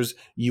hundred years,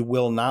 you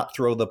will not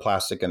throw the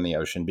plastic in the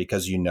ocean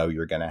because you know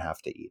you're going to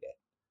have to eat it.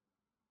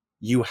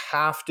 You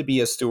have to be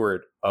a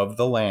steward of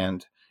the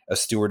land, a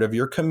steward of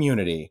your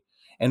community.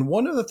 And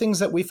one of the things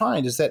that we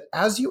find is that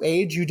as you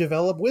age, you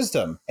develop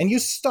wisdom and you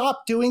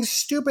stop doing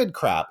stupid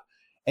crap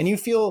and you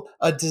feel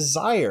a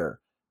desire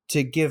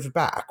to give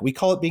back. We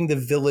call it being the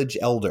village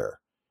elder.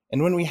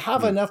 And when we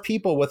have enough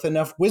people with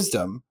enough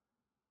wisdom,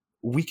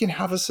 we can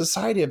have a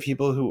society of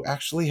people who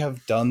actually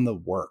have done the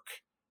work.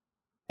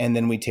 And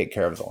then we take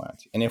care of the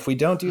land. And if we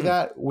don't do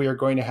that, we are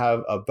going to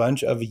have a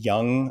bunch of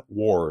young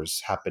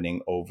wars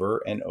happening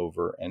over and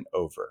over and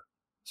over.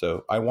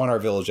 So I want our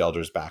village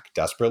elders back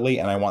desperately,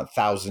 and I want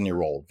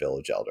 1,000-year-old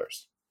village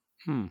elders.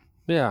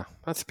 Yeah,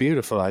 that's a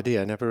beautiful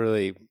idea. I never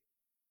really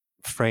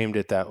framed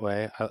it that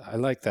way. I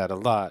like that a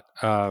lot.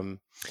 And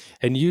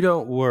you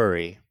don't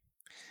worry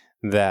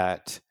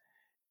that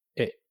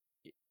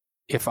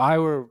if I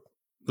were,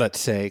 let's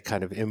say,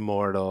 kind of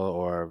immortal,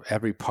 or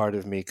every part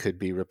of me could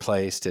be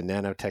replaced and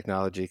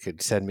nanotechnology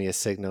could send me a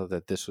signal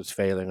that this was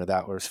failing or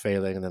that was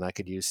failing, and then I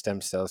could use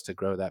stem cells to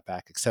grow that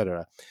back,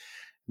 etc.,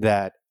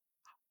 that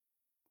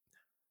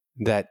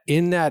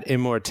in that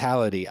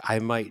immortality, I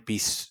might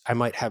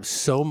have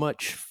so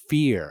much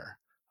fear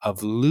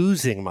of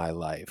losing my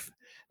life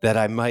that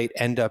I might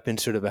end up in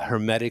sort of a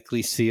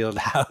hermetically sealed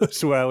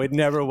house where I would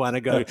never want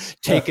to go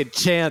take a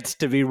chance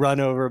to be run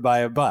over by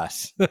a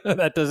bus.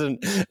 It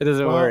doesn't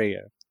worry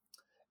you.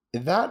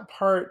 That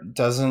part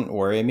doesn't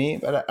worry me,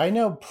 but I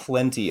know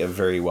plenty of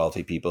very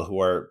wealthy people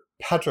who are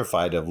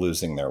petrified of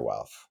losing their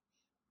wealth,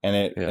 and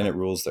it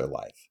rules their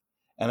life.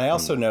 And I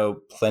also know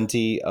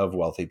plenty of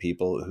wealthy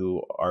people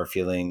who are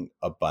feeling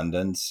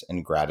abundance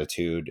and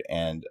gratitude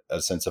and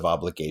a sense of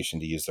obligation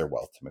to use their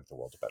wealth to make the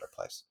world a better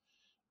place.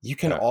 You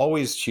can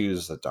always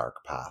choose the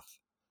dark path,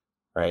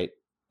 right?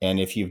 And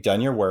if you've done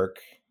your work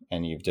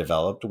and you've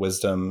developed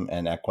wisdom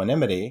and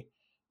equanimity,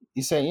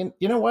 you say,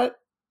 you know what?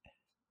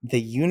 The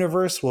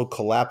universe will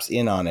collapse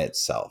in on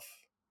itself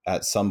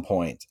at some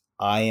point.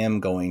 I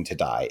am going to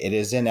die. It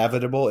is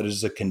inevitable. It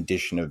is a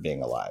condition of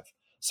being alive.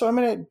 So I'm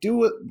going to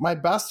do my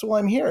best while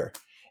I'm here.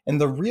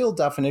 And the real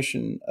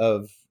definition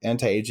of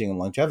anti-aging and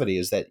longevity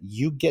is that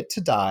you get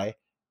to die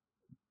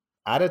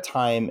at a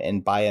time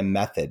and by a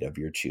method of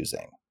your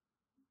choosing.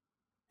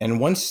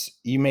 And once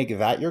you make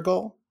that your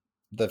goal,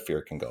 the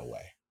fear can go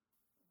away.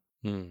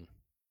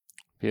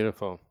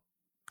 Beautiful.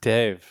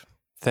 Dave,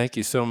 thank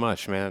you so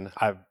much, man.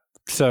 I'm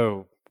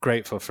so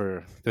grateful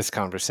for this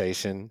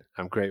conversation.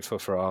 I'm grateful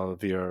for all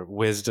of your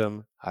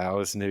wisdom. I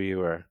always knew you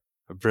were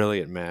a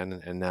brilliant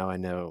man, and now I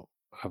know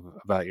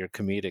about your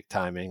comedic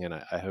timing, and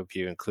I hope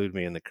you include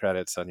me in the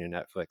credits on your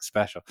Netflix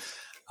special.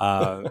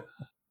 But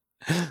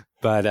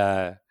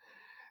I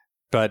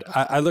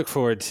look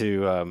forward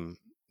to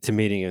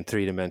meeting you in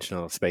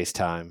 3-dimensional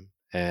space-time,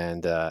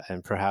 and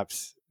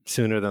perhaps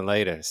sooner than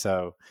later.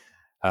 So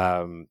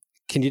can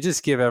you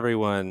just give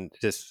everyone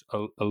just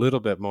a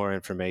little bit more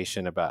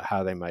information about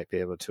how they might be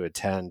able to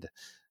attend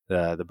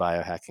the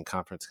biohacking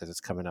conference, because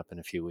it's coming up in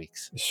a few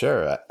weeks?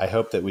 Sure. I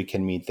hope that we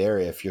can meet there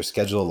if your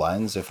schedule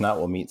aligns. If not,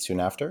 we'll meet soon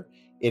after.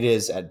 It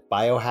is at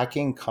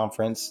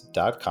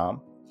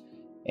biohackingconference.com,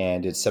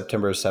 and it's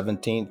September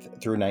 17th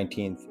through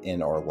 19th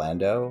in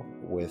Orlando,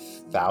 with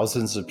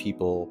thousands of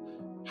people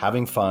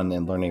having fun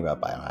and learning about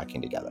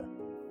biohacking together.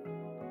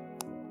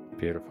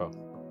 Beautiful.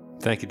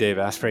 Thank you, Dave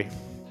Asprey.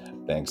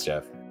 Thanks,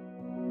 Jeff.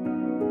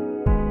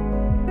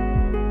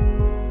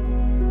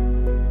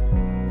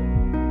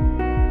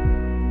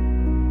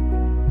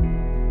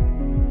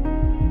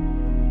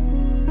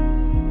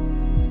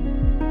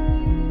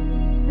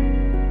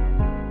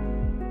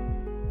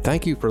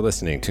 Thank you for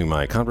listening to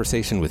my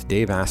conversation with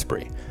Dave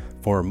Asprey.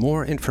 For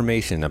more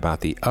information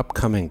about the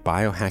upcoming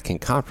biohacking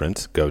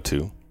conference, go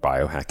to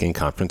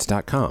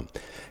biohackingconference.com,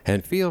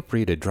 and feel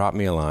free to drop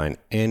me a line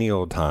any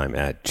old time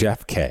at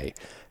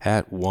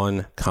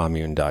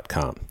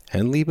jeffk@onecommune.com,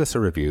 and leave us a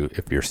review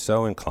if you're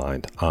so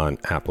inclined on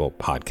Apple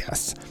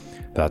Podcasts.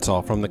 That's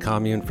all from the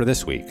Commune for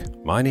this week.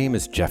 My name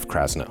is Jeff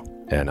Krasno,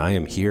 and I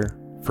am here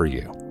for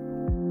you.